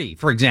party,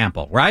 for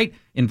example, right?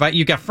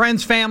 You got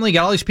friends, family, you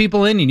got all these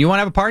people in, and you want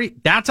to have a party.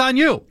 That's on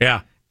you.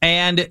 Yeah.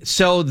 And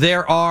so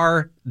there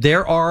are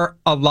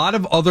a lot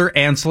of other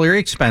ancillary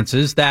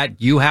expenses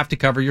that you have to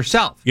cover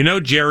yourself.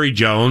 Jerry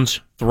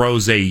Jones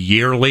throws a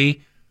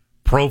yearly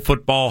Pro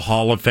Football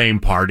Hall of Fame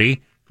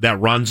party that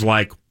runs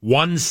like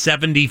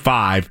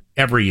 $175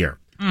 every year.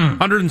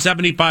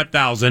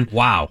 $175,000.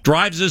 Wow.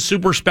 Drives a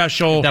super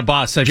special that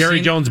bus.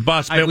 Jerry Jones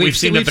bus that we've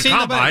seen at the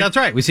Combine. That's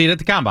right. We see it at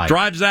the Combine.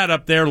 Drives that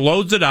up there,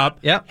 loads it up.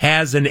 Yep.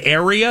 Has an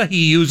area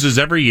he uses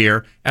every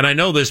year. And I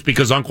know this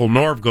because Uncle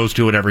Norv goes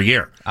to it every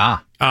year.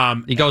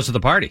 He goes to the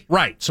party.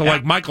 Right. So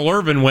like Michael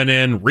Irvin went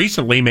in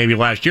recently, maybe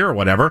last year or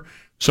whatever.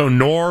 So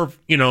Norv,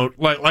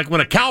 like when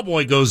a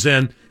Cowboy goes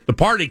in, the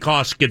party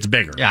cost gets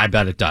bigger. Yeah, I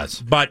bet it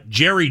does. But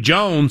Jerry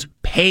Jones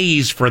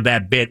pays for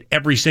that bit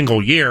every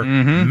single year,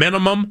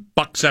 minimum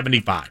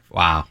 $175.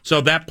 Wow.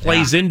 So that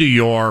plays into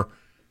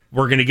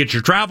we're going to get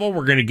your travel,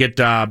 we're going to get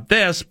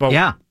this,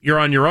 but you're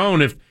on your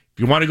own. If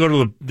you want to go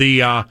to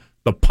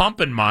the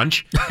Pump and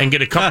Munch and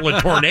get a couple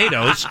of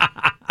tornadoes,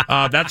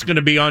 that's going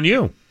to be on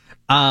you.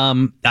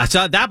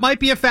 So that might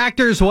be a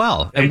factor as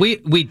well. And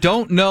we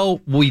don't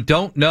know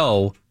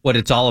what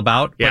it's all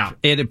about. Yeah. But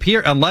it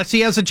appears, unless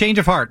he has a change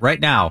of heart right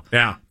now,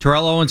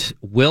 Terrell Owens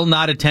will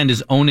not attend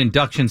his own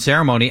induction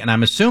ceremony, and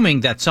I'm assuming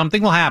that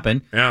something will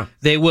happen. Yeah.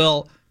 They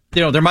will,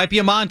 there might be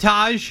a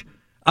montage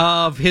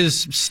of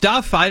his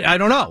stuff. I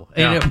don't know.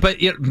 Yeah. But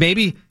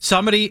maybe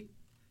somebody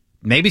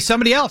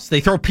else. They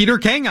throw Peter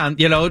King on,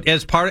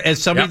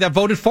 as somebody that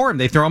voted for him.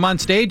 They throw him on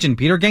stage, and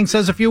Peter King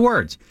says a few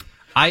words.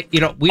 We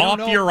don't know.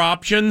 Off your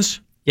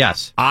options,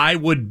 yes, I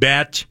would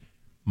bet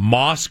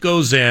Moss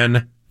goes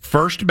in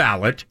first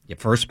ballot. Yeah,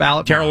 first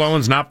ballot. Terrell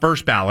Owens not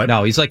first ballot.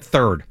 No, he's like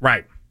third.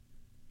 Right.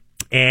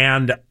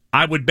 And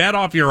I would bet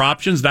off your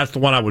options. That's the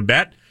one I would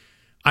bet.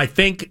 I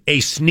think a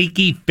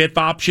sneaky fifth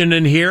option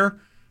in here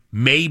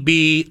may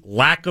be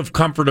lack of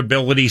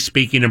comfortability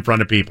speaking in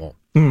front of people.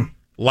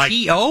 Like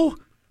T.O.?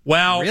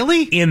 Well,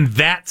 really? In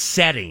that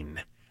setting.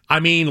 I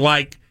mean,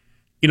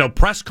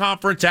 press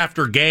conference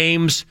after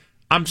games.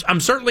 I'm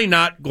certainly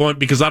not going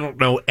because I don't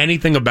know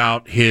anything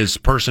about his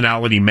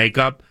personality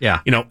makeup.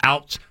 Yeah.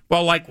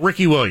 Like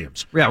Ricky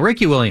Williams. Yeah,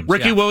 Ricky Williams.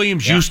 Ricky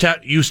Williams used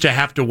to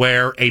have to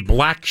wear a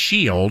black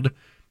shield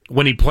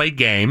when he played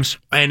games,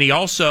 and he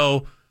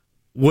also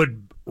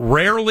would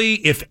rarely,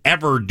 if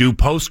ever, do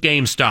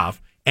post-game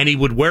stuff, and he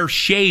would wear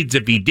shades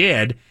if he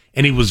did,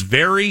 and he was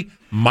very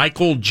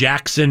Michael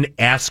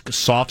Jackson-esque,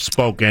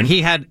 soft-spoken.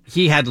 He had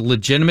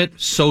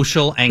legitimate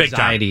social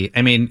anxiety.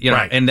 I mean,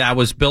 and that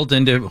was built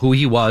into who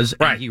he was.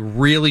 Right. And he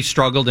really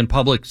struggled in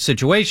public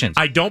situations.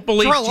 I don't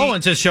believe Terrell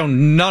Owens has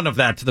shown none of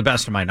that to the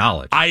best of my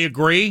knowledge. I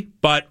agree,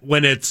 but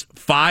when it's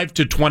 5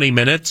 to 20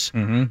 minutes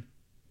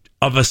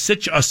of a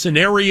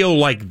scenario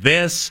like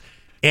this,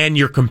 and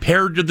you're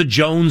compared to the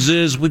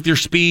Joneses with your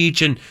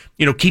speech and,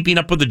 keeping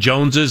up with the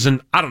Joneses,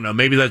 and I don't know,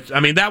 maybe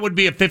that would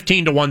be a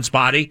 15-1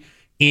 spotty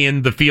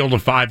in the field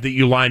of 5 that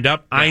you lined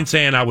up. Yeah. I ain't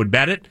saying I would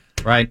bet it.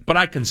 Right. But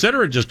I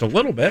consider it just a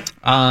little bit.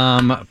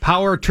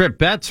 Power Trip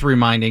Bets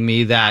reminding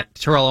me that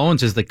Terrell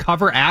Owens is the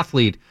cover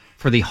athlete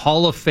for the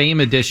Hall of Fame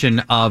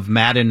edition of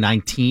Madden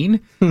 19.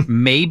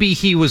 Maybe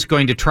he was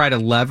going to try to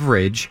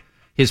leverage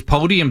his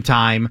podium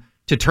time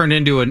to turn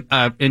into an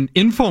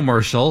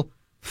infomercial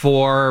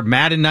for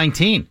Madden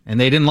 19, and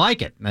they didn't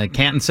like it. And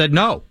Canton said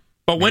no.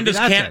 But when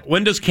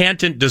does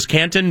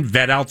Canton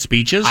vet out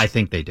speeches? I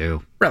think they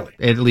do. Really?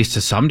 At least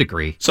to some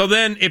degree. So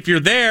then if you're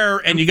there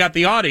and you got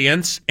the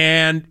audience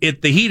and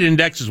the heat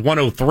index is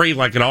 103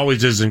 like it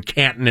always is in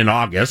Canton in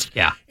August,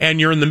 and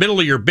you're in the middle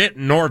of your bit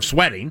and Norv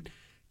sweating,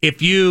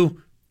 if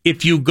you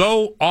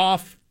go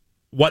off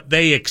what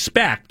they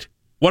expect,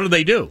 what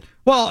do?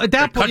 Well, at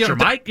that point, cut your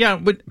mic? Yeah,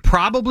 but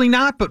probably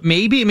not, but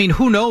maybe. I mean,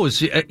 who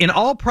knows? In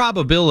all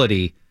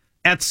probability,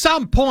 at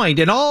some point,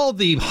 in all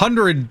the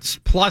hundreds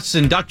plus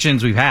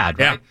inductions we've had,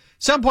 right?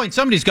 Some point,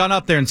 somebody's gone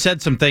up there and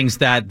said some things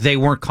that they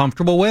weren't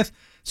comfortable with.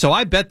 So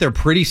I bet they're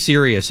pretty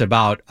serious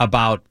about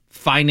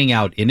finding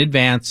out in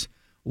advance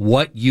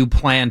what you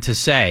plan to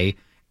say.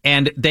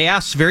 And they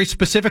ask very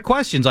specific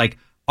questions like,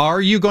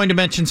 are you going to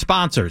mention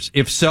sponsors?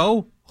 If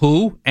so,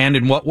 who and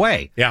in what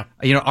way? Yeah.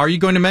 Are you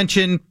going to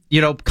mention,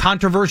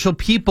 controversial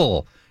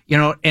people?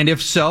 And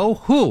if so,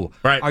 who?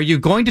 Right. Are you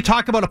going to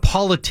talk about a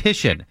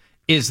politician?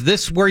 Is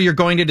this where you're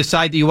going to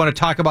decide that you want to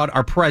talk about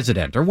our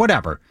president or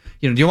whatever?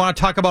 Do you want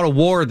to talk about a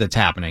war that's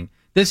happening?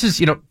 This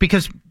is,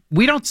 because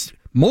we don't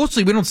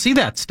see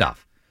that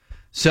stuff.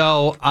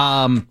 So,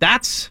 I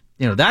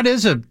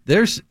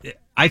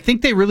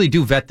think they really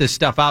do vet this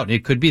stuff out. And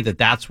it could be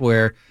that's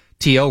where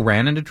T.O.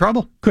 ran into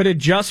trouble. Could it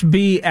just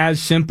be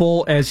as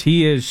simple as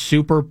he is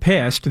super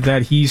pissed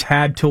that he's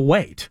had to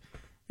wait?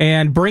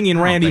 And bringing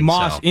Randy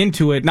Moss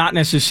into it, not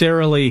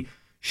necessarily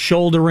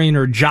shouldering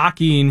or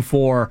jockeying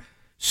for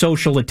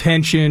social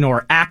attention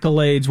or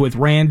accolades with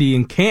Randy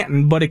and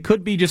Canton, but it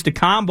could be just a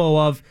combo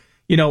of,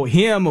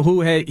 him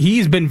who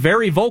he's been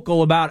very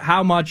vocal about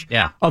how much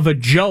of a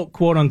joke,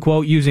 quote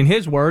unquote, using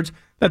his words,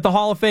 that the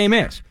Hall of Fame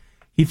is.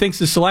 He thinks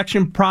the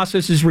selection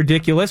process is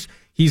ridiculous.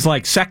 He's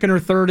like second or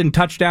third in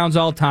touchdowns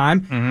all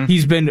time. Mm-hmm.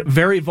 He's been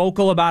very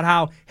vocal about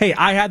how, hey,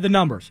 I had the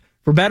numbers.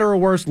 For better or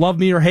worse, love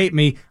me or hate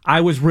me,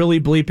 I was really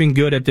bleeping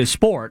good at this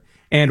sport.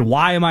 And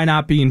why am I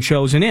not being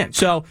chosen in?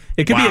 So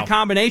it could be a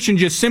combination,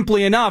 just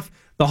simply enough.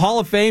 The Hall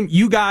of Fame,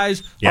 you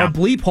guys are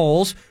bleep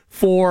holes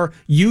for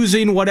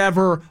using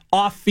whatever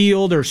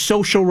off-field or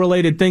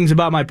social-related things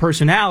about my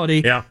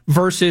personality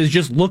versus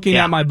just looking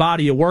at my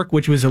body of work,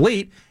 which was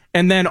elite.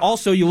 And then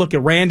also you look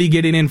at Randy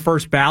getting in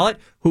first ballot,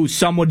 who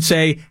some would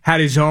say had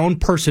his own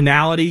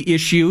personality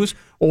issues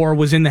or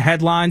was in the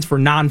headlines for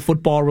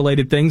non-football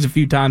related things a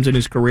few times in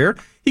his career.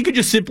 He could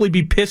just simply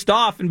be pissed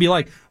off and be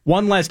like,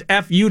 one less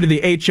F you to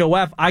the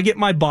HOF. I get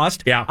my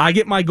bust. Yeah. I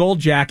get my gold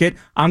jacket.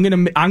 I'm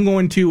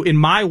going to, in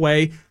my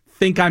way,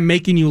 think I'm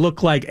making you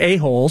look like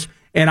a-holes,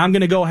 and I'm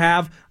going to go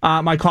have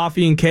my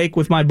coffee and cake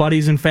with my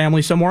buddies and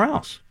family somewhere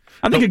else.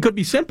 I think it could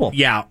be simple.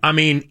 Yeah, I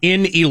mean,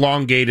 in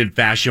elongated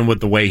fashion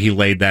with the way he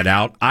laid that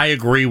out, I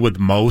agree with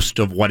most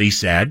of what he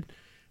said.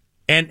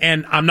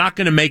 And I'm not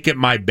going to make it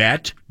my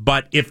bet,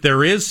 but if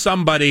there is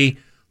somebody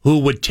who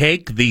would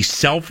take the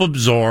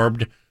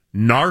self-absorbed,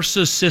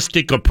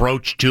 narcissistic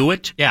approach to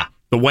it,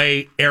 the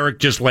way Eric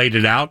just laid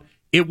it out,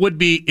 it would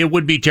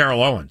be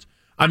Terrell Owens.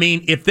 I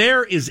mean, if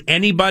there is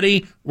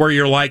anybody where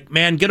you're like,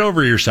 man, get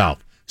over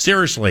yourself.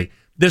 Seriously,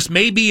 this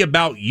may be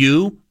about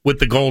you with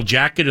the gold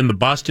jacket and the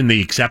bust and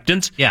the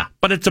acceptance,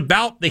 but it's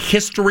about the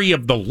history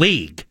of the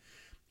league.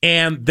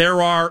 And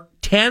there are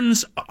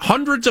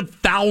hundreds of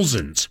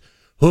thousands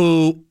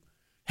who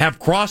have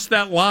crossed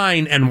that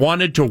line and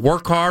wanted to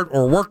work hard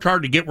or worked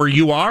hard to get where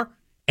you are,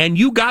 and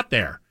you got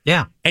there.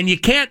 Yeah. And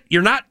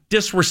you're not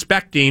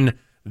disrespecting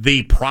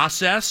the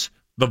process,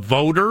 the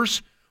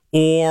voters,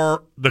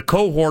 or the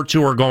cohorts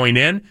who are going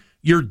in.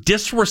 You're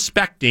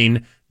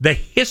disrespecting the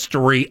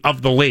history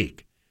of the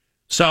league.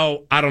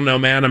 So, I don't know,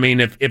 man. I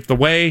mean, if the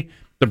way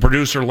the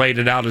producer laid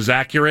it out is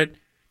accurate,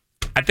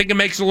 I think it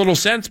makes a little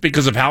sense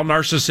because of how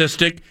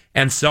narcissistic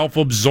and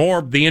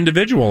self-absorbed the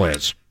individual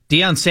is.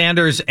 Deion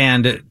Sanders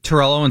and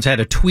Terrell Owens had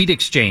a tweet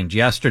exchange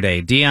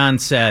yesterday. Deion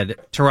said,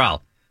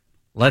 Terrell,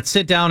 let's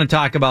sit down and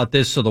talk about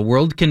this so the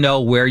world can know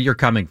where you're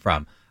coming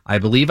from. I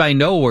believe I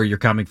know where you're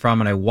coming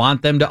from, and I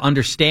want them to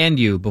understand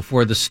you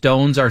before the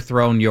stones are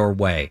thrown your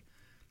way.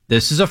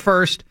 This is a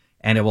first,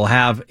 and it will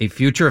have a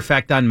future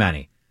effect on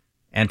many.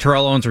 And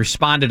Terrell Owens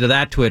responded to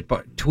that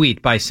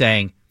tweet by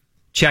saying,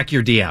 check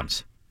your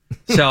DMs.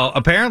 So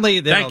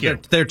apparently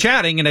they're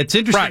chatting, and it's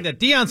interesting that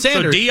Deion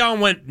Sanders... So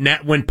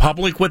Deion went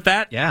public with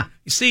that? Yeah.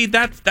 You see,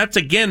 that's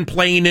again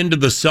playing into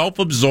the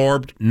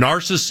self-absorbed,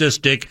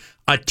 narcissistic,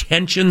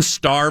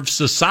 attention-starved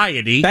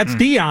society. That's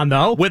Deion,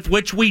 though. With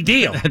which we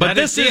deal. But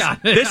this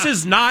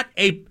is not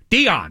a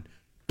Deion.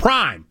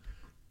 Prime.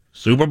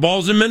 Super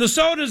Bowl's in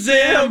Minnesota,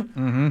 Zim.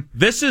 Mm-hmm.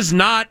 This is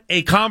not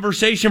a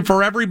conversation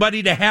for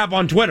everybody to have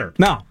on Twitter.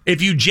 No.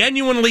 If you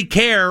genuinely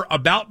care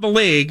about the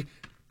league,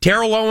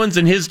 Terrell Owens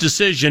and his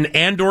decision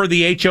and or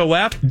the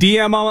HOF,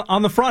 DM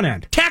on the front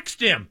end.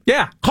 Text him.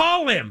 Yeah.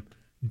 Call him.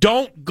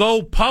 Don't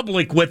go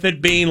public with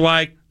it being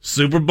like,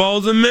 Super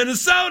Bowl's in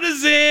Minnesota,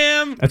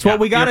 Zim. That's what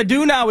we got to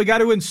do now. We got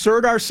to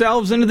insert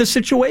ourselves into the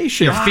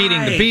situation. You're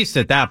feeding the beast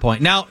at that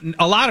point. Now,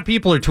 a lot of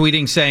people are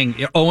tweeting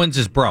saying Owens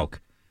is broke.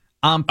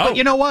 But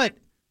you know what?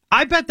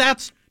 I bet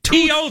that's...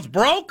 T.O.'s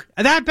broke?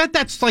 I bet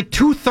that's like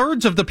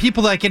 2/3 of the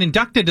people that get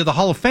inducted to the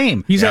Hall of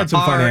Fame. He's had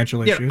some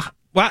financial issues.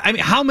 Well, I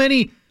mean, how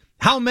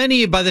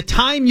many by the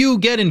time you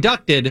get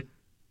inducted,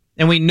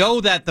 and we know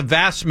that the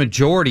vast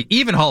majority,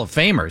 even Hall of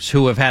Famers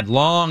who have had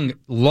long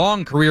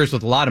careers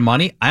with a lot of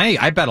money,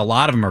 I bet a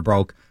lot of them are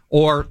broke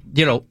or,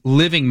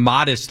 living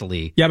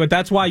modestly. Yeah, but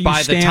that's why you stand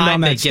on that stage. By the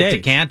time they get to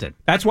Canton.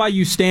 That's why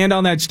you stand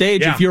on that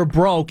stage. Yeah. If you're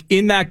broke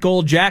in that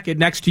gold jacket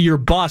next to your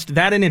bust,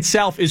 that in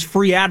itself is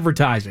free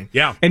advertising.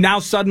 Yeah. And now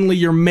suddenly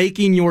you're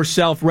making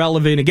yourself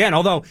relevant again,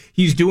 although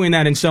he's doing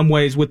that in some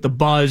ways with the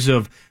buzz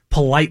of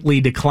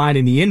politely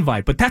declining the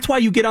invite. But that's why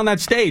you get on that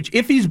stage.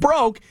 If he's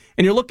broke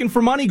and you're looking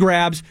for money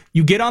grabs,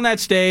 you get on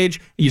that stage,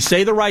 you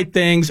say the right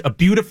things, a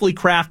beautifully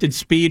crafted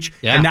speech,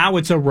 and now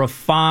it's a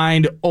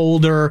refined,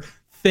 older,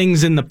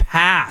 things in the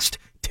past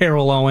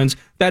Terrell Owens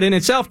that in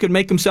itself could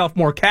make himself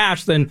more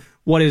cash than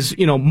what is,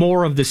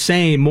 more of the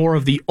same, more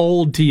of the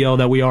old T.O.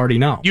 that we already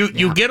know.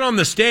 You get on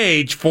the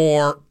stage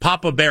for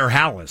Papa Bear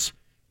Hallis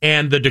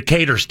and the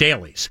Decatur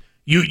Staleys.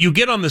 You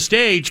get on the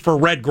stage for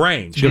Red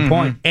Grange. Good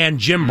point. And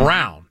Jim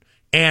Brown.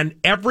 And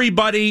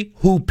everybody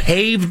who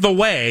paved the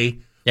way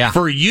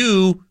for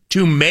you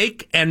to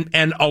make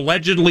and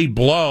allegedly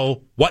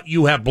blow what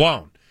you have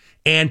blown.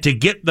 And to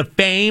get the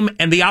fame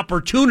and the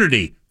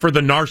opportunity for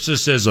the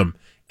narcissism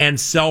and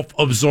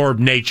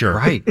self-absorbed nature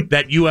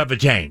that you have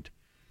attained.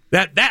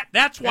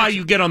 That's why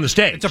you get on the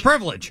stage. It's a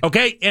privilege.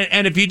 Okay?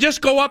 And if you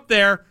just go up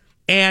there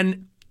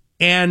and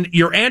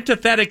you're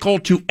antithetical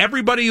to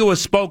everybody who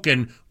has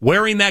spoken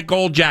wearing that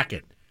gold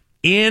jacket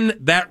in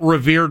that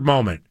revered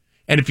moment,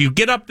 and if you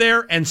get up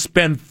there and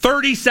spend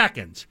 30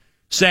 seconds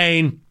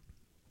saying,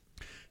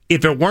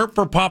 if it weren't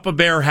for Papa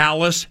Bear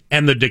Hallis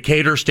and the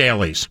Decatur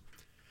Staleys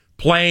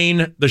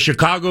playing the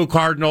Chicago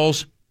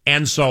Cardinals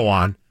and so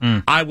on,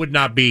 I would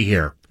not be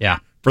here. Yeah.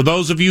 For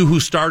those of you who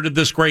started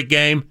this great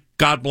game,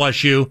 God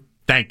bless you.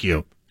 Thank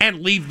you.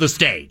 And leave the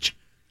stage.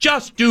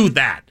 Just do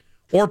that.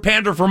 Or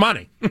pander for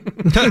money. Like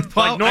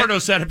Nordo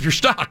said, if you're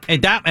stuck.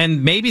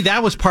 And maybe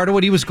that was part of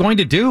what he was going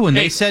to do, and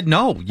they said,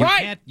 no,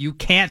 you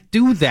can't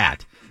do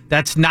that.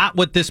 That's not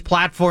what this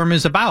platform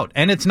is about,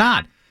 and it's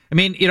not. I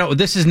mean,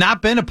 this has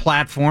not been a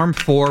platform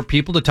for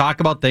people to talk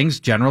about things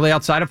generally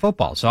outside of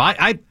football. So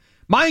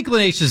my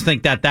inclinations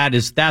think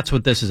that's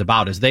what this is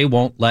about, is they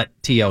won't let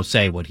T.O.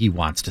 say what he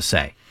wants to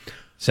say.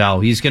 So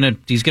he's gonna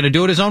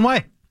do it his own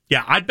way.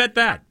 Yeah, I'd bet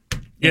that.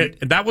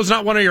 That was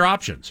not one of your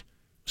options.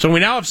 So we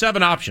now have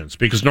 7 options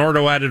because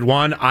Nordo added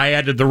 1. I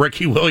added the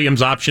Ricky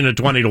Williams option at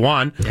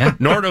 20-1. Yeah.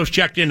 Nordo's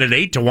checked in at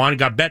 8-1,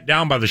 got bet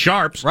down by the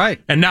Sharps. Right.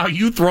 And now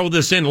you throw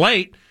this in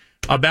late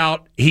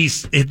about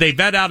they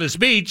vet out his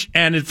speech,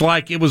 and it's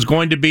like it was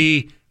going to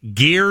be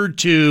geared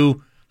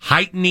to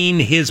heightening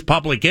his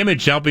public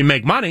image to help him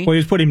make money. Well, he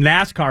was putting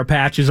NASCAR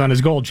patches on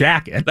his gold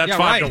jacket. That's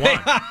 5-1.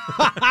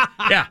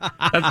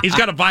 Yeah, he's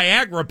got a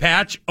Viagra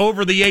patch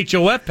over the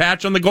HOF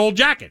patch on the gold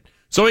jacket,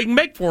 so he can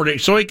make 40.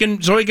 So he can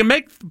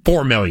make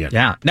 $4 million.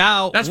 Yeah.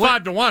 Now that's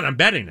 5-1. I'm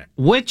betting it.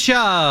 Which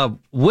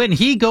when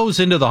he goes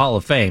into the Hall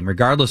of Fame,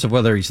 regardless of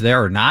whether he's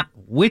there or not,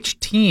 which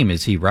team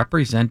is he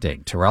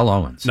representing? Terrell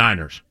Owens.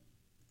 Niners.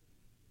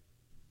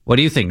 What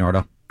do you think,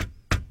 Nordo?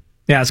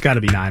 Yeah, it's got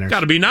to be Niners.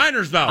 Got to be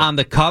Niners, though. On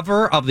the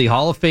cover of the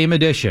Hall of Fame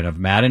edition of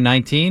Madden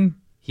 19,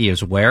 he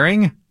is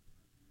wearing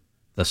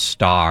the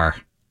star.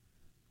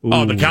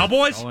 Oh, the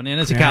Cowboys? Going in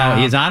as a cow.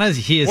 He is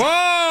in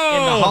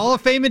the Hall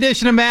of Fame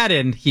edition of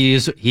Madden. He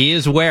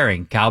is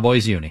wearing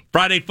Cowboys uni.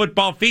 Friday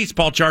Football Feast.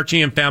 Paul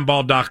Charchi and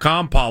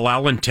fanball.com. Paul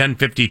Allen,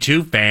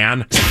 1052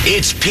 Fan.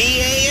 It's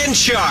PA in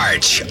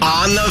Charge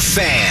on the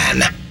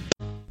Fan.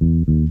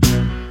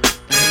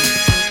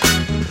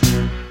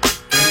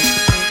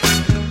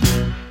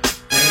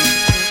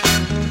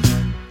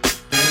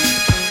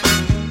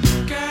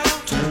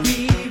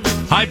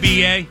 Hi,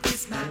 BA.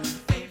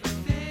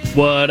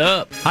 What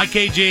up? Hi,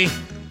 KG.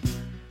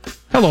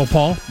 Hello,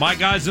 Paul. My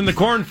guys in the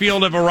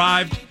cornfield have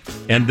arrived,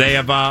 and they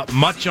have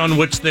much on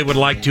which they would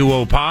like to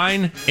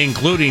opine,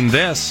 including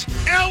this.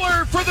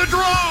 Eller for the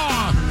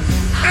draw.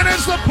 And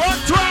as the puck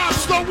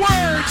drops, the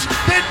words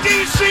that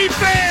DC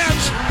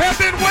fans have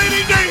been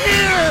waiting to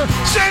hear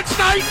since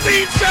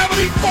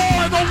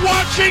 1974, the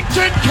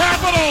Washington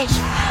Capitals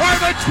are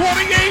the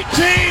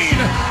 2018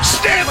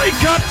 Stanley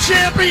Cup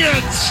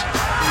champions.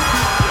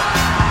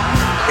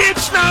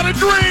 It's not a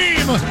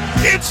dream.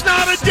 It's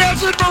not a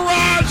desert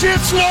mirage.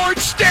 It's Lord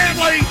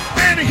Stanley,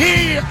 and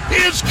he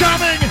is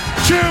coming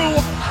to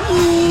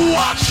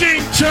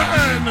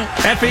Washington.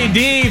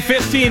 FED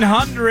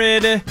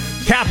 1500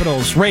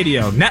 Capitals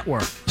Radio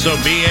Network. So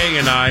BA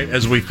and I,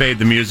 as we fade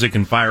the music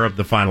and fire up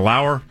the final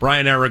hour,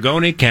 Brian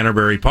Aragoni,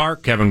 Canterbury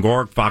Park, Kevin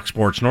Gork, Fox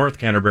Sports North,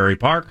 Canterbury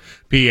Park,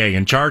 PA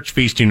in Charge,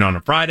 feasting on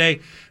a Friday.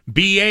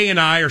 BA and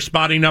I are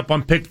spotting up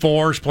on pick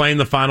 4s, playing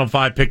the Final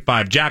 5 pick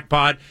 5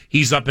 jackpot.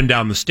 He's up and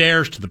down the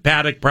stairs to the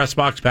paddock, press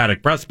box.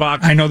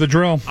 I know the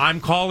drill.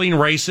 I'm calling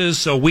races,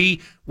 so we're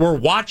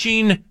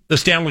watching the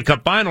Stanley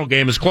Cup final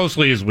game as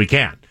closely as we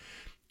can.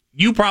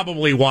 You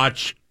probably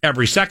watch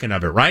every second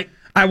of it, right?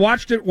 I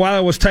watched it while I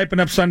was typing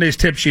up Sunday's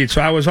tip sheet,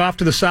 so I was off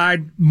to the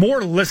side,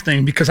 more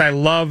listening because I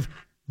love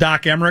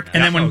Doc Emmerich.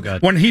 And then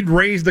when he'd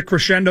raise the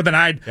crescendo, then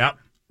I'd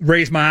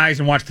raise my eyes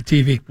and watch the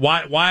TV.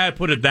 Why I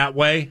put it that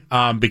way?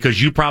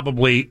 Because you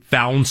probably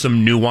found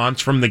some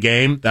nuance from the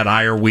game that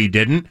I or we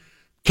didn't.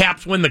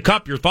 Caps win the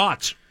cup. Your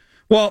thoughts?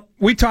 Well,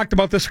 we talked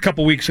about this a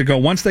couple weeks ago.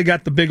 Once they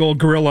got the big old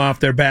gorilla off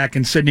their back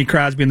and Sidney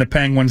Crosby and the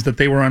Penguins, that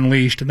they were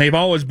unleashed, and they've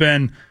always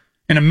been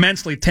an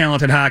immensely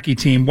talented hockey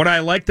team. What I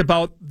liked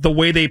about the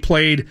way they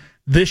played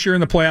this year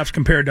in the playoffs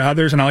compared to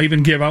others, and I'll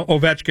even give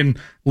Ovechkin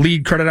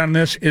lead credit on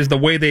this, is the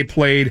way they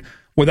played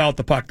without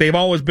the puck. They've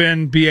always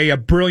been a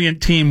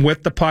brilliant team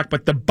with the puck,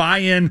 but the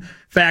buy-in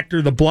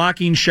factor, the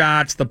blocking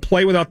shots, the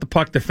play without the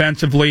puck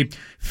defensively,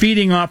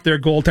 feeding off their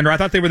goaltender. I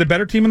thought they were the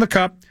better team in the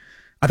cup.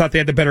 I thought they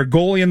had the better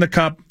goalie in the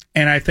cup,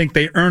 and I think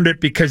they earned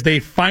it because they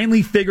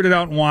finally figured it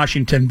out in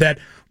Washington that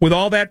with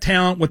all that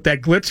talent, with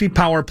that glitzy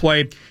power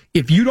play,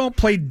 if you don't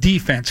play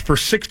defense for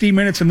 60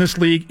 minutes in this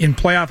league in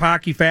playoff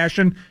hockey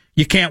fashion,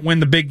 you can't win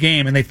the big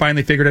game, and they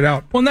finally figured it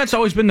out. Well, and that's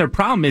always been their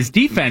problem is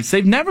defense.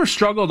 They've never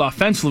struggled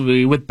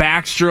offensively with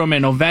Backstrom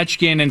and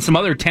Ovechkin and some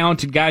other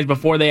talented guys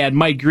before they had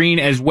Mike Green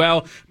as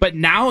well. But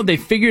now they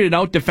figured it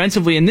out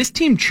defensively, and this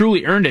team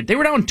truly earned it. They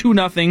were down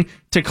 2-0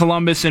 to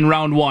Columbus in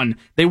round 1.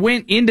 They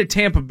went into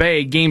Tampa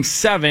Bay game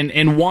 7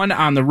 and won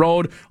on the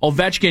road.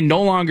 Ovechkin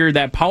no longer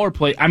that power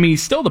play. I mean,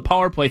 he's still the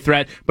power play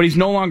threat, but he's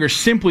no longer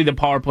simply the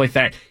power play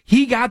threat.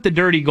 He got the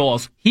dirty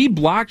goals. He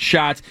blocked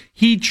shots.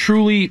 He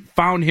truly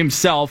found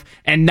himself,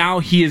 and now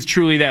he is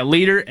truly that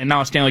leader and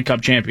now a Stanley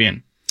Cup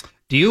champion.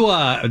 Do you?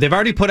 They've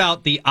already put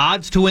out the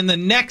odds to win the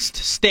next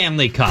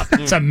Stanley Cup.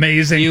 That's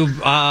amazing.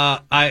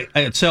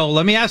 So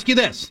let me ask you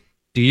this.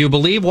 Do you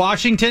believe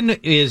Washington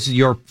is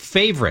your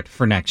favorite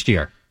for next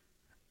year?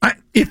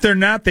 If they're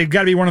not, they've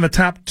got to be one of the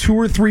top 2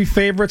 or 3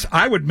 favorites.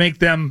 I would make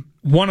them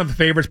one of the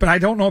favorites, but I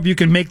don't know if you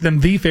can make them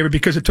the favorite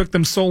because it took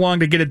them so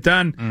long to get it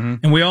done,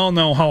 and we all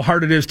know how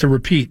hard it is to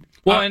repeat.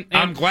 Well,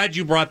 I'm glad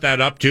you brought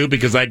that up too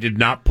because I did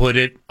not put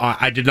it.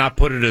 I did not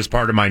put it as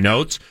part of my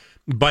notes.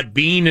 But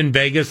being in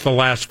Vegas the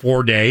last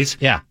 4 days,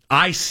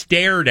 I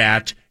stared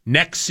at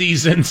next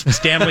season's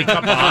Stanley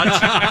Cup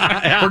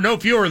odds for no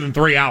fewer than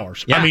 3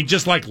 hours. I mean,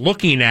 just like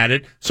looking at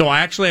it. So I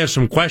actually have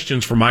some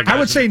questions for my guys. I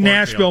would say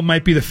Nashville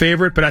might be the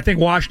favorite, but I think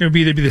Washington would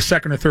either be the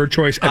second or third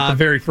choice at the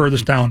very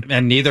furthest down.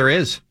 And neither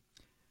is.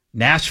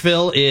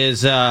 Nashville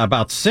is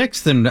about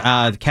 6th, and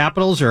the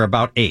Capitals are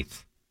about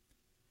 8th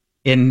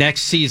in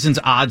next season's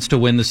odds to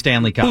win the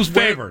Stanley Cup. Who's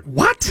favored?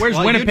 What? Where's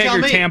Winnipeg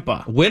or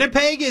Tampa?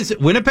 Winnipeg is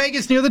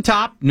near the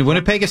top.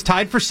 Winnipeg is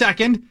tied for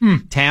second.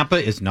 Tampa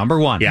is number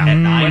 1. Yeah, at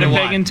 9-1.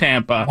 Winnipeg and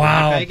Tampa.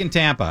 Wow. Winnipeg and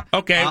Tampa.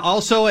 Okay.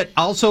 Also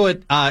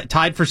at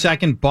tied for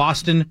second,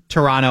 Boston,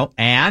 Toronto,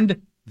 and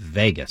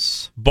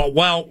Vegas. But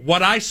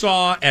what I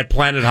saw at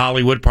Planet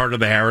Hollywood, part of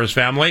the Harris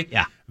family,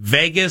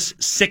 Vegas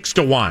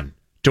 6-1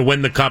 to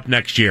win the Cup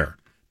next year.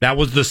 That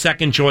was the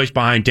second choice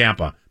behind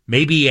Tampa,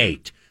 maybe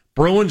 8.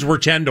 Bruins were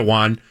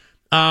 10-1.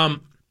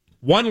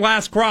 One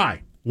last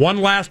cry, one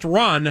last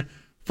run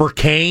for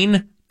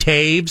Kane,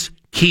 Taves,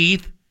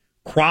 Keith,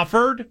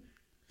 Crawford.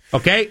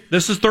 Okay,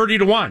 this is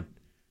 30-1.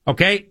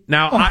 Okay,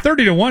 now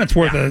 30-1. It's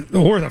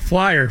worth a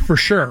flyer for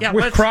sure. Yeah,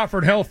 with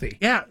Crawford healthy.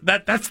 Yeah,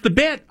 that's the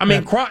bit. I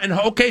mean,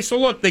 okay, so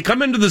look, they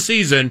come into the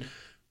season.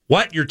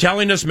 What you're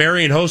telling us,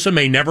 Marian Hossa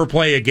may never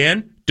play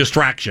again?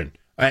 Distraction,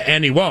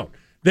 and he won't.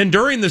 Then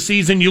during the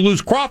season, you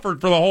lose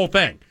Crawford for the whole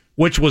thing,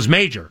 which was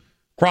major.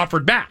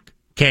 Crawford back.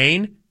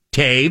 Kane,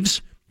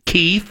 Taves,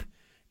 Keith,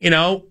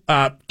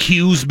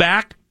 Q's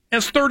back.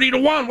 That's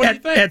 30-1. What do you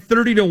think? At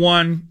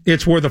 30-1,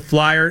 it's worth a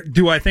flyer.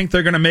 Do I think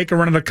they're going to make a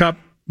run of the Cup?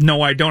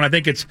 No, I don't. I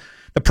think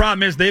the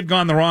problem is they've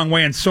gone the wrong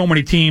way, and so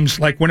many teams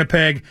like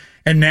Winnipeg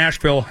and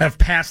Nashville have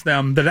passed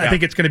them that I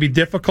think it's going to be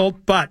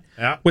difficult. But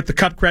with the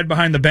Cup cred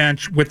behind the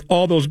bench, with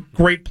all those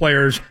great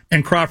players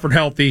and Crawford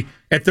healthy,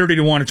 at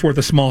 30-1, it's worth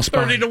a small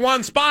spot.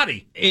 30-1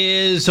 spotty.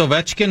 Is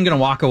Ovechkin going to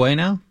walk away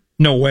now?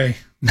 No way.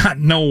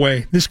 No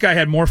way. This guy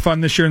had more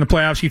fun this year in the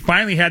playoffs. He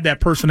finally had that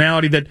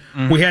personality that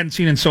we hadn't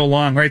seen in so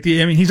long, right?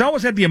 He's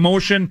always had the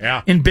emotion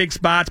in big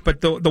spots,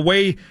 but the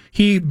way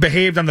he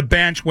behaved on the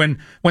bench when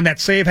that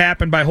save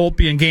happened by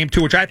Holtby in Game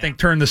 2, which I think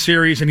turned the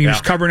series, and he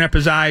was covering up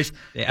his eyes,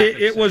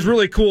 it was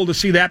really cool to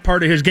see that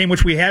part of his game,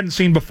 which we hadn't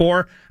seen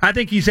before. I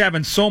think he's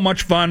having so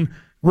much fun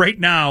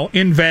right now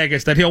in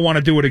Vegas that he'll want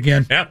to do it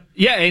again.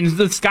 Yeah, and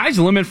the sky's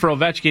the limit for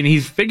Ovechkin.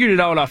 He's figured it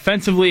out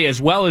offensively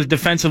as well as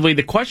defensively.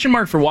 The question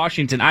mark for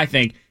Washington, I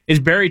think, is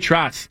Barry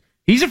Trotz.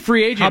 He's a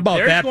free agent. How about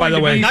that, by the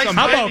way? How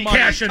about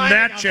cashing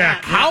that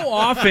check? How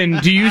often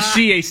do you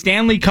see a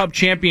Stanley Cup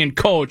champion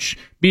coach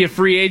be a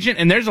free agent?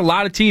 And there's a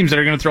lot of teams that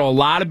are going to throw a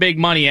lot of big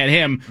money at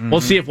him. We'll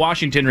see if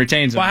Washington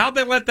retains him. Well, how'd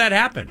they let that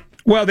happen?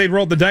 Well, they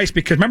rolled the dice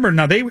because, remember,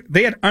 now they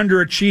had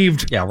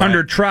underachieved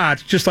under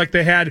Trotz, just like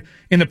they had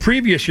in the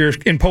previous years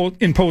in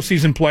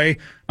postseason play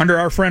under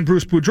our friend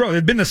Bruce Boudreau. It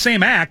had been the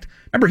same act,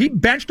 Remember, he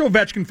benched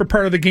Ovechkin for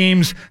part of the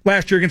games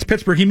last year against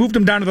Pittsburgh. He moved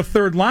him down to the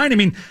third line. I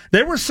mean,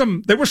 there was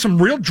some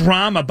real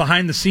drama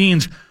behind the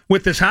scenes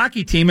with this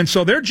hockey team, and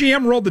so their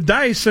GM rolled the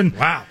dice. And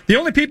the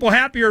only people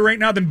happier right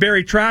now than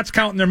Barry Trotz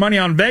counting their money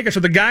on Vegas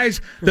are the guys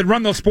that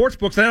run those sports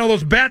books. They know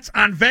those bets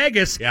on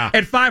Vegas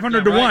at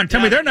 500 to 1.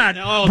 Tell me they're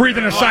not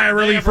breathing a sigh of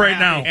relief right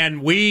now.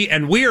 And we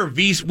are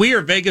Vegas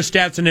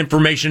Stats and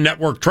Information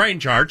Network Train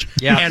Charge,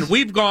 and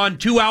we've gone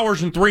 2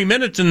 hours and 3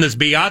 minutes in this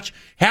biatch.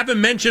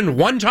 Haven't mentioned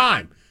one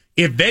time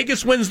if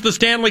Vegas wins the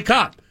Stanley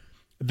Cup,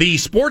 the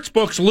sports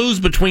books lose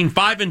between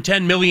 $5 and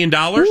 $10 million,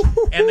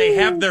 and they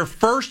have their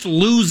first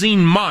losing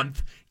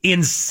month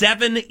in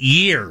 7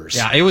 years.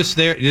 Yeah, it was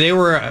there. They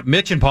were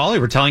Mitch and Paulie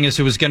were telling us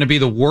it was going to be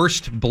the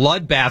worst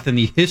bloodbath in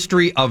the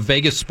history of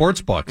Vegas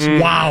sports books.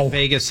 Wow,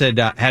 Vegas had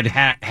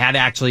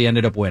actually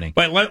ended up winning.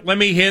 But let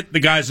me hit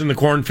the guys in the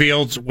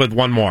cornfields with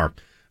one more.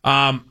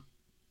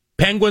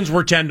 Penguins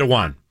were 10 to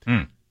 1.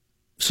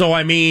 So,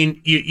 I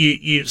mean,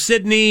 you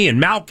Sidney and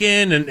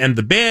Malkin and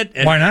the bit.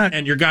 And, why not?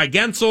 And your guy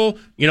Gensel,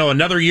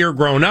 another year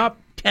grown up,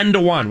 10 to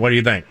 1. What do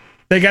you think?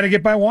 They got to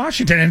get by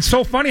Washington. And it's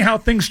so funny how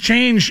things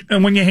change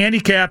when you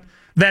handicap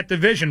that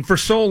division. For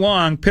so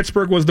long,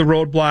 Pittsburgh was the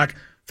roadblock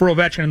for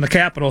Ovechkin and the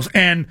Capitals.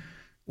 And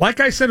like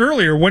I said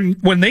earlier,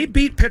 when they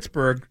beat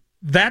Pittsburgh,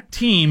 that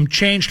team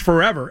changed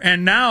forever.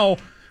 And now,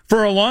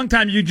 for a long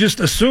time, you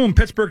just assume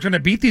Pittsburgh's going to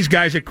beat these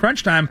guys at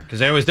crunch time. Because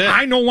they always did.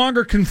 I no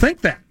longer can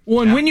think that.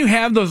 Well, and when you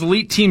have those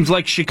elite teams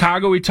like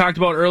Chicago, we talked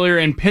about earlier,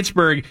 and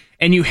Pittsburgh,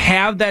 and you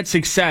have that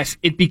success,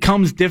 it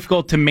becomes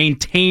difficult to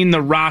maintain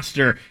the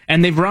roster.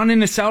 And they've run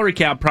into salary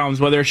cap problems,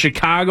 whether it's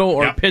Chicago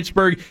or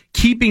Pittsburgh,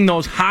 keeping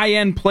those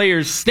high-end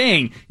players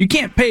staying. You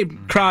can't pay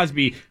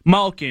Crosby,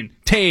 Malkin,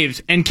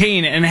 Taves, and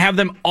Kane and have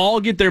them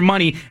all get their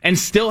money and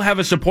still have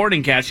a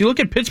supporting cast. You look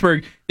at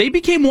Pittsburgh, they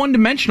became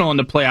one-dimensional in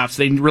the playoffs.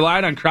 They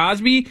relied on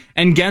Crosby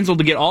and Gensel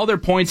to get all their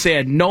points. They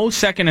had no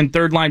second and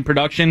third line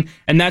production,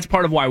 and that's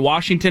part of why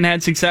Washington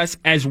had success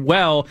as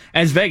well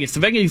as Vegas.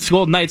 The Vegas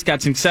Golden Knights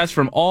got success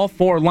from all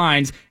four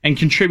lines and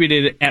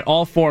contributed at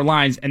all four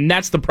lines, and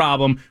that's the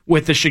problem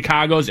with the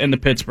Chicagos and the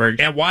Pittsburghs.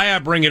 And why I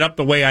bring it up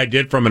the way I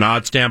did from an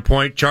odd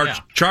standpoint,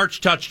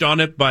 Charge touched on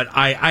it, but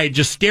I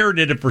just stared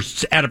at it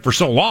for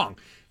so long.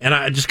 And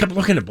I just kept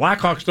looking at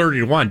Blackhawks 30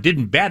 to 1.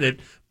 Didn't bet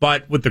it,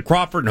 but with the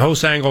Crawford and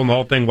Hose angle and the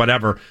whole thing,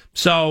 whatever.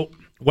 So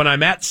when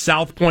I'm at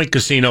South Point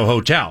Casino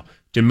Hotel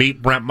to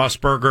meet Brent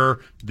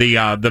Musburger,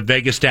 the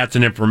Vegas Stats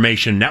and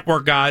Information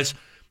Network guys,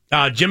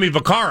 Jimmy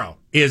Vaccaro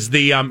is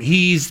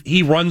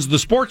he runs the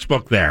sports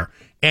book there,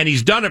 and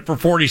he's done it for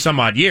 40 some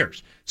odd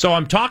years. So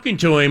I'm talking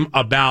to him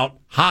about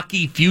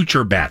hockey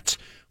future bets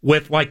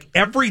with like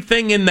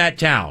everything in that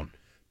town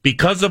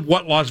because of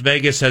what Las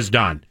Vegas has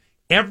done.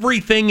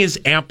 Everything is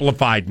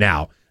amplified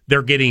now.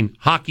 They're getting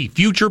hockey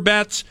future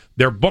bets.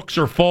 Their books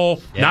are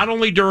full, not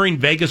only during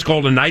Vegas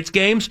Golden Knights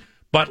games,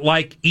 but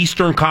like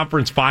Eastern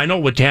Conference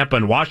Final with Tampa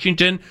and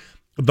Washington.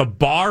 The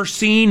bar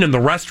scene and the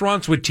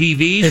restaurants with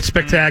TVs. It's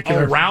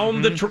spectacular.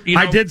 Around the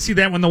I did see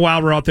that when the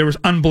Wild were out there. It was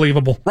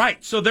unbelievable.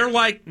 Right. So they're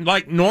like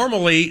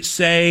normally,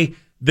 say,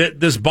 that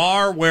this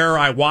bar where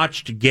I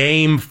watched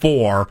Game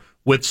 4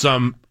 with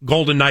some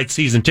Golden Knights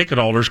season ticket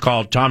holders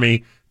called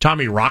Tommy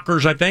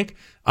Rockers, I think.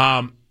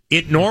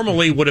 It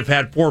normally would have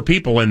had 4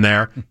 people in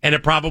there, and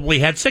it probably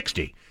had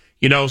 60.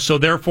 So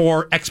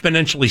therefore,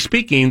 exponentially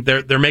speaking,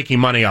 they're making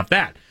money off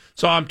that.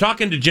 So I'm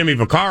talking to Jimmy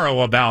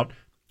Vaccaro about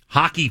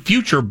hockey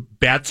future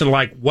bets and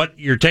like what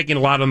you're taking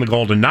a lot on the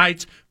Golden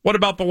Knights. What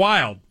about the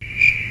Wild?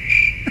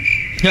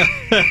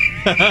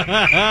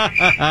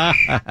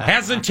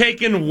 Hasn't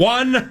taken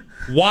one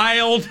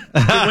Wild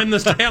to win the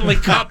Stanley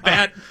Cup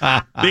bet.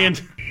 Well,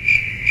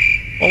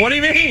 what do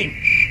you mean?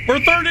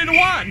 We're 30 to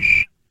 1.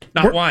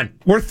 Not one.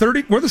 We're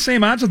 30. We're the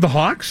same odds as the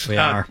Hawks. We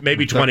are.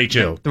 Maybe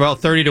 22. Well,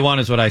 30 to 1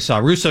 is what I saw.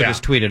 Russo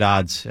just tweeted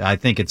odds. I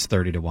think it's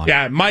 30 to 1.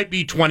 Yeah, it might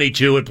be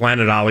 22 at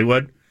Planet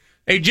Hollywood.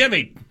 Hey,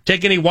 Jimmy,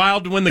 take any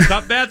Wild to win the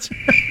Cup bets?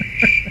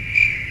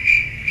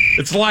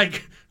 It's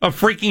like a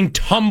freaking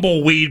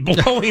tumbleweed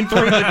blowing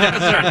through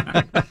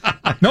the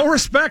desert. No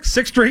respect.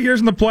 6 straight years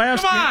in the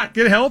playoffs. Come on.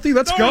 Get healthy.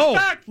 Let's go.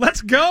 Respect.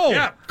 Let's go.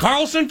 Yeah,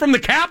 Carlson from the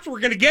Caps.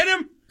 We're going to get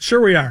him. Sure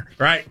we are.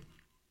 Right.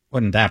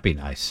 Wouldn't that be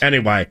nice?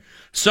 Anyway,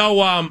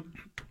 so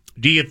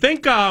do you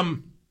think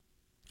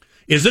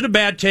is it a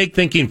bad take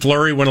thinking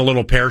Fleury went a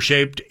little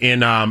pear-shaped in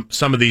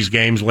some of these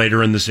games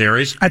later in the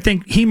series? I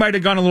think he might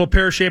have gone a little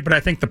pear-shaped, but I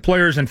think the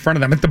players in front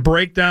of them, at the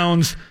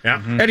breakdowns,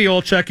 Eddie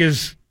Olczyk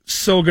is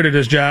so good at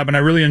his job, and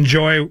I really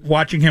enjoy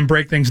watching him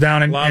break things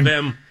down. And, Love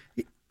him.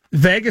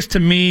 Vegas,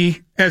 to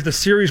me, as the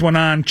series went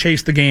on,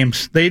 chased the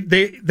games.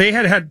 They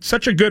had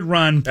such a good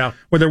run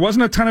where there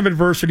wasn't a ton of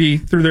adversity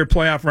through their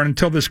playoff run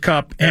until this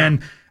Cup,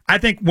 and I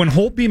think when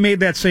Holtby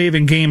made that save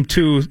in Game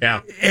 2,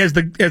 as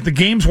the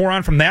games wore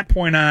on from that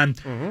point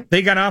on,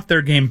 they got off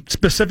their game,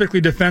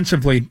 specifically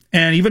defensively.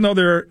 And even though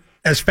they're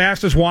as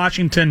fast as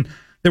Washington,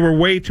 there were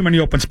way too many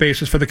open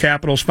spaces for the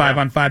Capitals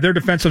 5-on-5. Their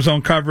defensive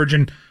zone coverage,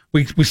 and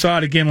we saw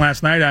it again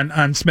last night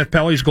on Smith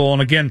Pelly's goal.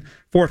 And again,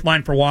 fourth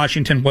line for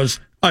Washington was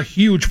a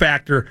huge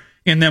factor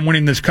in them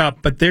winning this cup,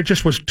 but there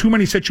just was too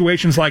many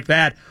situations like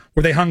that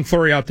where they hung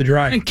Fleury out to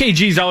dry. And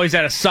KG's always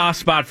had a soft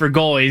spot for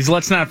goalies.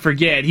 Let's not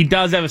forget, he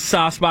does have a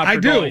soft spot for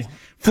goalies.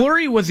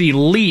 Fleury was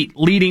elite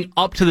leading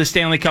up to the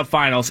Stanley Cup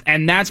Finals,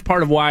 and that's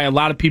part of why a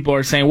lot of people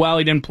are saying, well,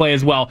 he didn't play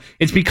as well.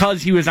 It's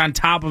because he was on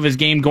top of his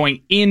game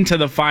going into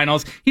the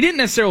finals. He didn't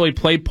necessarily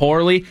play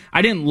poorly.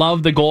 I didn't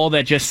love the goal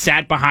that just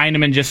sat behind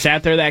him and just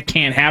sat there. That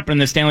can't happen in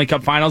the Stanley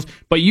Cup Finals,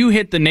 but you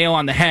hit the nail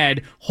on the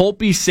head.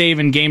 Holtby's save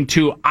in Game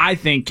 2, I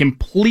think,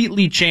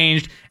 completely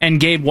changed and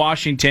gave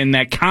Washington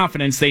that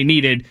confidence they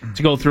needed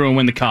to go through and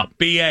win the Cup.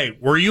 B.A.,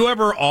 were you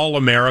ever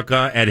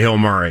All-America at Hill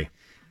Murray?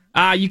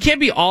 You can't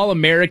be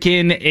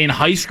All-American in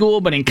high school,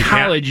 but in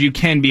college you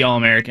can be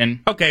All-American.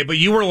 Okay, but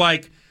you were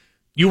like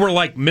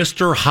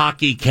Mr.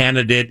 Hockey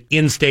candidate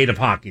in state of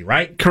hockey,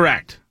 right?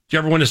 Correct. Did you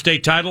ever win a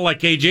state title like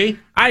KG?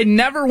 I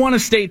never won a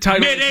state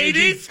title.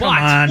 Mid-'80s? Come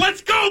on.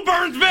 Let's go,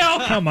 Burnsville!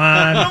 Come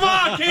on. Come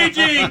on,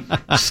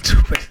 KG!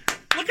 Stupid.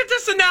 Look at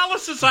this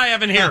analysis I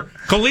have in here.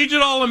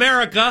 Collegiate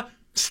All-America,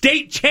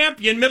 state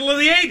champion, middle of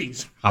the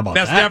 80s. How about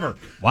Best that? ever.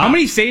 Wow. How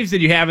many saves did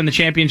you have in the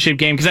championship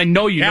game? Because I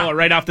know you know it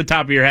right off the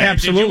top of your head.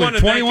 Absolutely.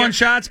 21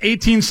 shots,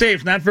 18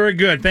 saves. Not very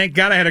good. Thank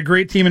God I had a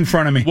great team in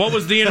front of me. What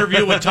was the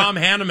interview with Tom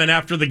Hanneman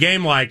after the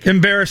game like?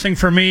 Embarrassing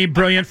for me,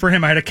 brilliant for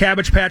him. I had a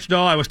Cabbage Patch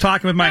doll. I was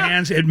talking with my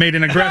hands. It made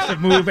an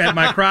aggressive move at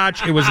my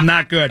crotch. It was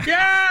not good.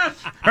 Yes!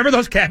 Remember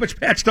those Cabbage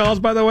Patch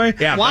dolls, by the way?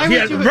 Yeah. Why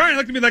would you? Brian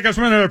looked at me like I was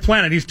from another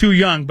planet. He's too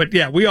young, but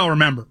yeah, we all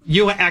remember.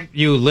 You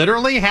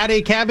literally had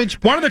a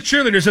cabbage? One of the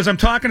cheerleaders, as I'm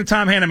talking to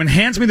Tom Hanneman,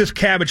 hands me this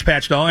Cabbage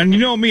Patch doll, and you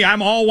know me,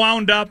 I'm all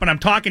wound up, and I'm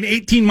talking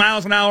 18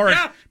 miles an hour.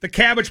 Yeah. And the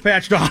Cabbage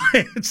Patch doll,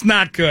 it's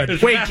not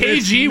good. Wait,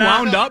 KG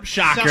wound up?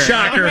 Shocker.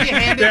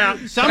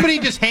 Shocker. Somebody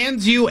just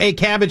hands you a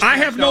cabbage. I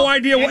have no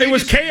idea. It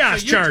was chaos,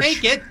 so you Charge.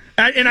 take it.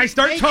 And I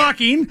start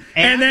talking,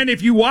 and then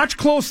if you watch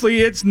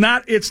closely, it's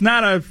not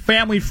a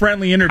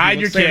family-friendly interview.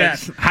 Hide your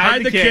kids.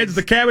 Hide the kids.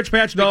 The Cabbage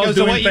Patch doll is Because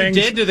of doing what things.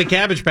 you did to the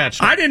Cabbage Patch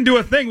doll. I didn't do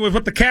a thing with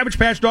what the Cabbage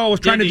Patch doll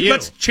was trying to do. you.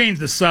 Let's change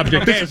the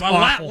subject. Okay, This is but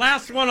awful.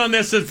 last one on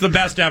this is the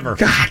best ever.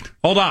 God.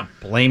 Hold on.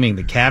 Blaming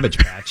the Cabbage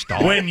Patch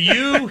doll. When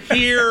you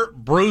hear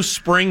Bruce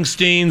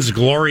Springsteen's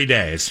Glory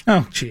Days,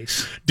 Oh,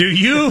 jeez. do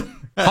you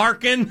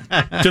hearken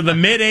to the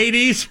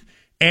mid-'80s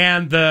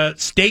and the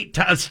state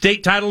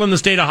title in the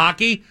state of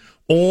hockey,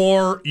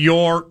 or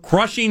your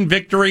crushing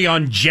victory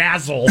on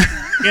Jazzle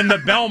in the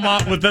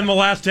Belmont within the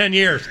last 10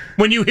 years?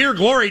 When you hear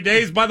Glory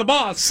Days by the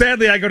Boss.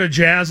 Sadly, I go to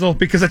Jazzle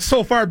because it's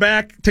so far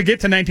back to get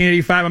to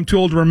 1985. I'm too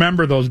old to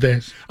remember those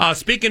days.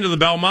 Speaking to the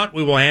Belmont,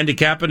 we will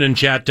handicap it and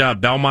chat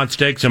Belmont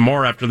Stakes and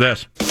more after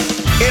this.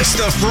 It's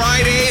the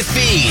Friday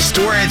Feast,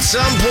 where at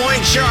some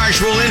point Charge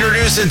will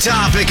introduce a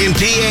topic and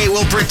PA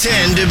will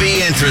pretend to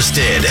be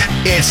interested.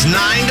 It's 9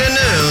 to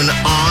noon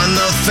on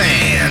The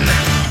Fan.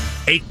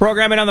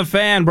 Programming on The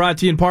Fan brought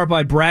to you in part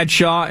by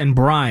Bradshaw and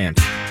Bryant.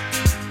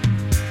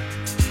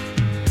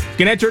 You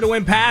can enter to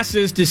win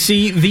passes to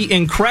see The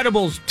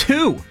Incredibles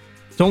 2.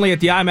 It's only at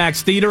the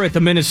IMAX Theater at the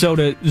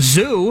Minnesota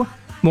Zoo.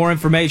 More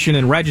information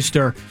and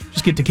register.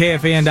 Just get to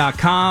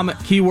KFAN.com,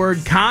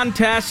 keyword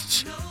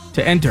contests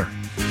to enter.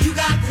 You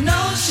got the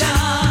notion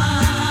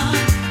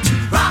to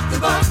rock the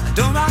boat.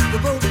 Don't rock the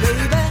boat, baby.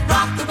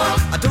 Rock the boat.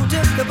 I don't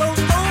tip the boat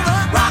over.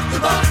 Rock the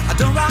boat. I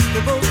don't rock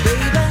the boat,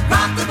 baby.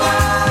 Rock the boat.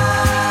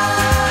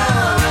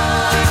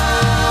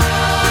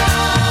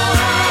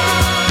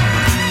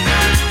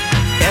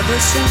 Ever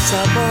since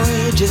our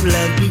voyage of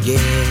love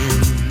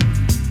began,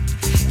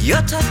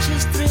 your touch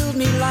has thrilled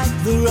me like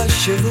the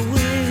rush of the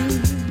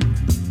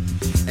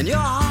wind, and your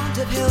arms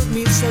have held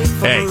me safe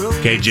from Hey, a road.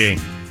 KG.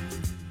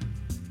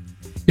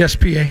 Yes,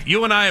 PA.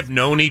 You and I have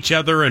known each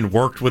other and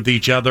worked with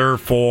each other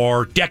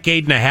for a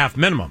decade and a half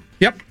minimum.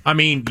 Yep. I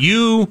mean,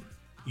 you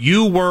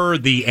were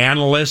the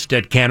analyst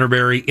at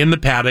Canterbury in the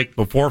paddock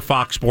before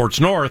Fox Sports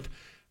North,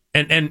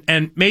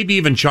 and maybe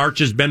even Charch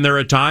has been there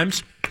at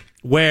times,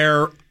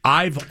 where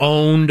I've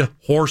owned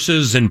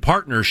horses in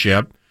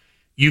partnership.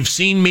 You've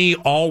seen me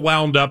all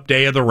wound up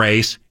day of the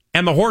race,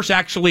 and the horse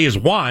actually has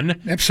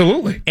won.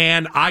 Absolutely.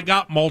 And I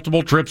got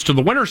multiple trips to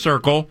the winner's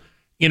circle,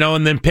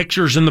 and then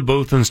pictures in the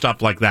booth and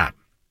stuff like that.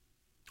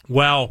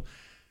 Well,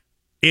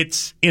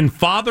 it's in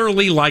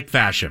fatherly-like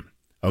fashion,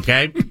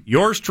 okay?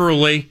 Yours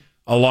truly,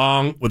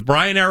 along with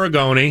Brian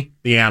Aragoni,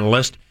 the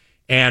analyst,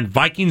 and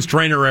Vikings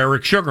trainer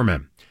Eric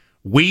Sugarman.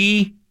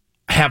 We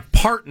have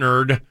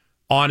partnered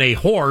on a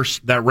horse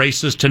that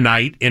races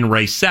tonight in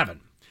race 7.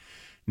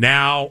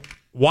 Now,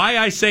 why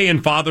I say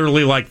in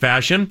fatherly-like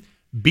fashion,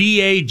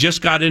 BA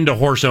just got into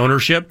horse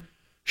ownership.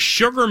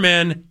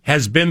 Sugarman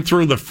has been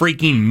through the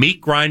freaking meat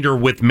grinder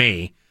with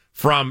me,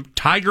 from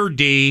Tiger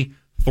D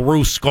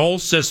through Skull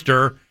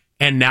Sister,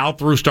 and now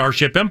through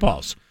Starship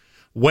Impulse,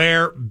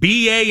 where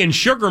BA and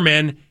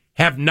Sugarman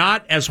have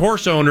not, as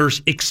horse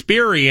owners,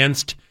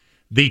 experienced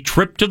the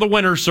trip to the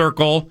winner's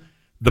circle,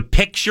 the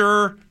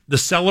picture, the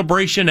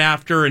celebration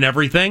after, and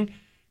everything.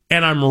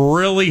 And I'm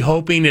really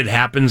hoping it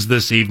happens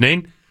this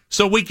evening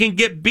so we can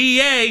get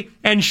BA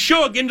and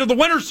Shug into the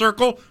winner's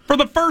circle for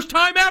the first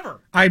time ever.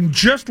 I'm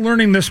just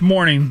learning this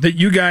morning that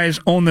you guys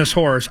own this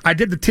horse. I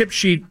did the tip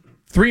sheet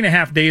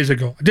 3.5 days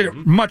ago. I did it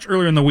much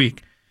earlier in the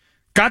week.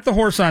 Got the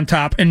horse on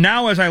top, and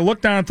now as I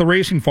look down at the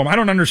racing form, I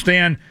don't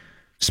understand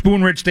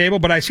Spoon Ridge Stable,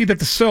 but I see that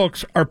the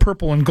silks are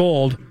purple and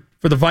gold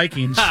for the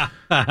Vikings.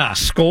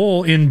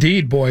 Skol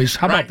indeed, boys.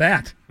 How about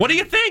that? What do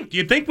you think? Do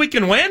you think we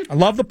can win? I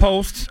love the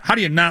posts. How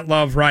do you not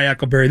love Rye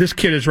Eccleberry? This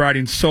kid is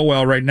riding so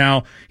well right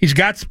now. He's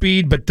got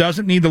speed, but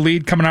doesn't need the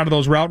lead coming out of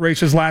those route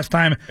races last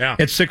time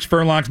at 6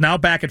 furlongs. Now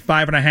back at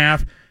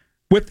 5.5.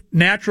 With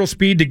natural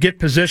speed to get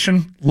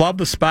position. Love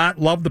the spot.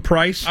 Love the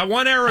price. I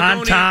want Aragonian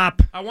on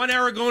top. I want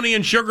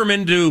Aragonian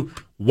Sugarman to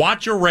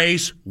watch a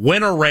race,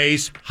 win a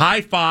race,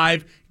 high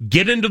five,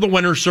 get into the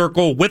winner's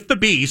circle with the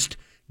beast,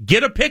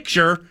 get a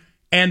picture,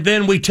 and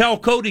then we tell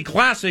Cody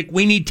Classic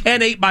we need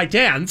 10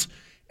 8x10s,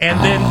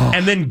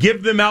 and then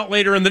give them out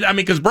later in the. I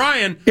mean, because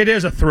Brian, it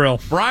is a thrill.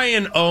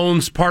 Brian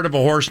owns part of a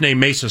horse named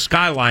Mesa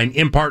Skyline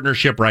in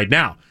partnership right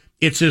now.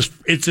 It's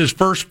his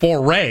first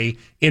foray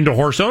into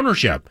horse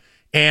ownership.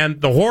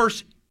 And the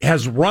horse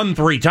has run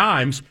 3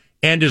 times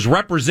and is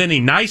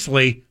representing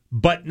nicely,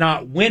 but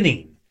not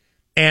winning.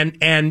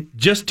 And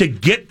just to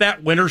get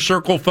that winner's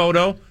circle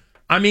photo,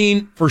 I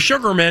mean, for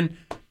Sugarman,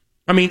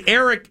 I mean,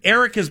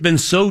 Eric has been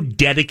so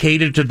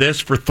dedicated to this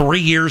for 3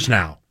 years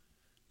now.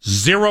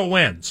 0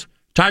 wins.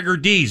 Tiger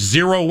D,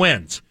 0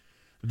 wins.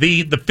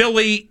 The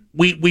filly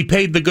we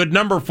paid the good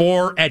number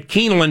for at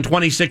Keeneland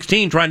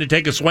 2016, trying to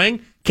take a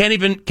swing, can't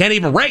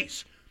even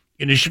race.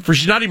 And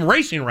she's not even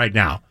racing right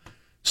now.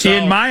 So,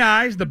 in my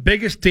eyes, the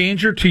biggest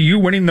danger to you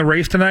winning the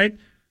race tonight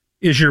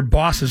is your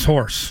boss's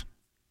horse.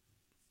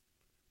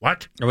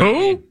 What?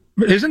 Who?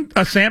 Isn't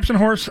a Samson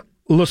horse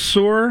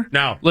LeSueur?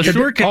 No.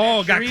 LeSueur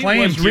got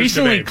claimed. Was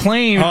recently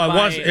claimed.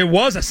 It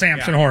was a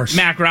Samson horse.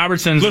 Mac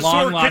Robertson's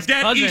long-lost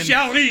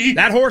cousin.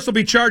 That horse will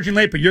be charging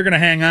late, but you're going to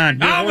hang on.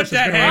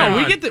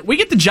 We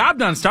get the job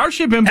done.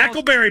 Starship Impulse.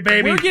 Eccleberry,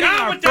 baby. We're getting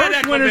our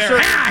first winner's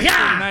circle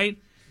tonight.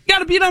 You got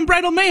to beat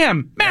Unbridled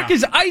Mayhem. Mac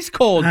is ice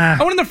cold. I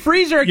went in the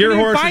freezer. I couldn't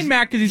even find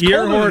Mac because he's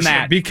colder than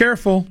that. Be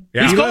careful.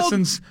 Yeah. He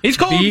listens. He's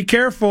cold. Be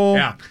careful.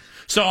 Yeah.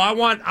 So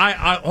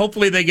I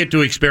hopefully they get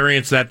to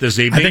experience that this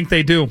evening. I think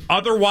they do.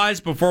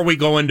 Otherwise, before we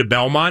go into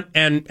Belmont,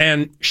 and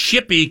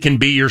Shippy can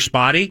be your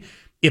spotty.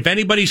 If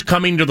anybody's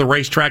coming to the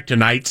racetrack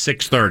tonight,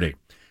 6:30,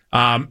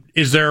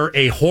 is there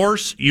a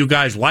horse you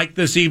guys like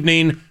this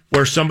evening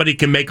where somebody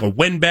can make a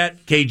win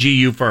bet? KG,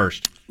 you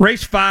first.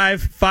 Race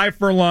 5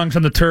 furlongs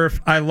on the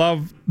turf. I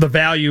love the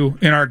value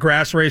in our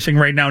grass racing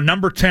right now.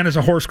 Number 10 is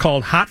a horse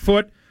called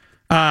Hotfoot.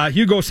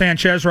 Hugo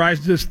Sanchez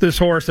rides this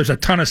horse. There's a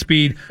ton of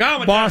speed.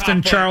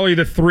 Boston Charlie,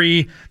 the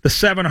 3, the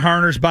 7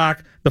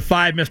 Harnersbach, the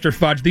 5 Mr.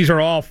 Fudge. These are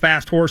all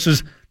fast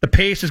horses. The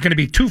pace is going to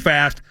be too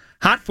fast.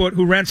 Hotfoot,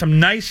 who ran some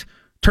nice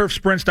turf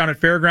sprints down at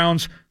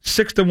Fairgrounds,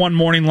 6-1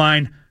 morning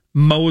line.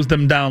 Mows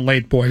them down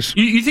late, boys.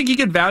 You think you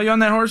get value on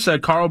that horse?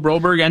 Carl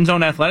Broberg, End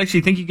Zone Athletics. You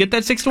think you get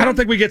that 6-1? I don't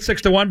think we get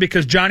 6-1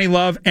 because Johnny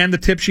Love and the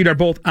tip sheet are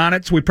both on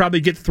it, so we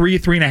probably get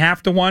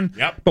 3.5 to 1.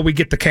 Yep. But we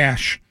get the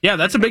cash. Yeah,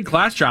 that's a big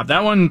class drop.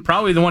 That one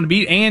probably the one to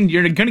beat, and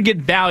you're going to get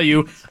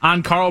value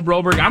on Carl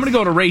Broberg. I'm going to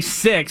go to race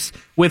 6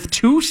 with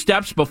 2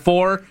 steps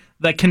before.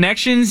 The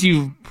connections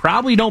you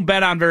probably don't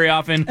bet on very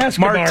often.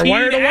 Escobar,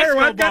 wire to wire.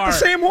 I've got the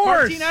same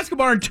horse. Martin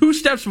Escobar, and 2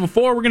 steps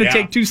before. We're going to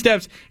take 2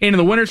 steps into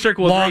the winner's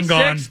circle with race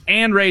 6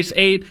 and race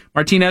 8.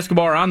 Martin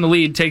Escobar on the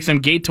lead takes him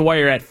gate to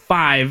wire at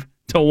 5-1.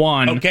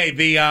 Okay,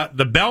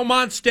 the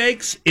Belmont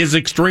Stakes is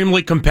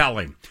extremely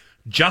compelling.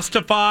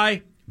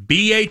 Justify,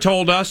 BA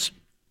told us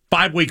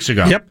 5 weeks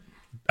ago. Yep.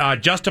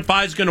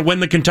 Justify is going to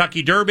win the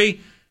Kentucky Derby.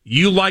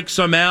 You like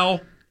some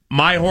L.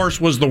 My horse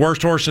was the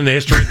worst horse in the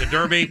history of the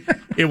Derby.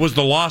 It was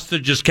the loss that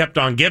just kept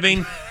on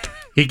giving.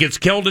 He gets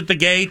killed at the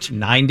gate.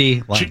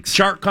 90 lengths.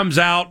 Chart comes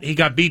out. He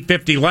got beat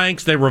 50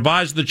 lengths. They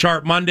revised the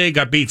chart Monday,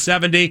 got beat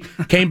 70.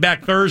 Came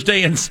back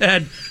Thursday and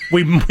said,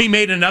 we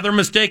made another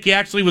mistake. He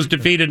actually was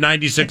defeated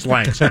 96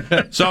 lengths.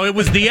 So it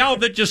was the L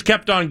that just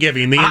kept on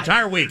giving the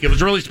entire week. It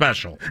was really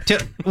special.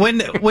 When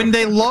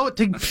they load,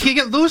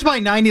 to lose by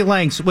 90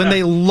 lengths, when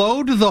they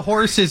load the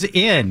horses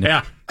in...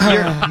 Yeah.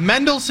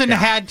 Mendelssohn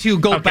had to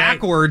go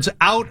backwards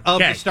out of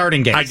the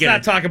starting gate. Let's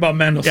not talk about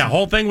Mendelssohn. Yeah,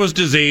 whole thing was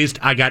diseased.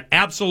 I got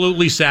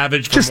absolutely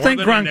savage. Just think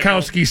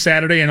Gronkowski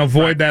Saturday and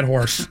avoid that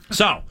horse.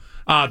 So,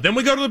 then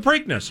we go to the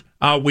Preakness.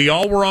 We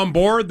all were on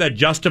board that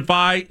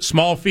Justify,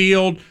 small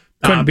field.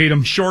 Couldn't beat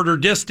him. Shorter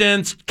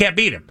distance. Can't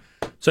beat him.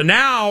 So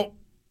now,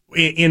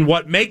 in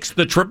what makes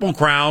the Triple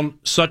Crown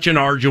such an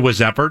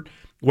arduous effort,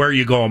 where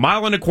you go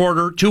 1.25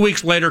 miles, 2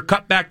 weeks later,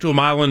 cut back to 1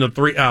 mile and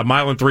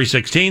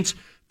 3/16.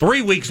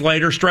 3 weeks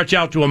later, stretch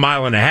out to 1.5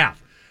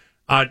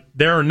 miles.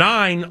 There are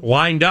 9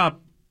 lined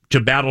up to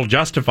battle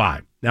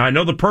Justify. Now, I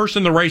know the purse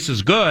in the race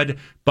is good,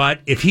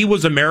 but if he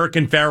was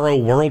American Pharaoh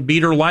world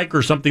beater like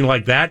or something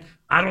like that,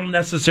 I don't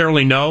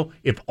necessarily know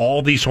if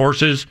all these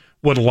horses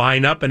would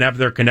line up and have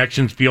their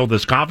connections feel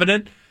this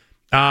confident.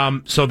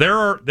 So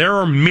there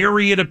are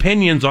myriad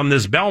opinions on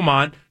this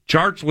Belmont.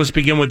 Charts, let's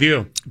begin with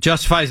you.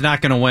 Justify's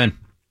not going to win.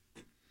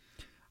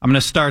 I'm going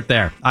to start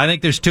there. I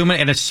think there's too many,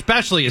 and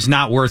especially is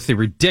not worth the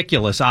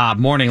ridiculous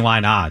morning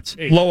line odds.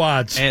 Low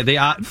odds.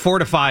 The 4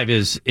 to 5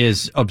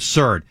 is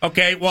absurd.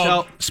 Okay,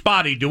 well,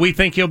 Spotty, do we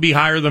think he'll be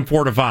higher than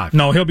 4 to 5?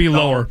 No, he'll be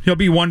lower. He'll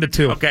be 1 to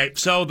 2. Okay,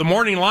 so the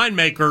morning line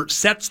maker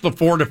sets the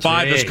 4 to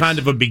 5 as kind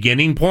of a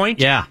beginning point.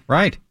 Yeah,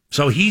 right.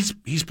 So he's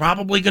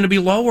probably going to be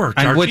lower,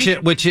 and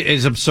which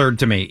is absurd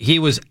to me. He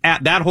was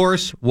that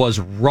horse was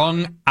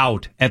wrung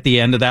out at the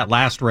end of that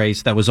last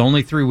race. That was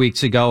only 3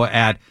 weeks ago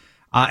at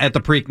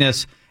the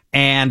Preakness.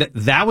 And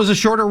that was a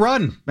shorter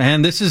run.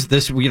 And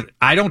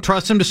I don't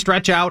trust him to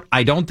stretch out.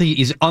 I don't think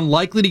he's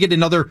unlikely to get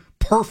another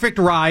perfect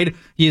ride.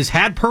 He has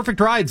had perfect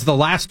rides the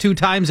last 2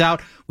 times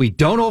out. We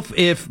don't know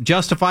if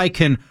Justify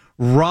can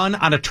run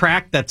on a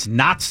track that's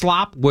not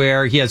slop,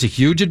 where he has a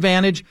huge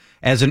advantage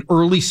as an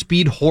early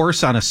speed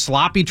horse on a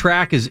sloppy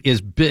track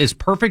is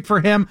perfect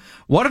for him.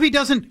 What if he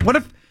doesn't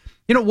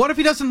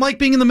like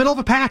being in the middle of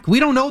a pack? We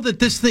don't know that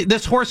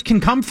this horse can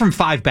come from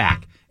 5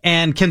 back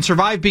and can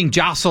survive being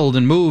jostled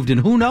and moved,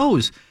 and who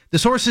knows?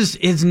 This horse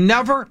has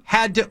never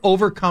had to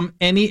overcome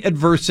any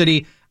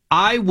adversity.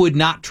 I would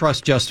not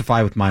trust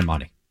Justify with my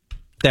money.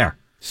 There.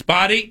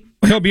 Spotty?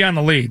 He'll be on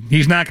the lead.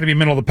 He's not going to be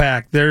middle of the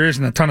pack. There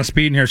isn't a ton of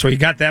speed in here, so he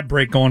got that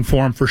break going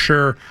for him for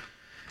sure.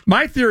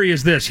 My theory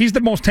is this. He's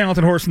the most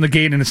talented horse in the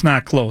gate, and it's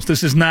not close.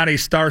 This is not a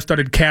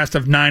star-studded cast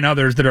of 9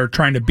 others that are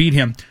trying to beat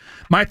him.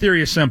 My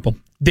theory is simple.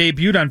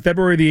 Debuted on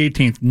February the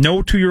 18th.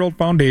 No 2-year-old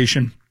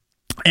foundation.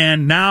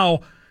 And now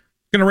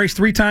going to race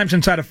 3 times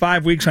inside of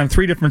 5 weeks on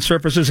 3 different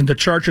surfaces. And to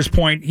Charch's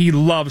point, he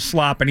loves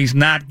slop, and he's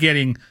not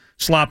getting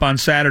slop on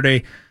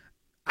Saturday.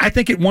 I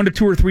think at 1 to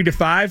 2 or 3 to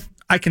 5,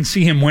 I can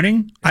see him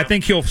winning. I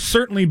think he'll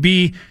certainly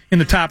be in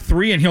the top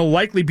 3, and he'll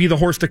likely be the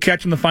horse to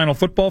catch in the final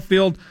football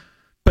field.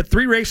 But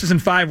 3 races in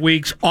 5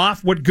 weeks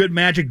off what Good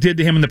Magic did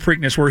to him in the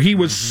Preakness, where he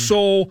was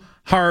so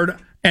hard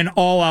and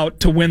all out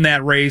to win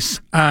that race,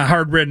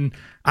 hard-ridden.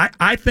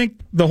 I think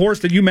the horse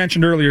that you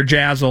mentioned earlier,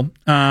 Jazzle,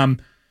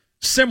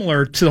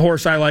 similar to the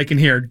horse I like in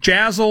here.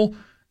 Jazzle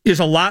is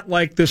a lot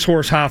like this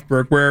horse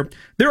Hofburg, where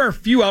there are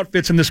few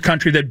outfits in this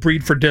country that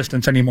breed for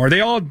distance anymore.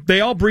 They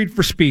all breed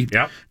for speed.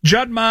 Yep.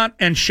 Juddmonte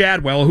and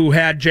Shadwell, who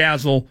had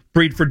Jazzle,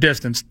 breed for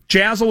distance.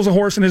 Jazzle was a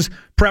horse in his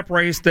prep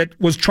race that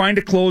was trying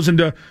to close and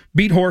to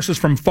beat horses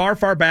from far,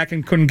 far back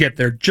and couldn't get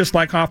there, just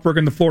like Hofburg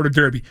in the Florida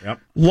Derby. Yep.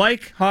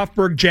 Like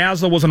Hofburg,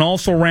 Jazzle was an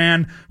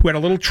also-ran who had a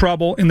little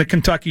trouble in the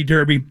Kentucky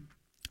Derby.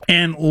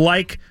 And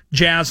like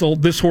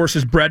Jazzle, this horse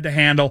is bred to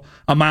handle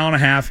a 1.5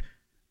 miles.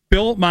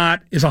 Bill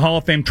Mott is a Hall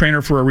of Fame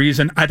trainer for a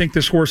reason. I think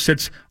this horse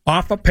sits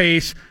off a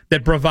pace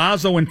that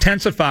Bravazzo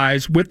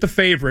intensifies with the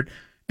favorite.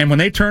 And when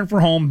they turn for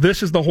home,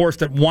 this is the horse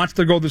that wants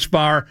to go this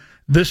far.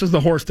 This is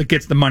the horse that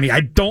gets the money. I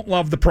don't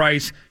love the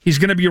price. He's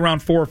going to be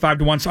around 4 or 5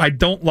 to 1, so I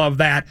don't love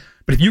that.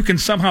 But if you can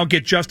somehow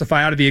get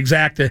Justify out of the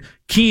exacta,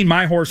 keen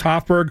my horse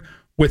Hofburg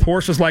with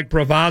horses like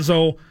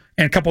Bravazzo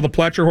and a couple of the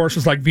Pletcher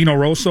horses like Vino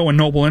Rosso and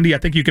Noble Indy, I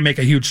think you can make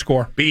a huge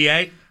score.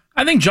 B.A.?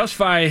 I think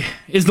Justify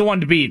is the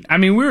one to beat. I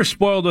mean, we were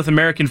spoiled with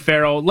American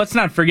Pharoah. Let's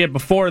not forget,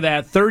 before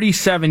that,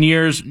 37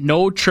 years,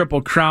 no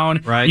Triple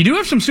Crown. Right. You do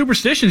have some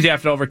superstitions you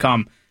have to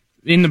overcome.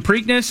 In the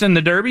Preakness and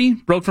the Derby,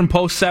 broke from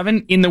post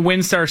 7 in the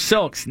Windstar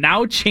Silks.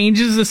 Now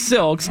changes the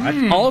Silks,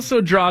 also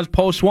draws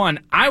post 1.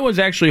 I was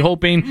actually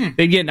hoping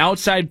they'd get an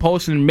outside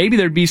post and maybe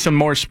there'd be some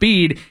more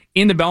speed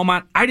in the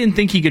Belmont. I didn't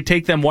think he could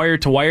take them wire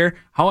to wire.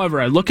 However,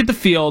 I look at the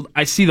field,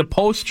 I see the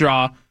post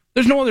draw.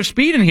 There's no other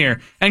speed in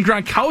here. And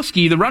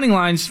Gronkowski, the running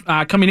lines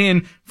coming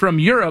in from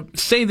Europe,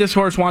 say this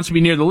horse wants to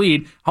be near the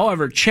lead.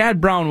 However,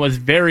 Chad Brown was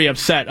very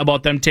upset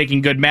about them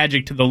taking Good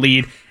Magic to the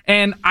lead.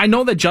 And I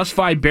know that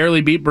Justify barely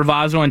beat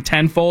Bravazzo and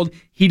Tenfold.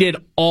 He did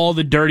all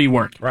the dirty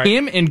work. Right.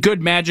 Him and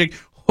Good Magic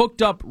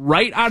hooked up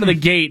right out of the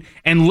gate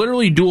and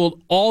literally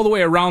dueled all the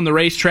way around the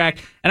racetrack.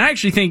 And I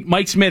actually think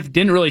Mike Smith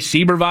didn't really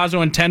see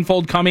Bravazzo and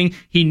Tenfold coming.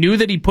 He knew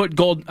that he put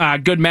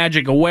Good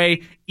Magic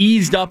away,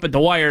 eased up at the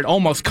wire. It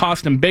almost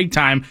cost him big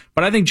time.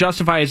 But I think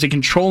Justify is a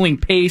controlling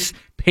pace.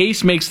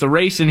 Pace makes the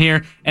race in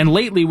here. And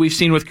lately we've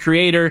seen with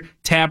Creator,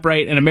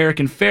 Tapright, and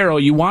American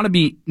Pharoah, you want to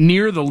be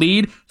near the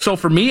lead. So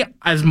for me,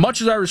 as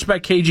much as I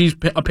respect KG's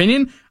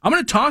opinion, I'm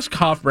going to toss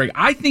Hofburg.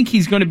 I think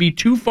he's going to be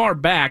too far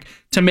back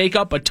to make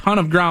up a ton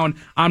of ground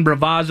on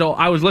Bravazzo.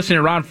 I was listening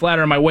to Ron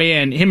Flatter on my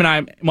way in. Him and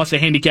I must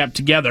have handicapped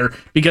together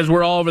because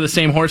we're all over the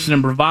same horses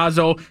in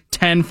Bravazzo,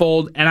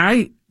 Tenfold, and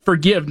I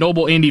forgive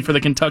Noble Indy for the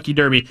Kentucky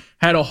Derby.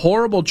 Had a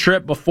horrible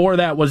trip before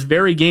that, was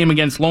very game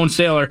against Lone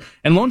Sailor,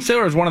 and Lone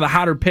Sailor is one of the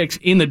hotter picks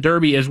in the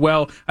Derby as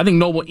well. I think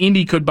Noble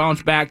Indy could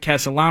bounce back.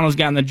 Castellano's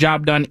gotten the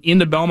job done in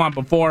the Belmont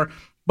before,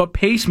 but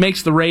pace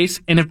makes the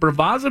race, and if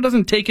Bravazzo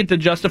doesn't take it to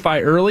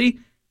Justify early,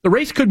 the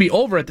race could be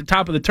over at the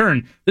top of the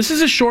turn. This is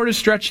the shortest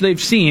stretch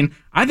they've seen.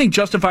 I think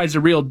Justify is the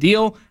real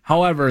deal.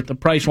 However, the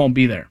price won't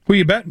be there. Who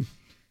you betting?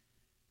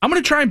 I'm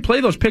going to try and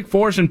play those pick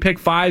 4s and pick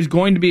 5s,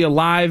 going to be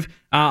alive.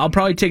 I'll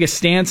probably take a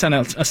stance on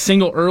a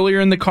single earlier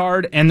in the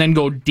card and then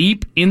go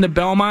deep in the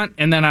Belmont.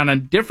 And then on a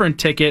different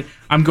ticket,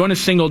 I'm going to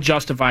single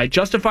Justify.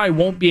 Justify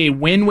won't be a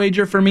win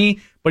wager for me,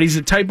 but he's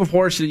the type of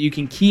horse that you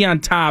can key on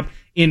top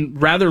in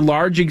rather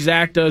large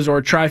exactas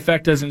or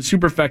trifectas and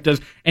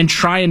superfectas and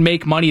try and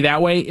make money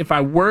that way. If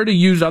I were to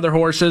use other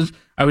horses,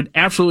 I would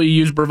absolutely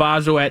use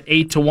Bravazzo at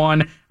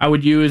 8-1. I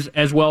would use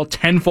as well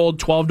Tenfold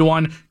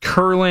 12-1,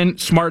 Curlin,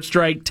 Smart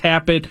Strike,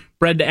 Tap It,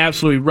 bred to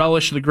absolutely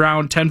relish the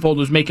ground. Tenfold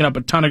was making up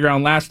a ton of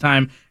ground last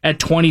time at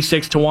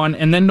 26-1,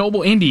 and then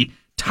Noble Indy.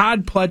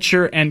 Todd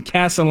Pletcher and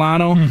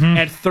Castellano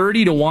at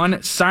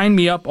 30-1. Sign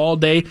me up all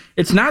day.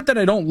 It's not that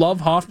I don't love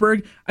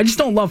Hofburg. I just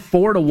don't love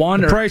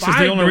 4-1 the or 5-1. price is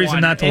the only reason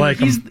not to like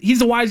him. He's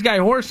the wise guy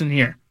horse in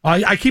here.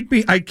 I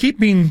keep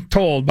being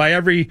told by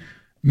every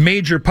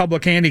major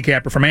public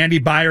handicapper, from Andy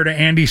Beyer to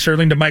Andy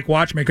Serling to Mike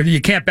Watchmaker, you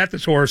can't bet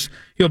this horse,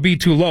 he'll be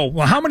too low.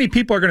 Well, how many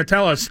people are going to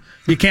tell us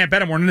you can't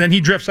bet him, and then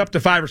he drifts up to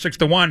 5 or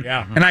 6-1,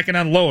 and I can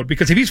unload?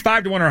 Because if he's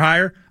 5-1 or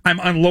higher,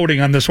 I'm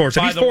unloading on this horse.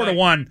 If he's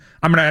 4-1,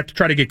 I'm going to have to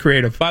try to get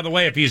creative. By the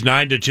way, if he's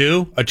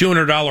 9-2, a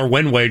 $200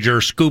 win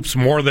wager scoops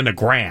more than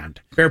 $1,000.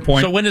 Fair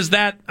point. So when is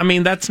that? I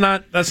mean, that's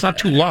not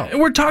too low.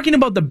 We're talking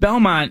about the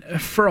Belmont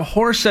for a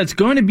horse that's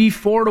going to be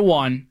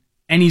 4-1.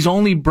 And he's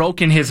only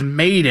broken his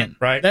maiden.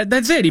 Right.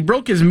 That's it. He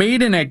broke his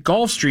maiden at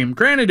Gulfstream.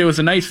 Granted, it was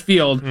a nice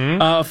field,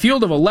 a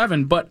field of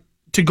 11, but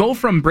to go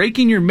from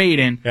breaking your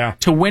maiden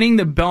to winning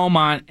the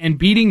Belmont and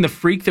beating the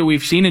freak that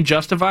we've seen in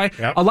Justify,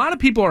 a lot of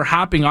people are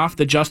hopping off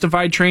the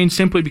Justify train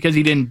simply because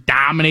he didn't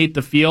dominate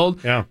the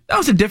field. Yeah. That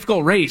was a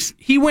difficult race.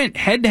 He went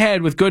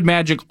head-to-head with Good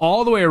Magic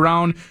all the way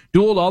around,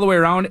 dueled all the way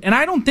around, and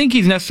I don't think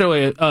he's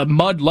necessarily a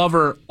mud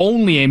lover,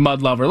 only a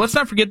mud lover. Let's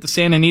not forget the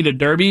Santa Anita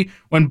Derby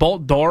when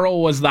Bolt Doro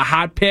was the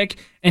hot pick,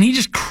 and he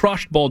just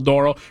crushed Bolt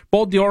Doro.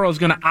 Bolt Doro is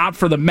going to opt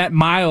for the Met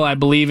Mile, I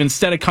believe,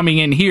 instead of coming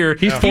in here.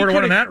 He's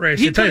 4-1 in that race.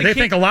 They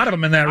think a lot of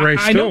them in that race,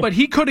 I know, but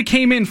he could have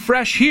came in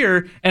fresh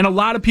here, and a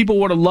lot of people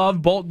would have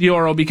loved Bolt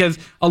Doro because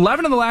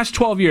 11 of the last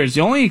 12 years,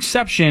 the only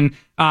exception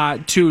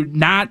to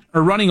not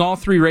or running all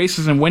 3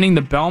 races and winning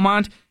the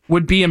Belmont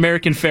would be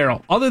American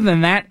Pharoah. Other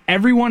than that,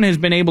 everyone has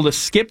been able to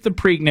skip the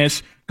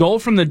Preakness, go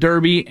from the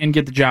Derby, and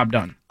get the job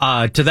done.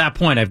 To that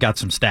point, I've got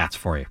some stats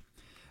for you.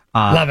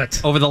 Love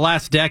it. Over the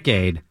last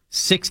decade,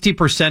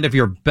 60% of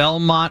your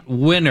Belmont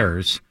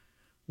winners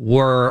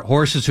were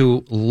horses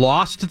who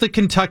lost the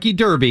Kentucky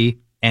Derby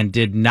and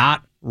did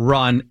not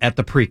run at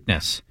the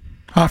Preakness.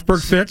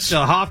 Hofburg fits. So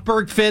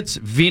Hofburg fits.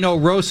 Vino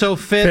Rosso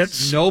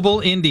fits. Noble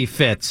Indy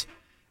fits.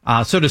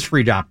 So does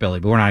Free Drop Billy,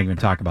 but we're not even going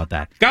to talk about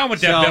that. Go on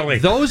with that, Billy.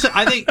 Those,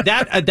 I think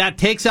that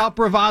takes out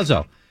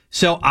Bravazzo.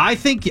 So I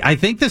think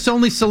this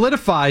only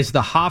solidifies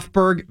the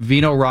Hofburg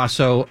Vino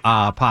Rosso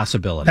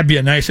possibility. That'd be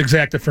a nice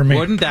exacta for me.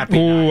 Wouldn't that be?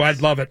 Ooh, nice?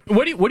 I'd love it.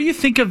 What do you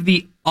think of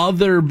the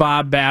other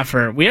Bob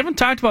Baffert? We haven't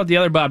talked about the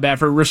other Bob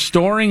Baffert.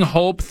 Restoring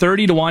Hope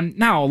 30-1.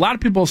 Now, a lot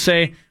of people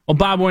say, well,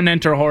 Bob wouldn't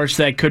enter a horse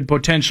that could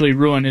potentially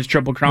ruin his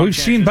Triple Crown. We've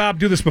seen Bob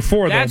do this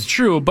before, though. That's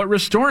true, but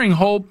Restoring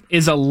Hope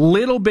is a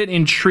little bit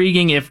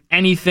intriguing, if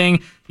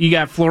anything. You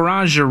got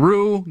Florent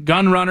Giroux,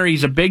 gun runner.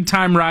 He's a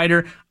big-time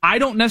rider. I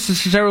don't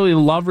necessarily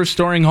love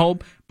Restoring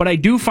Hope, but I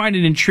do find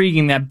it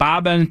intriguing that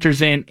Bob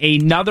enters in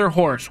another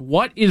horse.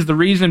 What is the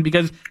reason?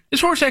 Because this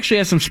horse actually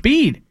has some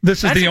speed.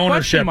 This is the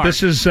ownership.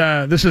 This is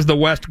the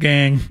West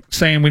gang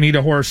saying we need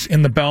a horse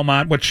in the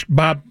Belmont, which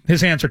Bob,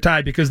 his hands are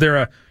tied because they're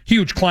a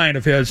huge client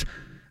of his.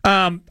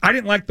 I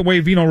didn't like the way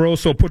Vino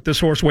Rosso put this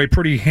horse away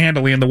pretty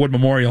handily in the Wood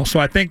Memorial. So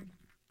I think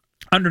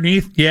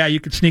underneath, you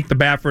could sneak the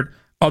Baffert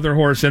other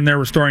horse in there,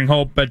 Restoring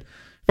Hope, but as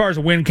far as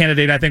a win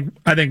candidate, I think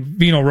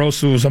Vino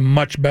Rosso is a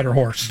much better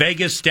horse.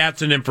 Vegas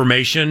Stats and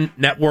Information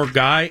Network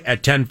guy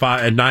at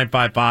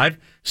 955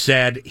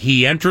 said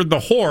he entered the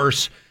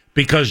horse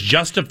because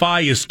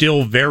Justify is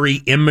still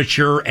very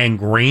immature and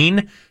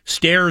green.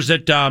 Stares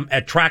at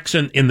tracks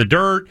in the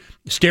dirt,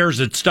 stares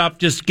at stuff,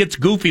 just gets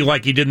goofy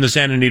like he did in the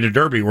Santa Anita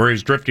Derby where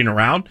he's drifting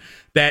around.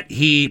 That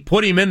he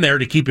put him in there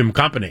to keep him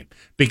company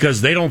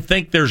because they don't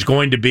think there's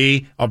going to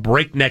be a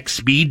breakneck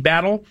speed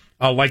battle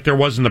like there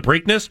was in the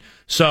Preakness.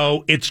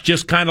 So it's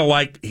just kind of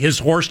like his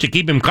horse to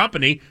keep him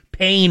company,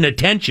 paying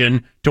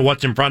attention to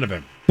what's in front of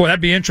him. Well,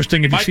 that'd be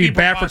interesting if you see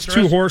Baffert's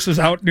 2 horses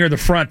out near the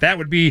front. That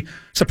would be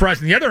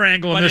surprising. The other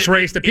angle in this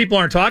race that people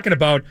aren't talking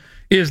about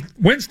is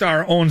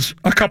Windstar owns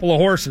a couple of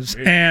horses,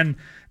 and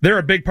they're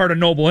a big part of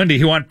Noble Indy,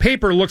 who on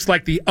paper looks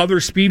like the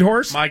other speed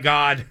horse. My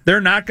God. They're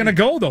not going to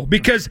go, though,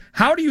 because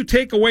how do you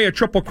take away a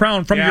Triple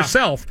Crown from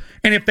yourself?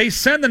 And if they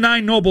send the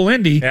 9 Noble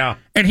Indy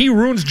and he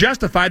ruins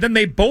Justify, then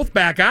they both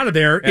back out of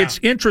there. It's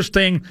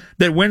interesting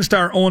that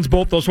Windstar owns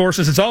both those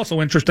horses. It's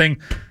also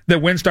interesting that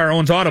Windstar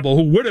owns Audible,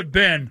 who would have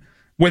been,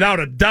 without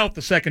a doubt,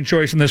 the second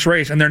choice in this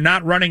race, and they're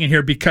not running in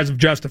here because of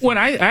Justify. Well,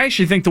 I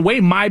actually think the way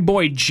My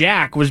Boy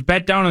Jack was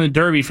bet down in the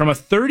Derby from a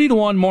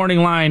 30-1 morning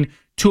line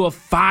to a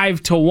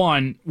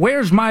 5-1.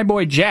 Where's My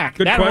Boy Jack?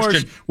 Good question.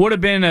 Horse would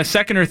have been a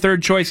second or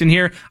third choice in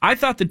here. I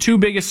thought the 2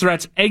 biggest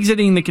threats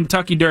exiting the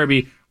Kentucky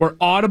Derby were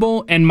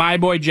Audible and My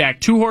Boy Jack,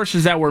 2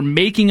 horses that were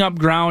making up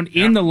ground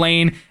in the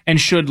lane and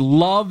should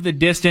love the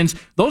distance.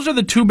 Those are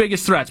the 2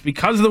 biggest threats.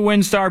 Because of the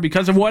WinStar,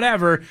 because of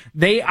whatever,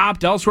 they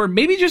opt elsewhere.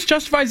 Maybe just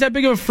Justifies that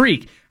big of a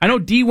freak. I know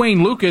D.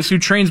 Wayne Lucas, who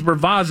trains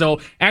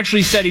Bravazzo,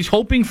 actually said he's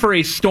hoping for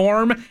a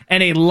storm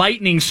and a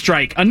lightning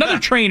strike. Another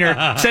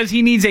trainer says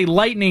he needs a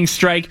lightning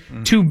strike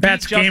to beat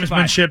That's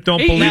Justify. gamesmanship. Don't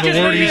believe a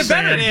word he's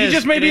saying. He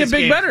just may be a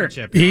big better.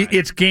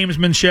 It's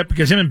gamesmanship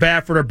because him and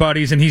Baffert are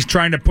buddies, and he's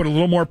trying to put a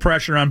little more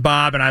pressure on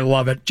Bob, and I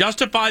love it.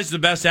 Justifies the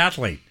best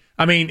athlete.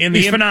 I mean,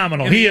 He's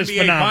phenomenal. In the He is NBA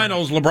phenomenal.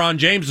 Finals, LeBron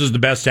James is the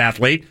best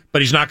athlete,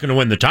 but he's not going to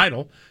win the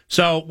title.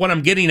 So what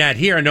I'm getting at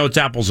here, I know it's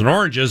apples and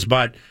oranges,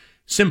 but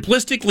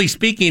simplistically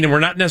speaking, and we're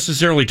not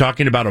necessarily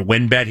talking about a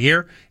win bet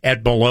here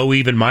at below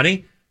even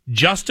money,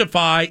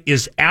 Justify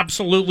is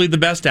absolutely the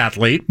best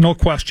athlete. No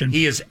question.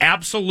 He is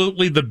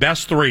absolutely the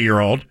best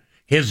 3-year-old.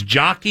 His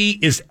jockey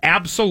is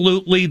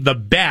absolutely the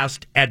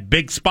best at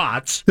big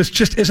spots. This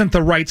just isn't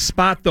the right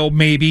spot, though,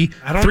 maybe.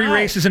 I don't 3 know.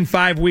 races in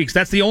 5 weeks.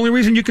 That's the only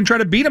reason you can try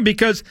to beat him,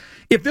 because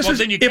if this Well, is...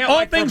 then you if can't all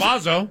like things,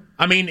 Bravazzo.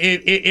 I mean,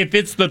 if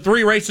it's the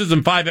 3 races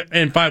in 5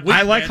 weeks...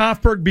 I like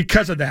Hofberg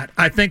because of that.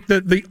 I think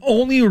that the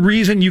only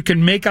reason you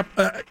can make up,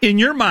 in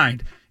your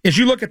mind, is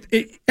you look at...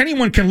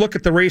 anyone can look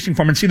at the racing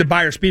form and see the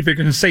Beyer speed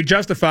figures and say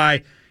Justify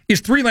is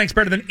 3 lengths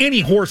better than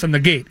any horse on the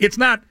gate. It's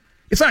not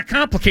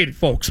complicated,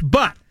 folks,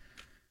 but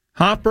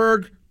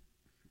Hofberg...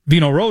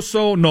 Vino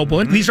Rosso,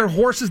 Noble. These are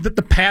horses that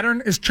the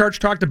pattern, as Church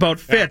talked about,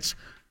 fits.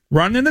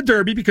 Run in the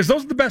Derby, because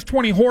those are the best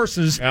 20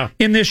 horses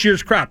in this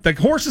year's crop. The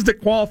horses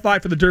that qualify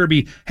for the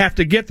Derby have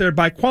to get there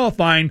by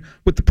qualifying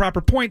with the proper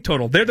point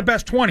total. They're the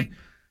best 20.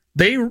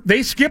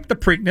 They skip the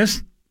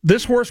Preakness.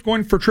 This horse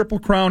going for Triple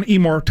Crown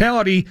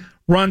Immortality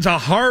runs a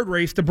hard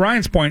race, to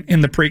Brian's point,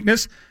 in the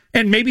Preakness,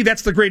 and maybe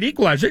that's the great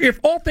equalizer. If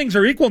all things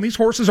are equal and these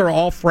horses are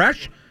all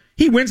fresh,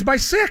 he wins by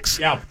 6.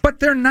 Yeah. But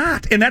they're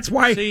not. And that's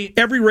why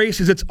every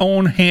race is its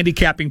own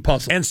handicapping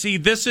puzzle. And see,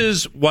 this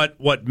is what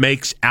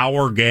makes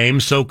our game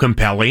so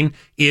compelling,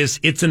 is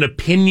it's an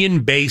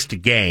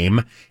opinion-based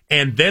game,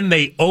 and then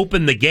they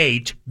open the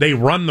gate, they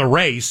run the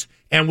race,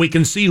 and we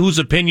can see whose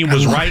opinion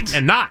was right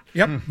and not.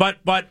 Yep.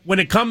 But when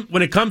it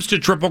comes to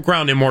Triple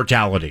Crown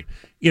Immortality,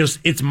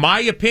 it's my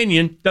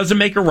opinion, doesn't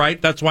make it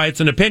right, that's why it's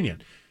an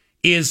opinion,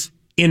 is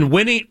in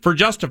winning for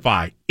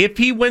Justify, if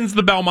he wins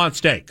the Belmont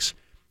Stakes,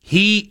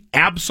 he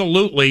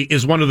absolutely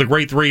is one of the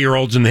great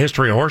 3-year-olds in the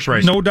history of horse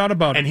racing. No doubt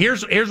about it. And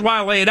here's why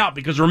I lay it out.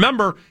 Because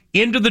remember,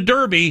 into the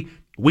Derby,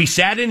 we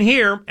sat in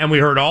here and we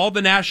heard all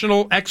the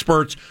national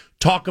experts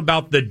talk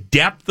about the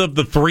depth of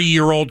the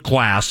 3-year-old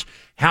class,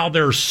 how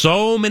there's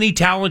so many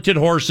talented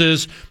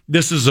horses.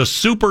 This is a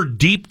super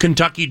deep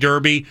Kentucky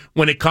Derby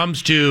when it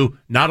comes to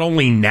not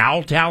only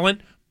now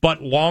talent,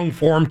 but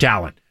long-form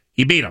talent.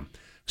 He beat him.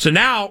 So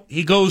now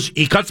he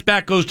cuts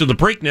back, goes to the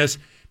Preakness.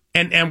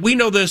 And we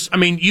know this. I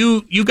mean,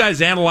 you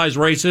guys analyze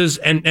races,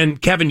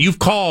 and Kevin, you've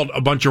called a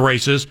bunch of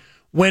races.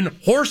 When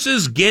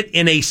horses get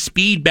in a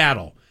speed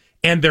battle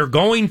and they're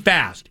going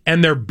fast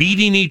and they're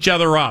beating each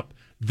other up,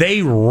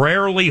 they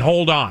rarely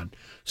hold on.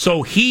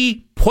 So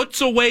he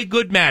puts away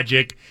Good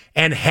Magic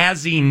and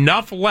has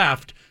enough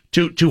left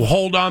to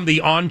hold on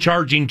the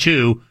on-charging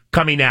 2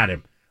 coming at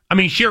him. I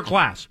mean, sheer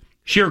class,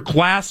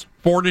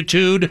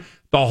 fortitude,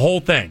 the whole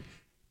thing.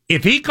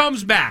 If he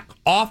comes back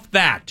off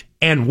that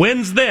and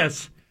wins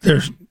this,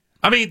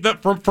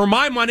 for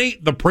my money,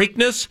 the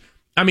Preakness,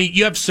 I mean,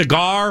 you have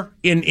Cigar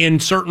in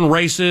certain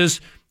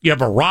races, you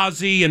have a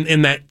Razi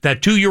in that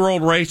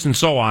 2-year-old race, and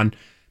so on.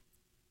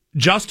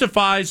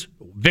 Justifies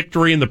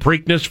victory in the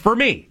Preakness, for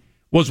me,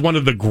 was one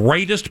of the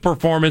greatest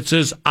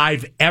performances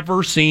I've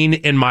ever seen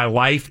in my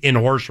life in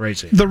horse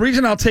racing. The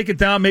reason I'll take it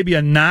down maybe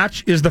a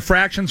notch is the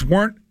fractions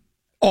weren't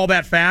all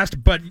that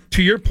fast, but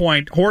to your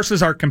point,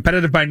 horses are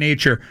competitive by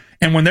nature,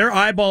 and when they're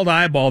eyeball to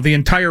eyeball the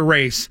entire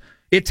race,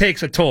 it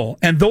takes a toll.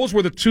 And those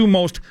were the 2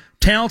 most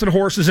talented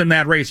horses in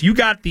that race. You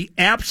got the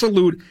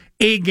absolute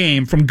A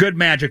game from Good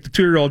Magic, the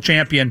 2-year-old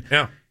champion.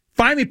 Yeah.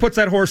 Finally puts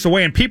that horse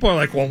away, and people are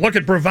like, well, look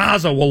at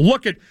Bravazzo. Well,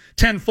 look at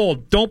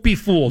Tenfold. Don't be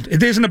fooled.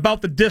 It isn't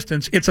about the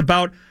distance. It's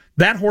about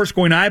that horse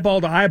going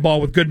eyeball to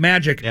eyeball with Good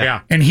Magic.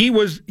 Yeah. And he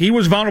was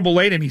vulnerable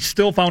late, and he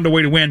still found a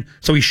way to win,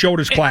 so he showed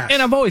his class.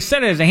 And I've always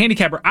said it as a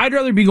handicapper, I'd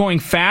rather be going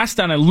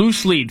faster on a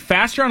loose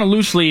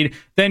lead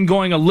than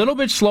going a little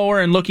bit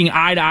slower and looking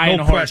eye to eye on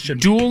a horse. Question.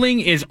 Dueling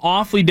is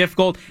awfully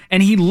difficult,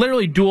 and he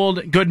literally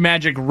dueled Good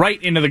Magic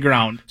right into the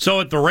ground.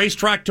 So at the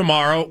racetrack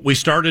tomorrow, we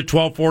start at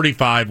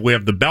 12:45. We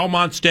have the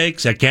Belmont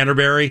Stakes at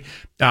Canterbury.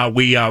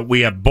 We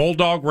have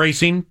Bulldog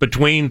racing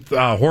between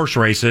horse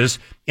races,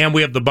 and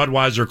we have the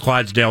Budweiser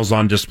Clydesdales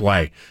on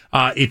display.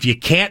 If you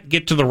can't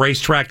get to the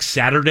racetrack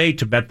Saturday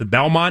to bet the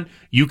Belmont,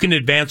 you can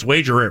advance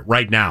wager it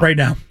right now. Right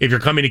now. If you're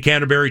coming to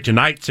Canterbury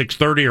tonight,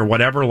 6:30 or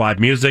whatever, live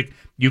music,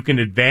 you can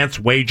advance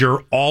wager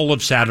all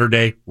of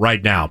Saturday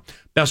right now.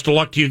 Best of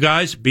luck to you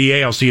guys.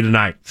 BA, I'll see you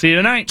tonight. See you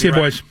tonight. See you,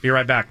 boys. Be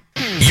right back.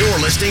 You're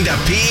listening to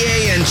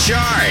PA in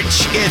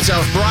Charge. It's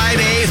a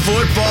Friday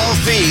football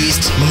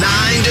feast,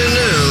 9 to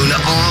noon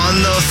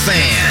on The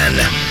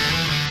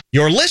Fan.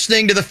 You're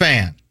listening to The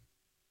Fan.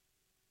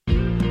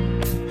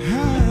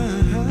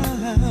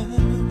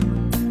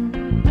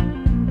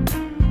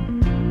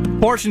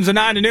 Portions of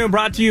 9 to noon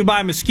brought to you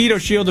by Mosquito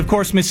Shield. Of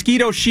course,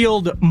 Mosquito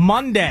Shield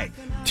Monday.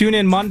 Tune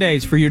in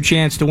Mondays for your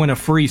chance to win a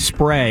free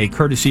spray,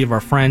 courtesy of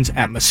our friends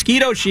at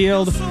Mosquito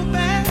Shield.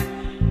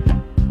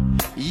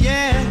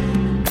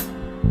 Yeah,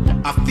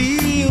 I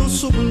feel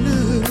so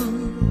blue.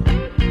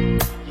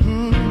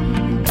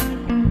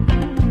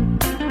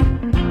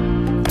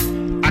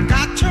 I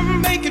got to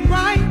make it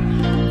right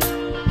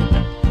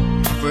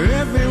for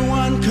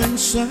everyone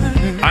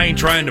concerned. I ain't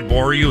trying to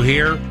bore you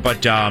here,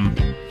 but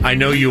I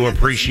know you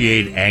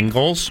appreciate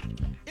angles,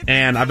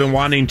 and I've been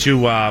wanting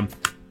to...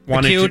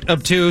 Acute,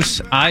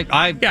 obtuse, right?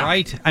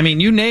 I mean,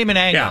 you name an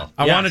angle. Yeah,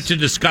 I wanted to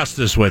discuss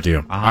this with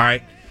you. All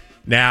right.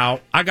 Now,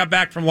 I got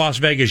back from Las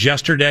Vegas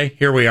yesterday.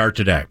 Here we are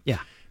today. Yeah.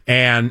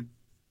 And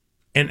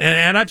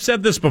I've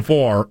said this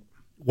before.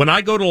 When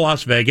I go to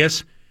Las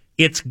Vegas,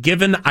 it's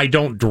given I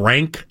don't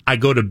drink. I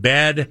go to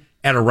bed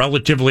at a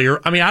relatively...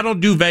 I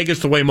don't do Vegas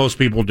the way most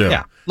people do.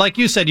 Yeah. Like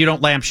you said, you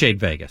don't lampshade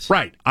Vegas.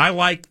 Right. I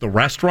like the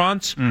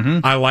restaurants.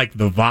 Mm-hmm. I like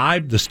the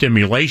vibe, the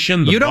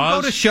stimulation, the You don't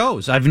buzz. go to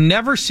shows. I've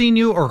never seen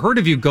you or heard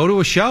of you go to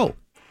a show.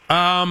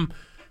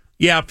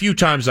 Yeah, a few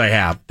times I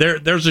have.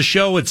 There's a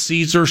show at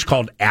Caesars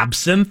called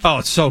Absinthe. Oh,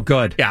 it's so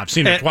good. Yeah, I've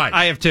seen it twice.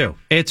 I have too.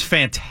 It's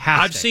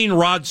fantastic. I've seen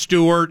Rod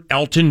Stewart,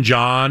 Elton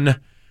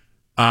John,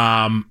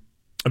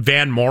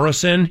 Van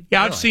Morrison.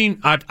 Yeah, Really?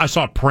 I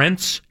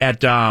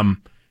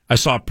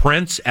saw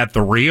Prince at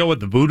the Rio at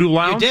the Voodoo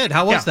Lounge. You did?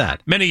 How was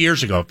that? Many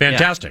years ago.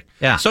 Fantastic.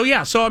 Yeah. So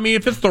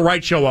if it's the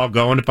right show, I'll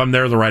go, and if I'm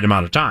there the right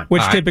amount of time.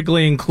 Which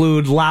typically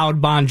include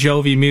loud Bon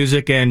Jovi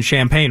music and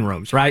champagne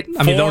rooms, right?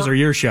 Those are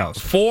your shows.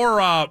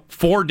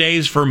 4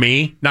 days for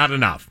me, not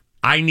enough.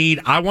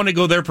 I want to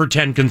go there for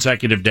 10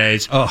 consecutive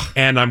days,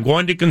 and I'm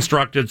going to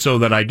construct it so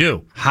that I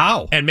do.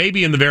 How? And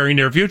maybe in the very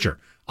near future.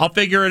 I'll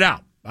figure it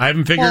out. I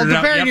haven't figured it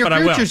out yet, but I will. The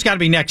very near future's got to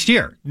be next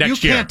year. You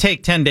can't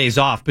take 10 days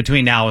off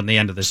between now and the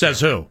end of this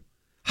Says year. who?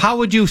 How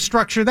would you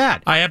structure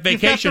that? I have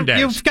vacation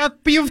days. You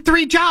have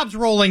 3 jobs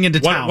rolling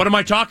into town. What am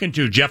I talking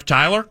to? Jeff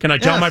Tyler? Can I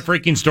tell my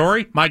freaking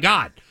story? My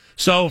God.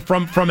 So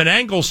from an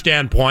angle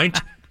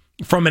standpoint,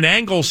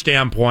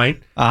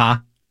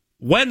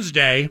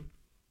 Wednesday,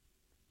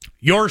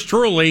 yours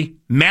truly,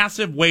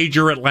 massive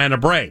wager Atlanta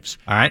Braves.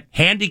 All right.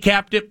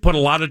 Handicapped it, put a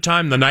lot of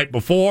time the night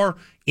before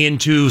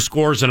into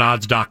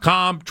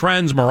scoresandodds.com,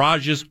 trends,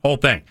 mirages, whole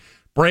thing.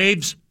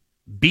 Braves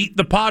beat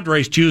the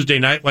Padres Tuesday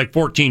night like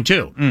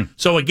 14-2.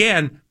 So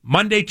again,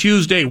 Monday,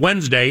 Tuesday,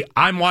 Wednesday,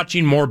 I'm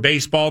watching more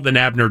baseball than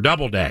Abner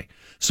Doubleday.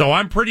 So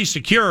I'm pretty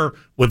secure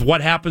with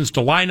what happens to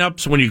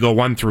lineups when you go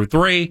 1 through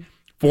 3,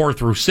 4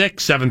 through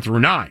 6, 7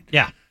 through 9.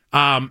 Yeah.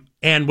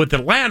 And with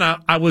Atlanta,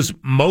 I was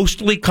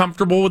mostly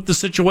comfortable with the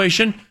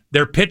situation.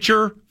 Their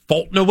pitcher,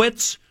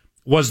 Foltynewicz,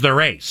 was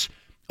their ace.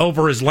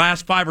 Over his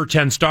last 5 or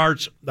 10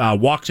 starts,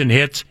 walks and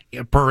hits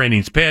per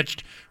innings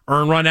pitched,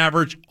 earned run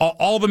average,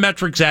 all the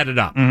metrics added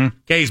up. Mm-hmm.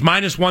 Okay, he's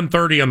minus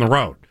 130 on the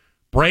road.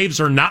 Braves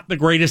are not the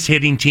greatest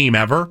hitting team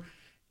ever,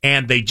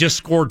 and they just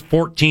scored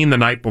 14 the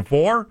night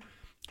before.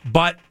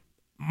 But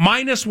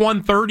minus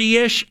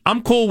 130-ish,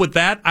 I'm cool with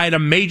that. I had a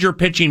major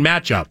pitching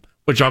matchup,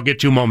 which I'll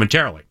get to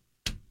momentarily.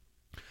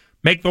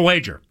 Make the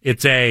wager.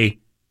 It's a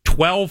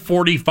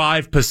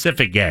 12:45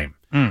 Pacific game.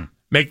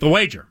 Make the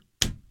wager.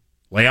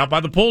 Lay out by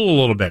the pool a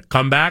little bit.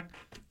 Come back.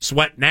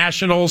 Sweat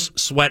Nationals.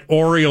 Sweat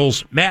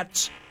Orioles.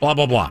 Mets. Blah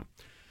blah blah.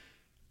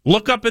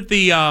 Look up at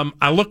the.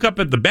 I look up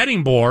at the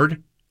betting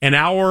board. An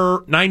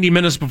hour, 90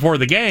 minutes before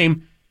the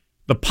game,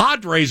 the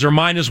Padres are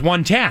minus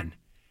 110,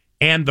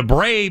 and the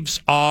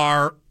Braves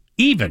are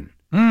even.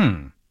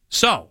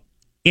 So,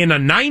 in a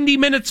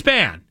 90-minute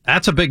span,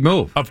 that's a big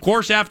move. Of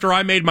course, after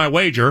I made my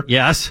wager,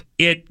 yes,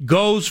 it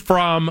goes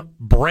from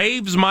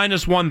Braves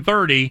minus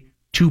 130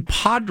 to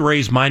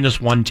Padres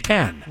minus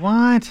 110.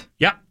 What?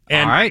 Yep.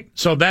 And all right.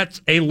 So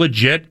that's a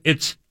legit.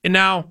 It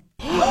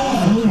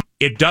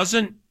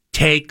doesn't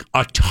take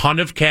a ton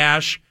of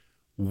cash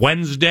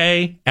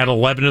Wednesday at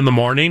 11 in the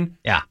morning.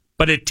 Yeah.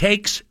 But it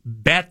takes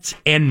bets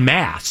en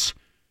masse.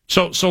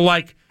 So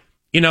like,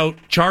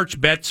 Charch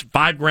bets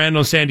 $5,000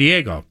 on San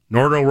Diego.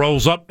 Nordo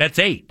rolls up, bets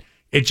 8.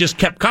 It just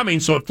kept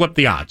coming, so it flipped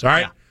the odds. All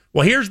right. Yeah.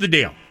 Well, here's the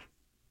deal.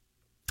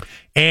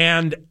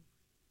 And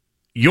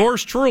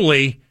yours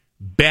truly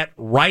bet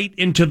right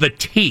into the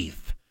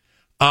teeth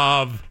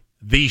of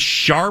the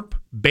sharp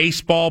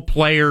baseball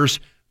players'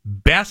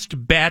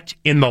 best bet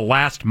in the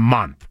last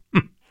month.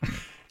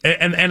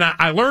 And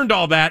I learned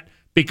all that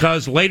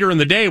because later in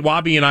the day,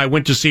 Wabi and I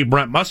went to see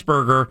Brent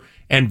Musburger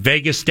and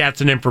Vegas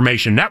Stats and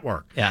Information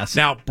Network. Yes.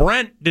 Now,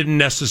 Brent didn't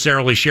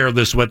necessarily share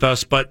this with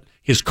us, but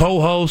his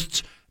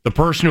co-hosts, the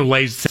person who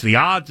lays the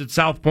odds at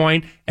South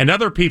Point, and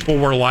other people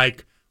were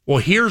like, well,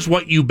 here's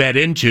what you bet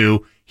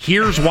into,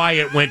 here's why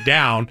it went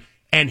down,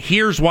 and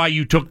here's why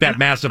you took that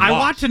massive loss. I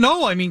want to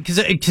know.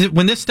 Because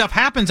when this stuff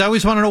happens, I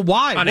always want to know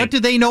why. Honey, what do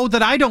they know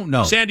that I don't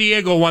know? San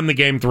Diego won the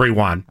game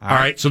 3-1. All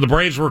right. So the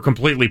Braves were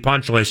completely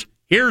punchless.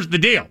 Here's the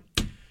deal.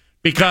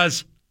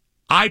 Because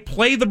I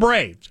play the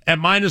Braves at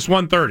minus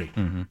 130.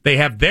 Mm-hmm. They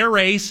have their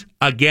ace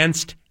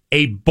against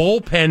a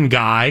bullpen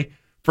guy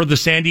for the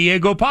San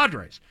Diego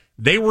Padres.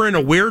 They were in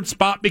a weird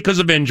spot because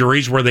of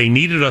injuries where they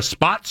needed a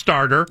spot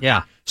starter.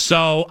 Yeah.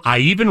 So I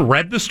even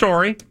read the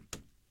story.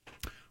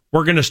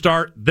 We're going to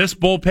start this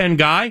bullpen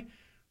guy,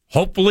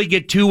 hopefully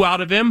get 2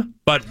 out of him,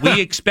 but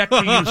we expect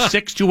to use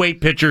 6 to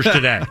 8 pitchers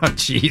today.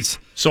 Jeez.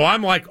 So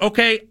I'm like,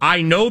 okay,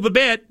 I know the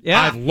bit.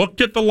 Yeah. I've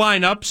looked at the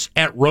lineups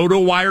at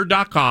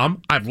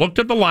rotowire.com. I've looked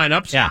at the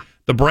lineups. Yeah.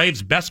 The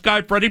Braves' best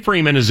guy, Freddie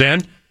Freeman, is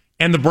in,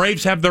 and the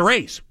Braves have their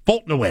ace,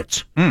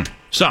 Foltynewicz.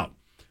 So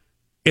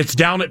it's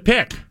down at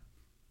pick.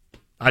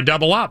 I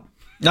double up.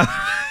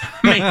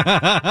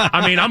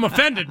 I mean, I'm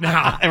offended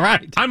now.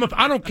 Right.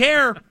 I don't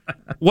care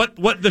what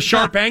the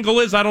sharp angle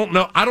is. I don't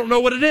know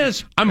what it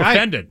is. I'm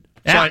offended.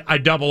 Yeah. So I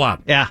double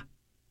up. Yeah.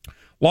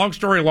 Long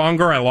story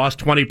longer, I lost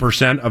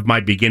 20% of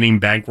my beginning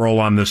bankroll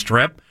on this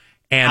trip.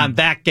 And on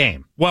that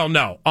game? Well,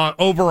 no,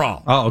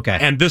 overall. Oh, okay.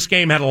 And this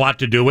game had a lot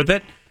to do with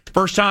it.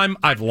 First time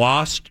I've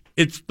lost.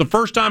 It's the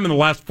first time in the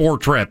last 4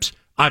 trips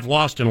I've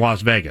lost in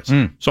Las Vegas.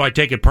 So I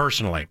take it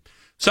personally.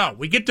 So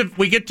we get to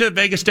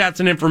Vegas Stats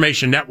and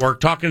Information Network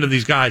talking to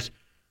these guys.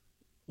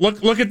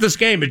 Look at this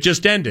game. It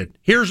just ended.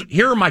 Here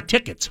are my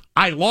tickets.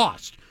 I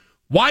lost.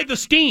 Why the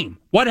steam?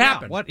 What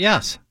happened? What?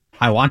 Yes.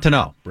 I want to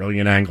know.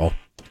 Brilliant angle.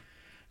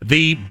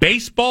 The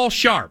baseball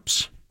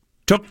sharps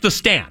took the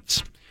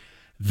stance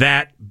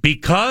that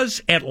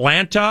because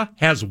Atlanta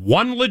has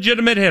one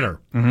legitimate hitter,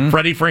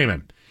 Freddie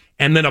Freeman,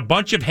 and then a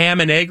bunch of ham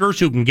and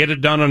eggers who can get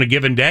it done on a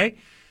given day,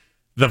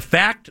 the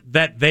fact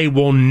that they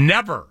will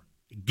never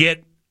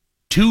get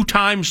 2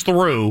 times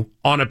through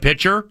on a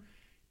pitcher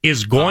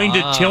is going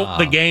to tilt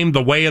the game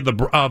the way of the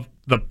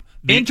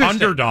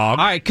underdog.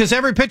 All right, because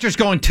every pitcher's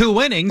going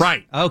 2 innings.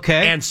 Right.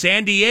 Okay. And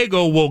San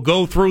Diego will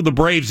go through the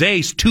Braves'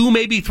 ace 2,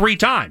 maybe 3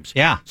 times.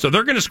 Yeah. So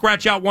they're going to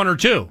scratch out 1 or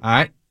 2. All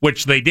right.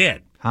 Which they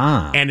did.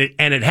 And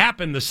it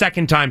happened the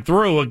second time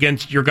through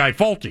against your guy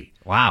Folty.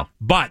 Wow.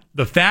 But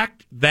the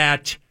fact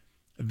that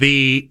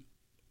the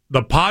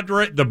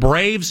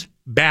Braves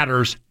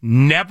batters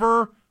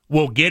never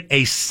will get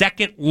a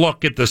second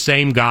look at the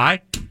same guy.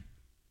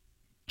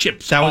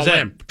 Chips. That was all it.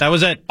 in. That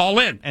was it. All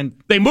in.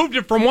 And they moved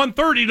it from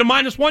 130 to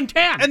minus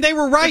 110. And they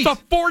were right.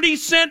 It's a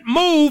 40-cent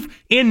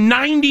move in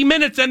 90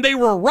 minutes, and they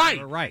were right.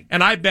 They were right.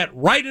 And I bet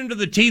right into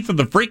the teeth of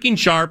the freaking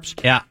sharps.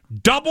 Yeah.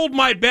 Doubled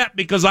my bet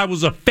because I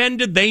was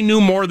offended they knew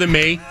more than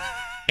me.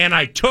 And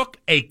I took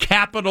a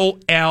capital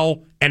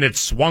L, and it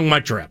swung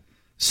my trip.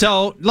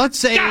 So let's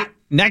say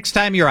next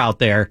time you're out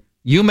there,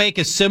 you make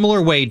a similar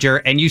wager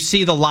and you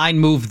see the line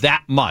move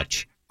that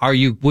much.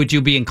 Would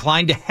you be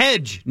inclined to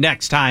hedge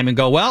next time and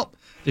go, well,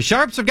 the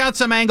sharps have got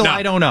some angle,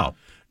 I don't know.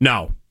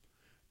 No.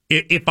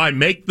 If I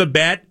make the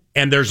bet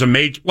and there's a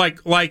major like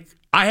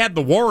I had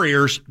the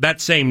Warriors that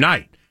same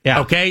night. Yeah.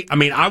 Okay? I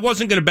mean, I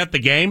wasn't going to bet the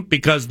game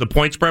because the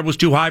point spread was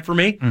too high for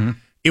me.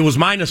 It was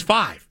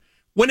 -5.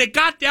 When it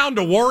got down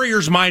to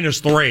Warriors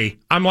 -3,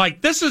 I'm like,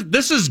 this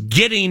is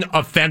getting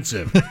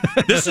offensive.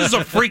 This is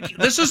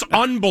this is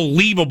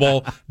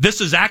unbelievable.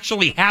 This is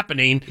actually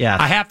happening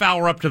a half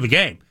hour up to the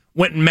game.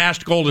 Went and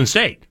mashed Golden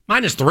State.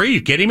 -3,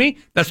 you kidding me?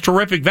 That's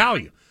terrific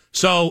value.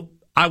 So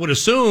I would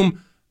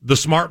assume the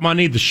smart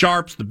money, the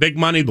sharps, the big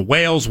money, the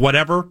whales,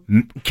 whatever,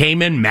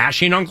 came in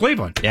mashing on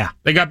Cleveland. Yeah.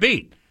 They got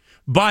beat.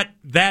 But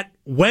that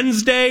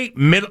Wednesday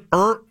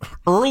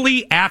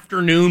early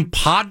afternoon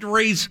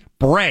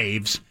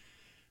Padres-Braves,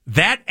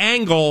 that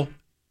angle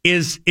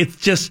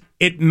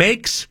it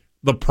makes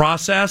the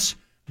process,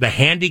 the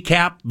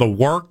handicap, the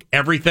work,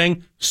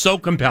 everything so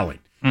compelling.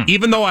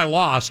 Even though I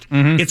lost,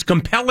 it's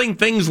compelling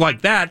things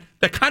like that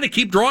kind of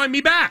keep drawing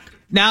me back.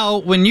 Now,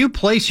 when you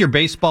place your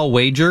baseball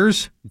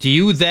wagers, do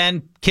you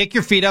then kick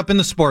your feet up in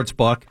the sports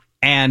book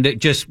and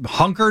just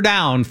hunker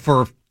down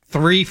for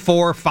 3,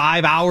 4,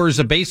 5 hours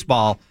of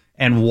baseball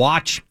and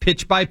watch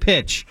pitch by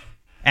pitch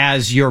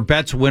as your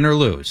bets win or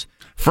lose?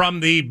 From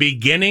the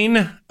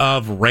beginning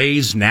of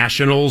Rays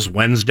Nationals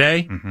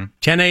Wednesday,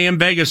 10 a.m.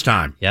 Vegas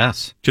time.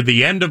 Yes. To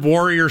the end of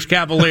Warriors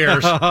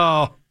Cavaliers.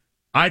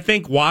 I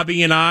think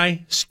Wabi and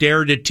I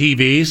stared at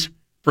TVs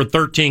for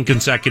 13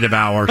 consecutive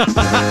hours.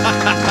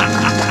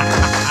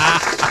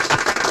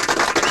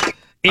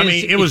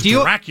 It was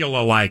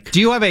Dracula-like. Do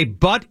you have a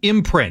butt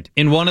imprint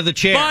in one of the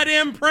chairs? Butt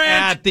imprint!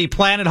 At the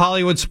Planet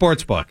Hollywood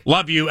Sportsbook.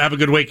 Love you. Have a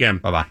good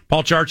weekend. Bye-bye.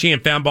 Paul Charchi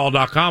and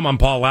Fanball.com. I'm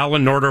Paul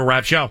Allen, Nordo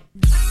Rap Show.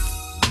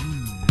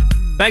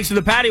 Thanks to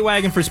the Paddy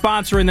Wagon for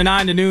sponsoring the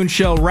 9 to noon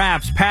show.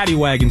 Raps Paddy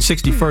Wagon,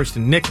 61st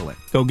and Nicollet.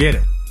 Go get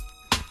it.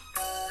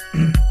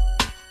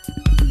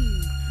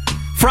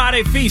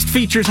 Friday Feast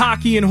features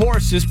hockey and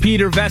horses.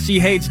 Peter Vesey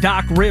hates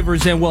Doc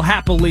Rivers and will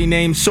happily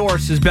name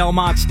sources.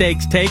 Belmont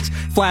Steaks takes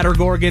Flatter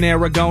Gorgon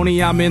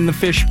Aragoni. I'm in the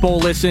fishbowl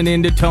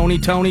listening to Tony.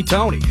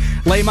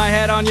 Lay my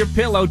head on your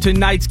pillow.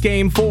 Tonight's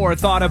game 4.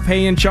 Thought of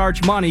paying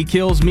Charge money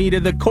kills me to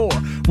the core.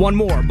 One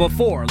more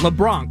before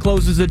LeBron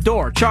closes the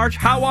door. Charge,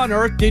 how on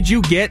earth did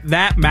you get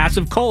that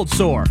massive cold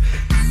sore?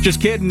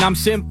 Just kidding, I'm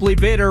simply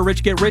bitter.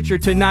 Rich get richer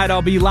tonight.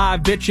 I'll be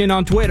live bitching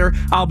on Twitter.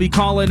 I'll be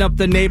calling up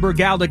the neighbor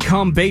gal to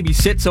come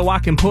babysit so I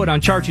can put on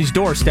Charchie's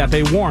doorstep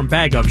a warm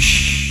bag of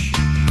shh.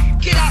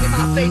 Get out of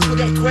my face with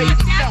that crazy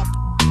stuff.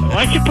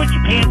 Why don't you put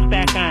your pants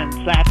back on,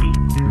 Slappy?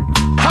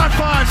 High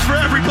fives for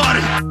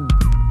everybody.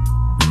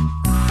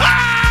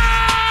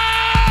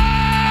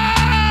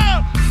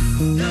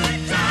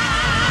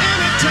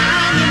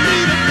 Anytime you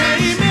need a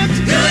payment.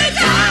 Good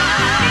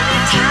time.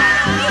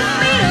 Anytime you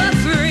meet a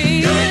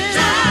friend.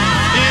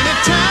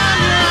 Anytime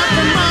you're out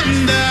from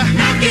under.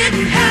 Not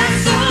getting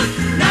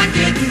hassled, not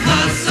getting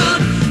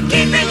hustled.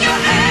 Keeping your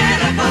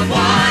head above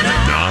water.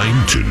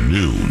 9 to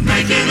noon.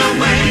 Making a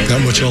way.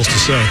 Not much else to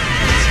say.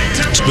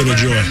 It's been a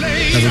joy.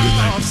 Have a good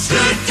night.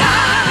 Good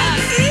times.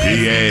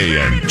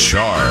 PA and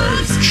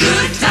Charge.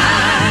 Good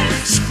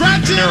times.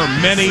 There are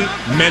many,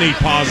 many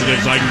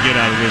positives I can get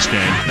out of this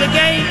game. The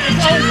game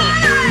is over.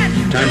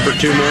 Time for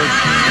 2 more.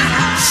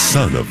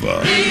 Son of a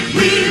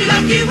We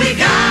lucky we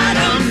got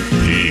 'em.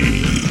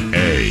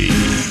 PA.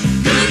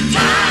 Good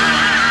times.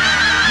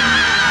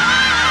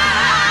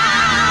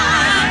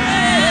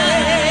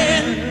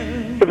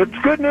 If it's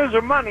good news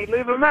or money,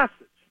 leave a message.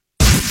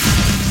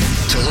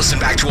 To listen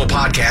back to a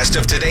podcast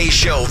of today's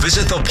show,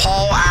 visit the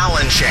Paul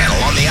Allen channel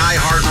on the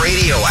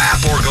iHeartRadio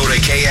app or go to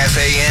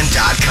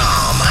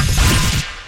KFAN.com.